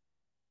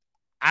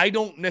 I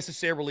don't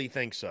necessarily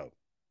think so.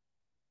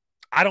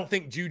 I don't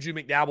think Juju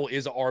McDowell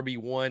is a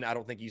RB1. I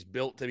don't think he's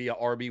built to be a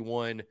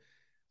RB1.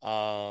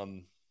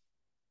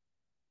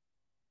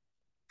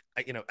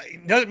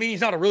 It doesn't mean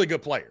he's not a really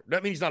good player.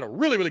 That means he's not a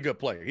really, really good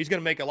player. He's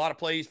going to make a lot of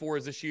plays for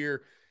us this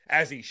year,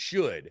 as he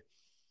should.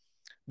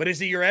 But is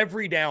he your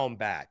every down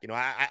back?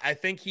 I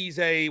think he's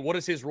what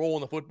is his role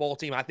in the football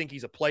team? I think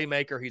he's a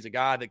playmaker. He's a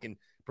guy that can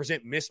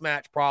present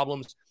mismatch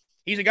problems.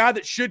 He's a guy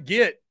that should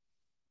get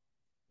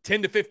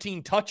 10 to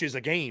 15 touches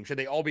a game. Should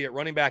they all be at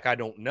running back? I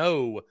don't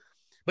know.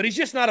 But he's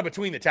just not a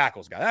between the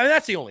tackles guy. I mean,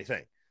 that's the only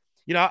thing.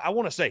 I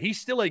want to say he's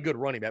still a good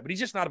running back, but he's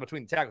just not a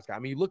between the tackles guy. I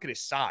mean, you look at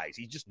his size,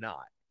 he's just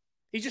not.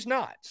 He's just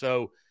not.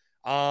 So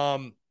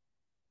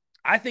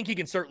I think he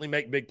can certainly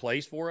make big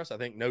plays for us. I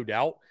think no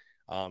doubt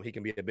he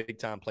can be a big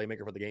time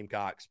playmaker for the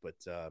Gamecocks. But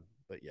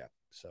yeah,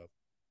 so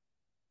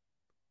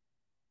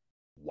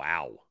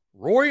wow.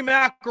 Rory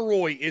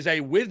McIlroy is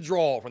a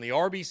withdrawal from the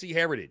RBC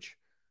Heritage.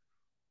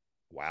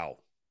 Wow.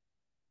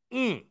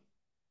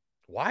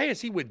 Why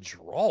is he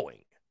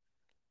withdrawing?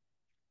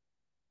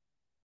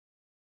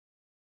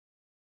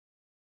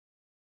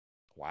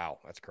 Wow,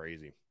 that's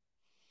crazy.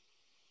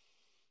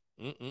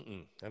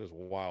 That is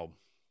wild.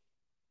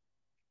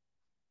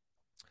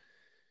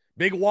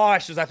 Big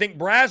Wash says, I think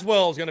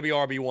Braswell is going to be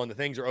RB1. The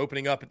things are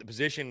opening up at the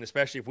position,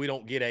 especially if we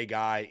don't get a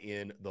guy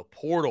in the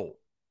portal.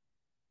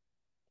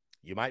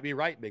 You might be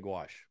right, Big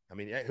Wash. I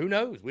mean, who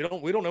knows? We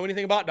don't know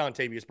anything about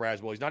Dontavius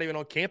Braswell. He's not even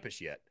on campus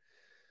yet.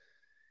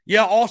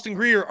 Yeah, Austin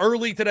Greer,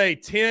 early today,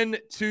 10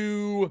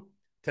 to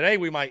 – today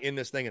we might end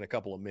this thing in a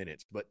couple of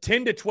minutes. But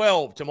 10 to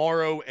 12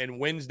 tomorrow and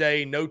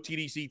Wednesday, no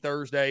TDC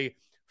Thursday.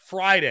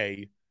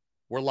 Friday,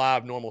 we're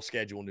live, normal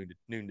schedule,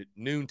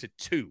 noon to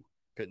 2.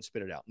 Couldn't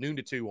spit it out. Noon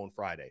to 2 on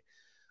Friday.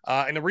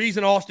 And the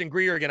reason Austin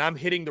Greer, again, I'm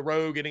hitting the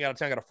road, getting out of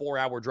town, got a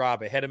 4-hour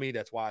drive ahead of me.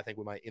 That's why I think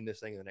we might end this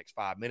thing in the next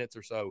 5 minutes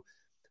or so.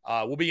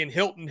 We'll be in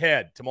Hilton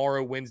Head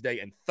tomorrow, Wednesday,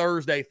 and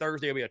Thursday.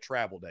 Thursday will be a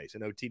travel day, so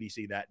no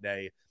TDC that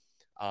day.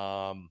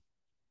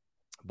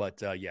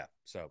 Yeah,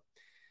 so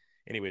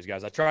anyways,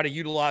 guys, I try to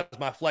utilize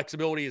my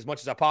flexibility as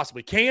much as I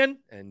possibly can.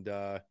 And,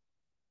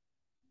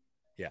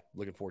 yeah,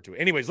 looking forward to it.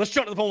 Anyways, let's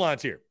jump to the phone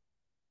lines here.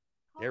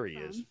 There he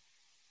is.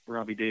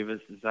 Robbie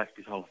Davis is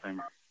Zaxby's Hall of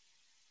Famer.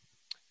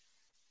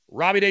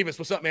 Robbie Davis,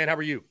 what's up, man? How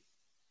are you?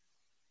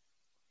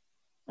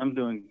 I'm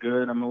doing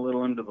good. I'm a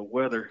little under the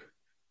weather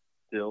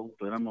still,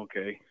 but I'm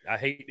okay. I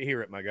hate to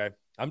hear it, my guy.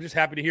 I'm just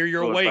happy to hear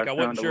you're awake. I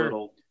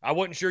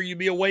wasn't sure you'd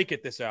be awake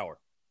at this hour.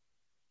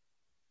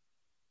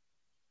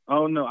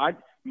 Oh no,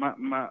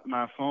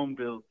 my phone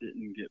bill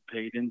didn't get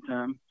paid in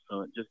time,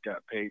 so it just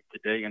got paid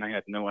today, and I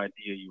had no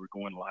idea you were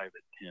going live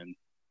at 10.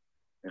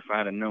 If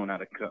I'd have known, I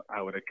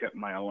would have kept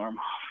my alarm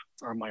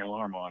off or my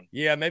alarm on.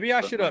 Yeah, maybe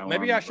I should have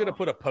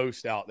put a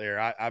post out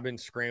there. I've been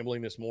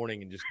scrambling this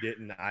morning and just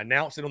didn't. I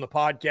announced it on the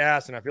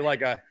podcast, and I feel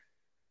like I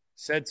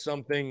said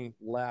something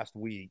last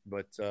week,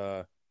 but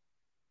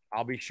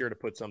I'll be sure to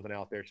put something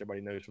out there so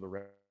everybody knows for the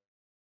rest.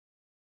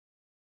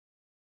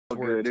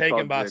 We're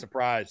taken by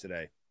surprise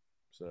today.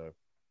 So,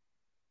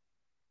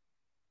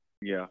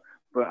 yeah,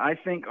 but I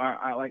think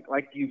I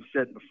like you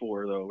said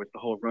before though, with the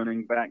whole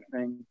running back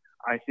thing,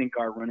 I think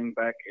our running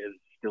back is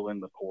still in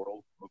the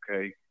portal.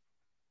 Okay,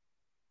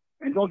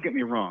 and don't get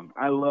me wrong,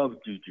 I love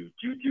Juju.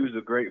 Juju's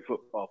a great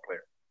football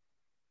player.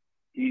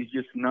 He's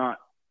just not.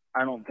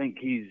 I don't think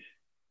he's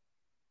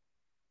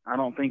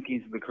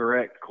the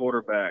correct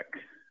quarterback,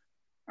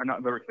 or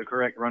not the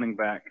correct running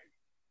back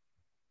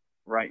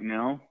right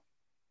now.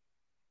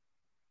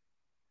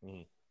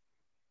 Mm.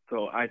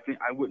 So I think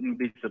I wouldn't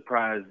be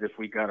surprised if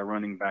we got a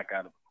running back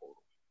out of the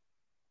portal.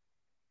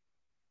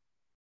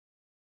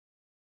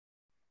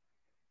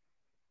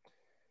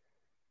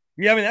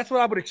 Yeah, I mean, that's what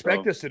I would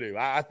expect us to do.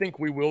 I think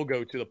we will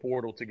go to the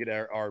portal to get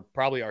our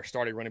probably our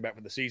starting running back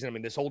for the season. I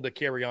mean, this whole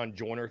Dakereon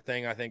Joyner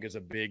thing, I think, is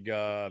a big,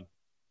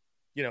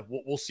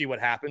 we'll see what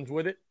happens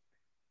with it.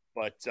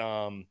 But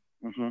I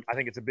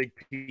think it's a big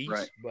piece.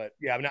 Right. But,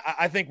 yeah, I mean,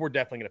 I think we're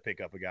definitely going to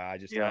pick up a guy.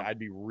 I'd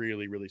be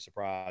really, really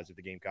surprised if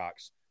the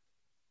Gamecocks.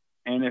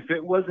 And if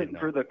it wasn't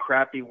for the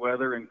crappy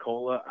weather in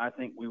Cola, I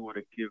think we would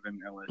have given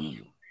LSU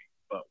a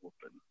butt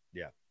whooping.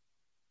 Yeah.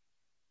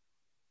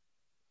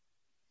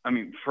 I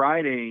mean,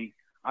 Thursday,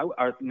 I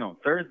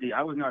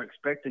was not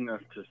expecting us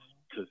to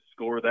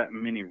score that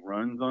many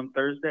runs on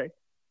Thursday.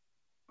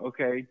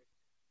 Okay.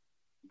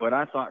 But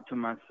I thought to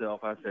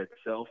myself, I said,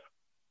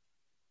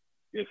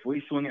 if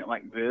we swing it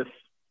like this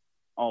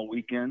all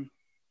weekend,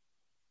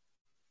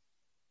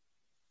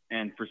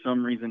 and for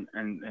some reason,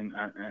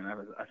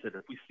 I said,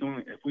 if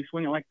we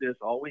swing it like this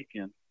all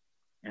weekend,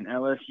 and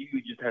LSU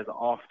just has an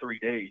off 3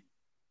 days,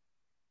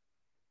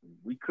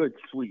 we could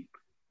sweep.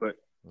 But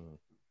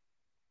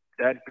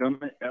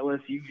dadgummit,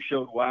 LSU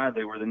showed why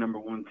they were the number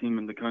one team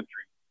in the country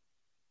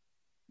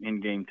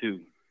in game 2.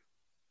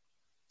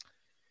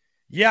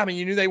 Yeah, I mean,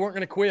 you knew they weren't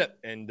going to quit,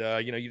 and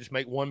you just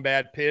make one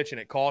bad pitch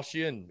and it costs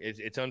you, and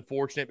it's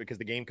unfortunate because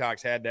the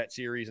Gamecocks had that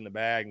series in the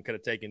bag and could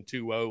have taken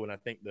 2-0, and I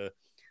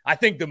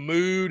think the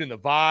mood and the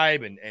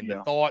vibe and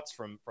the thoughts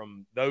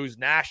from those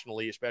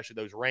nationally, especially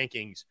those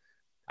rankings,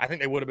 I think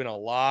they would have been a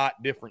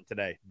lot different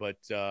today. But,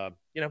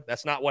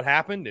 that's not what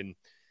happened. And,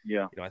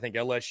 I think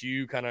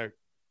LSU kind of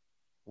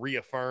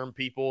reaffirmed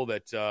people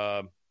that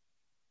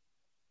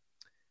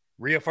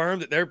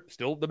they're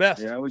still the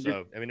best. Yeah,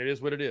 it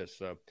is what it is.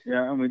 So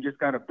yeah, and we just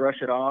got to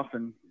brush it off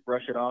and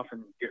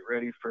get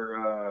ready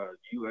for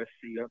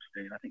USC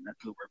Upstate. I think that's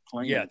who we're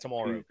playing. Yeah,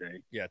 tomorrow.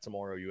 Tuesday. Yeah,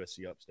 tomorrow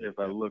USC Upstate. If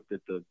I looked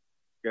at the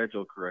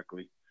schedule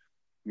correctly.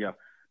 Yeah.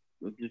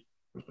 We'll just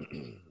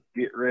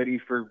get ready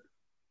for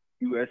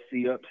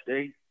USC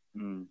Upstate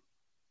and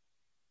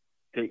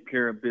take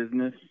care of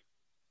business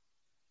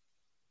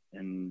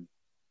And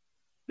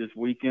this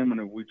weekend,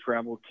 when we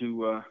travel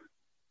to,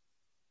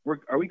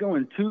 are we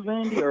going to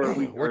Vandy or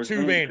we're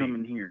to Vandy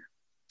coming here?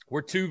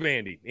 We're to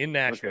Vandy in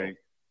Nashville. Okay.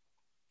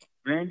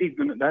 Vandy's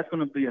that's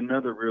gonna be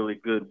another really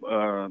good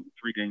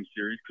 3-game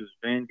series because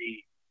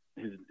Vandy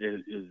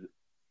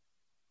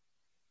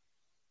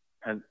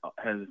has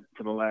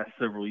for the last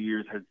several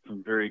years had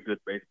some very good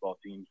baseball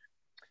teams.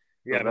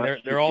 Yeah, so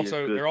they're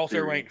also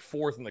series. ranked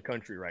 4th in the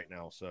country right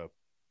now. So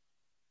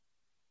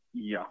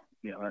yeah.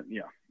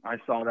 I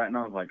saw that and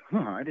I was like,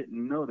 I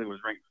didn't know they was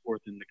ranked 4th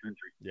in the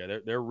country. Yeah,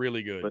 they're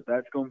really good. But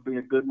that's going to be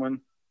a good one.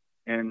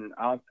 And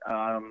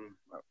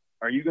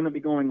are you going to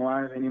be going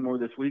live anymore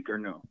this week or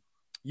no?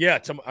 Yeah,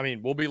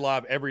 we'll be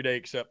live every day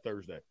except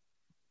Thursday.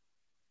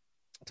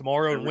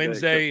 Tomorrow and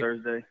Wednesday.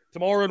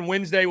 Tomorrow and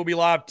Wednesday we'll be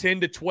live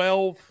 10 to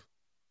 12.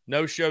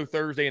 No show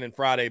Thursday, and then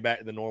Friday back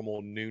to the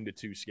normal noon to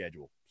 2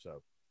 schedule.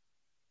 So.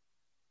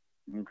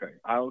 Okay,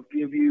 I'll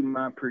give you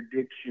my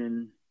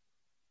prediction.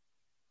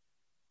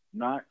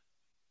 Not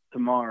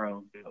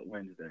tomorrow, but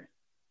Wednesday.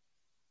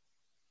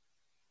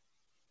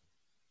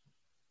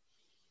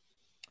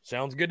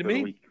 Sounds good to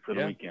me. For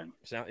the weekend.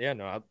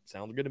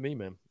 Sounds good to me,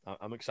 man.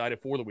 I'm excited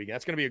for the weekend.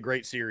 That's going to be a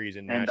great series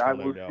in Nashville,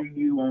 no doubt. And I will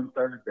see you on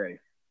Thursday.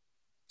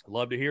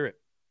 Love to hear it.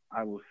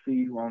 I will see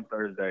you on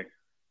Thursday.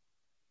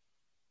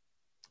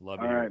 Love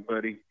to hear it. All right,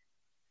 buddy.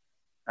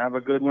 Have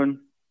a good one.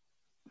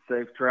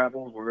 Safe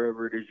travels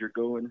wherever it is you're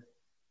going.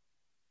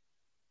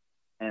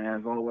 And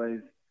as always,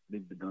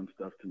 leave the dumb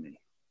stuff to me.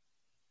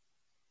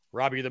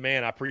 Robbie, you're the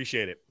man. I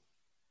appreciate it.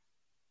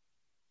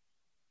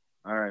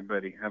 All right,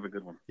 buddy. Have a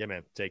good one. Yeah,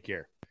 man. Take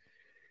care.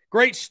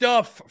 Great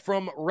stuff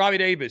from Robbie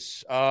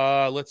Davis.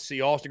 Let's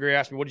see. Austin Gray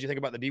asked me, what did you think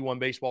about the D1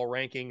 baseball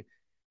ranking?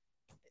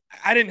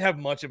 I didn't have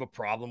much of a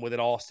problem with it,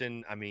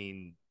 Austin. I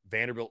mean,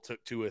 Vanderbilt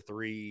took 2 of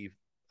 3.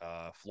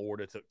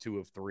 Florida took 2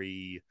 of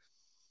 3.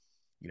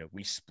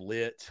 We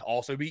split.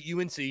 Also beat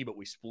UNC, but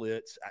we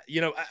split.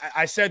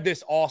 I said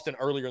this, Austin,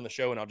 earlier in the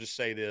show, and I'll just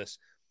say this.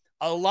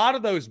 A lot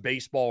of those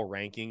baseball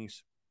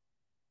rankings,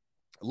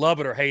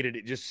 love it or hate it,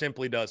 it just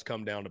simply does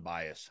come down to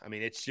bias. I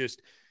mean, it's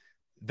just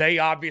they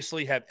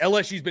obviously have –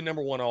 LSU's been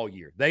number 1 all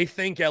year. They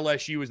think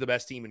LSU is the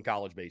best team in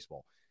college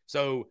baseball.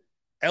 So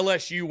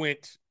LSU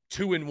went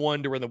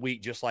 2-1 during the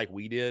week just like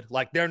we did.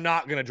 Like, they're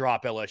not going to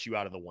drop LSU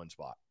out of the 1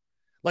 spot.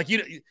 Like,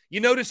 you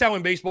notice how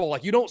in baseball,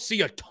 like, you don't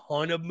see a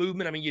ton of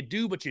movement. I mean, you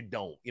do, but you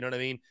don't. You know what I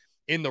mean?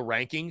 In the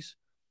rankings.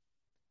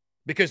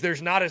 Because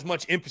there's not as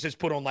much emphasis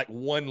put on, like,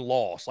 one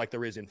loss like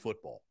there is in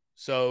football.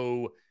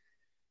 So,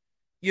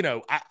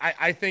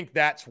 I think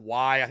that's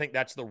why. I think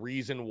that's the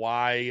reason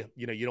why,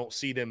 you don't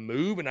see them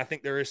move. And I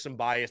think there is some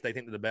bias. They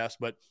think they're the best.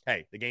 But,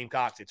 hey, the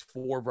Gamecocks, it's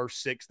 4 versus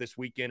 6 this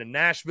weekend in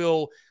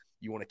Nashville.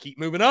 You want to keep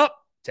moving up,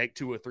 take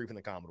 2 or 3 from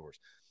the Commodores.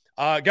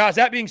 Guys,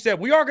 that being said,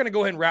 we are going to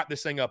go ahead and wrap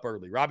this thing up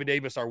early. Robbie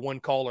Davis, our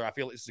one caller. I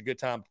feel this is a good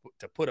time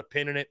to put a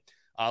pin in it.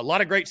 A lot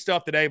of great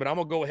stuff today, but I'm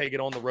going to go ahead and get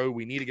on the road.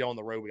 We need to get on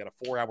the road. We got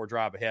a 4-hour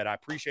drive ahead. I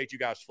appreciate you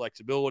guys'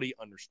 flexibility,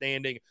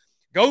 understanding.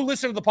 Go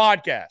listen to the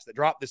podcast that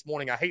dropped this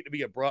morning. I hate to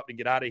be abrupt and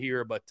get out of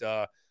here, but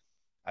I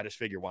just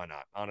figure why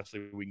not?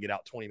 Honestly, we can get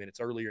out 20 minutes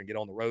earlier and get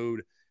on the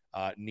road.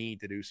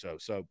 Need to do so.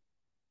 So,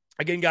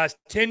 again, guys,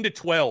 10 to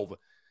 12.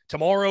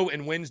 Tomorrow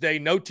and Wednesday,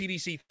 no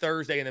TDC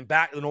Thursday, and then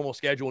back to the normal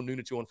schedule, noon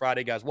to 2 on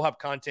Friday, guys. We'll have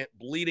content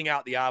bleeding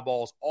out the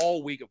eyeballs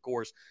all week, of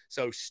course.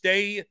 So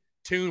stay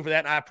tuned for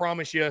that, and I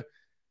promise you,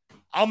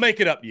 I'll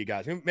make it up to you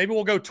guys. Maybe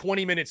we'll go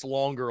 20 minutes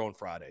longer on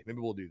Friday. Maybe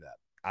we'll do that.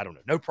 I don't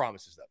know. No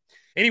promises, though.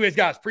 Anyways,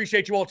 guys,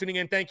 appreciate you all tuning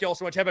in. Thank you all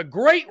so much. Have a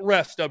great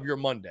rest of your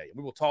Monday, and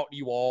we will talk to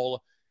you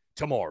all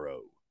tomorrow.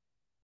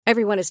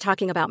 Everyone is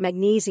talking about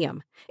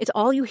magnesium. It's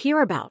all you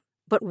hear about.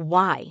 But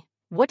why?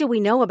 What do we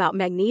know about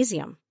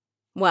magnesium?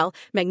 Well,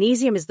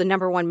 magnesium is the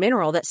 #1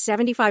 mineral that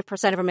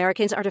 75% of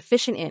Americans are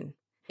deficient in.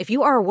 If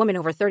you are a woman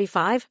over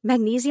 35,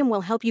 magnesium will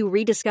help you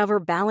rediscover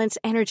balance,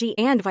 energy,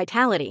 and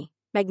vitality.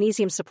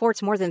 Magnesium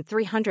supports more than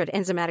 300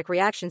 enzymatic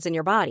reactions in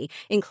your body,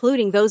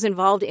 including those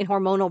involved in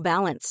hormonal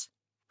balance.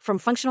 From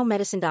functional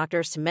medicine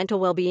doctors to mental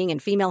well-being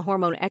and female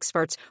hormone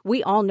experts,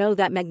 we all know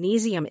that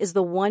magnesium is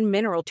the one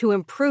mineral to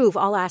improve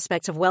all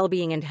aspects of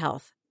well-being and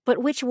health. But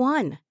which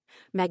one?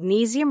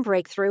 Magnesium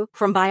Breakthrough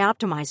from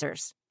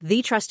Bioptimizers,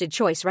 the trusted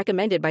choice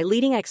recommended by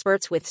leading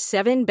experts with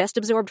 7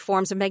 best-absorbed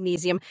forms of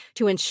magnesium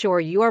to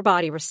ensure your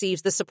body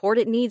receives the support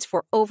it needs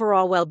for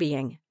overall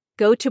well-being.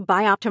 Go to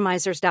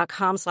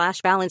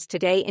bioptimizers.com/balance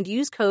today and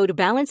use code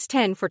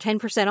BALANCE10 for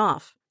 10%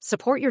 off.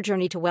 Support your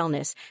journey to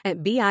wellness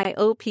at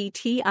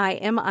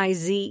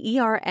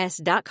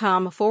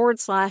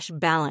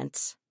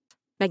bioptimizers.com/balance.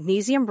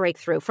 Magnesium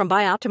Breakthrough from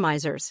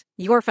Bioptimizers,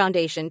 your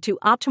foundation to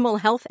optimal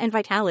health and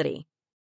vitality.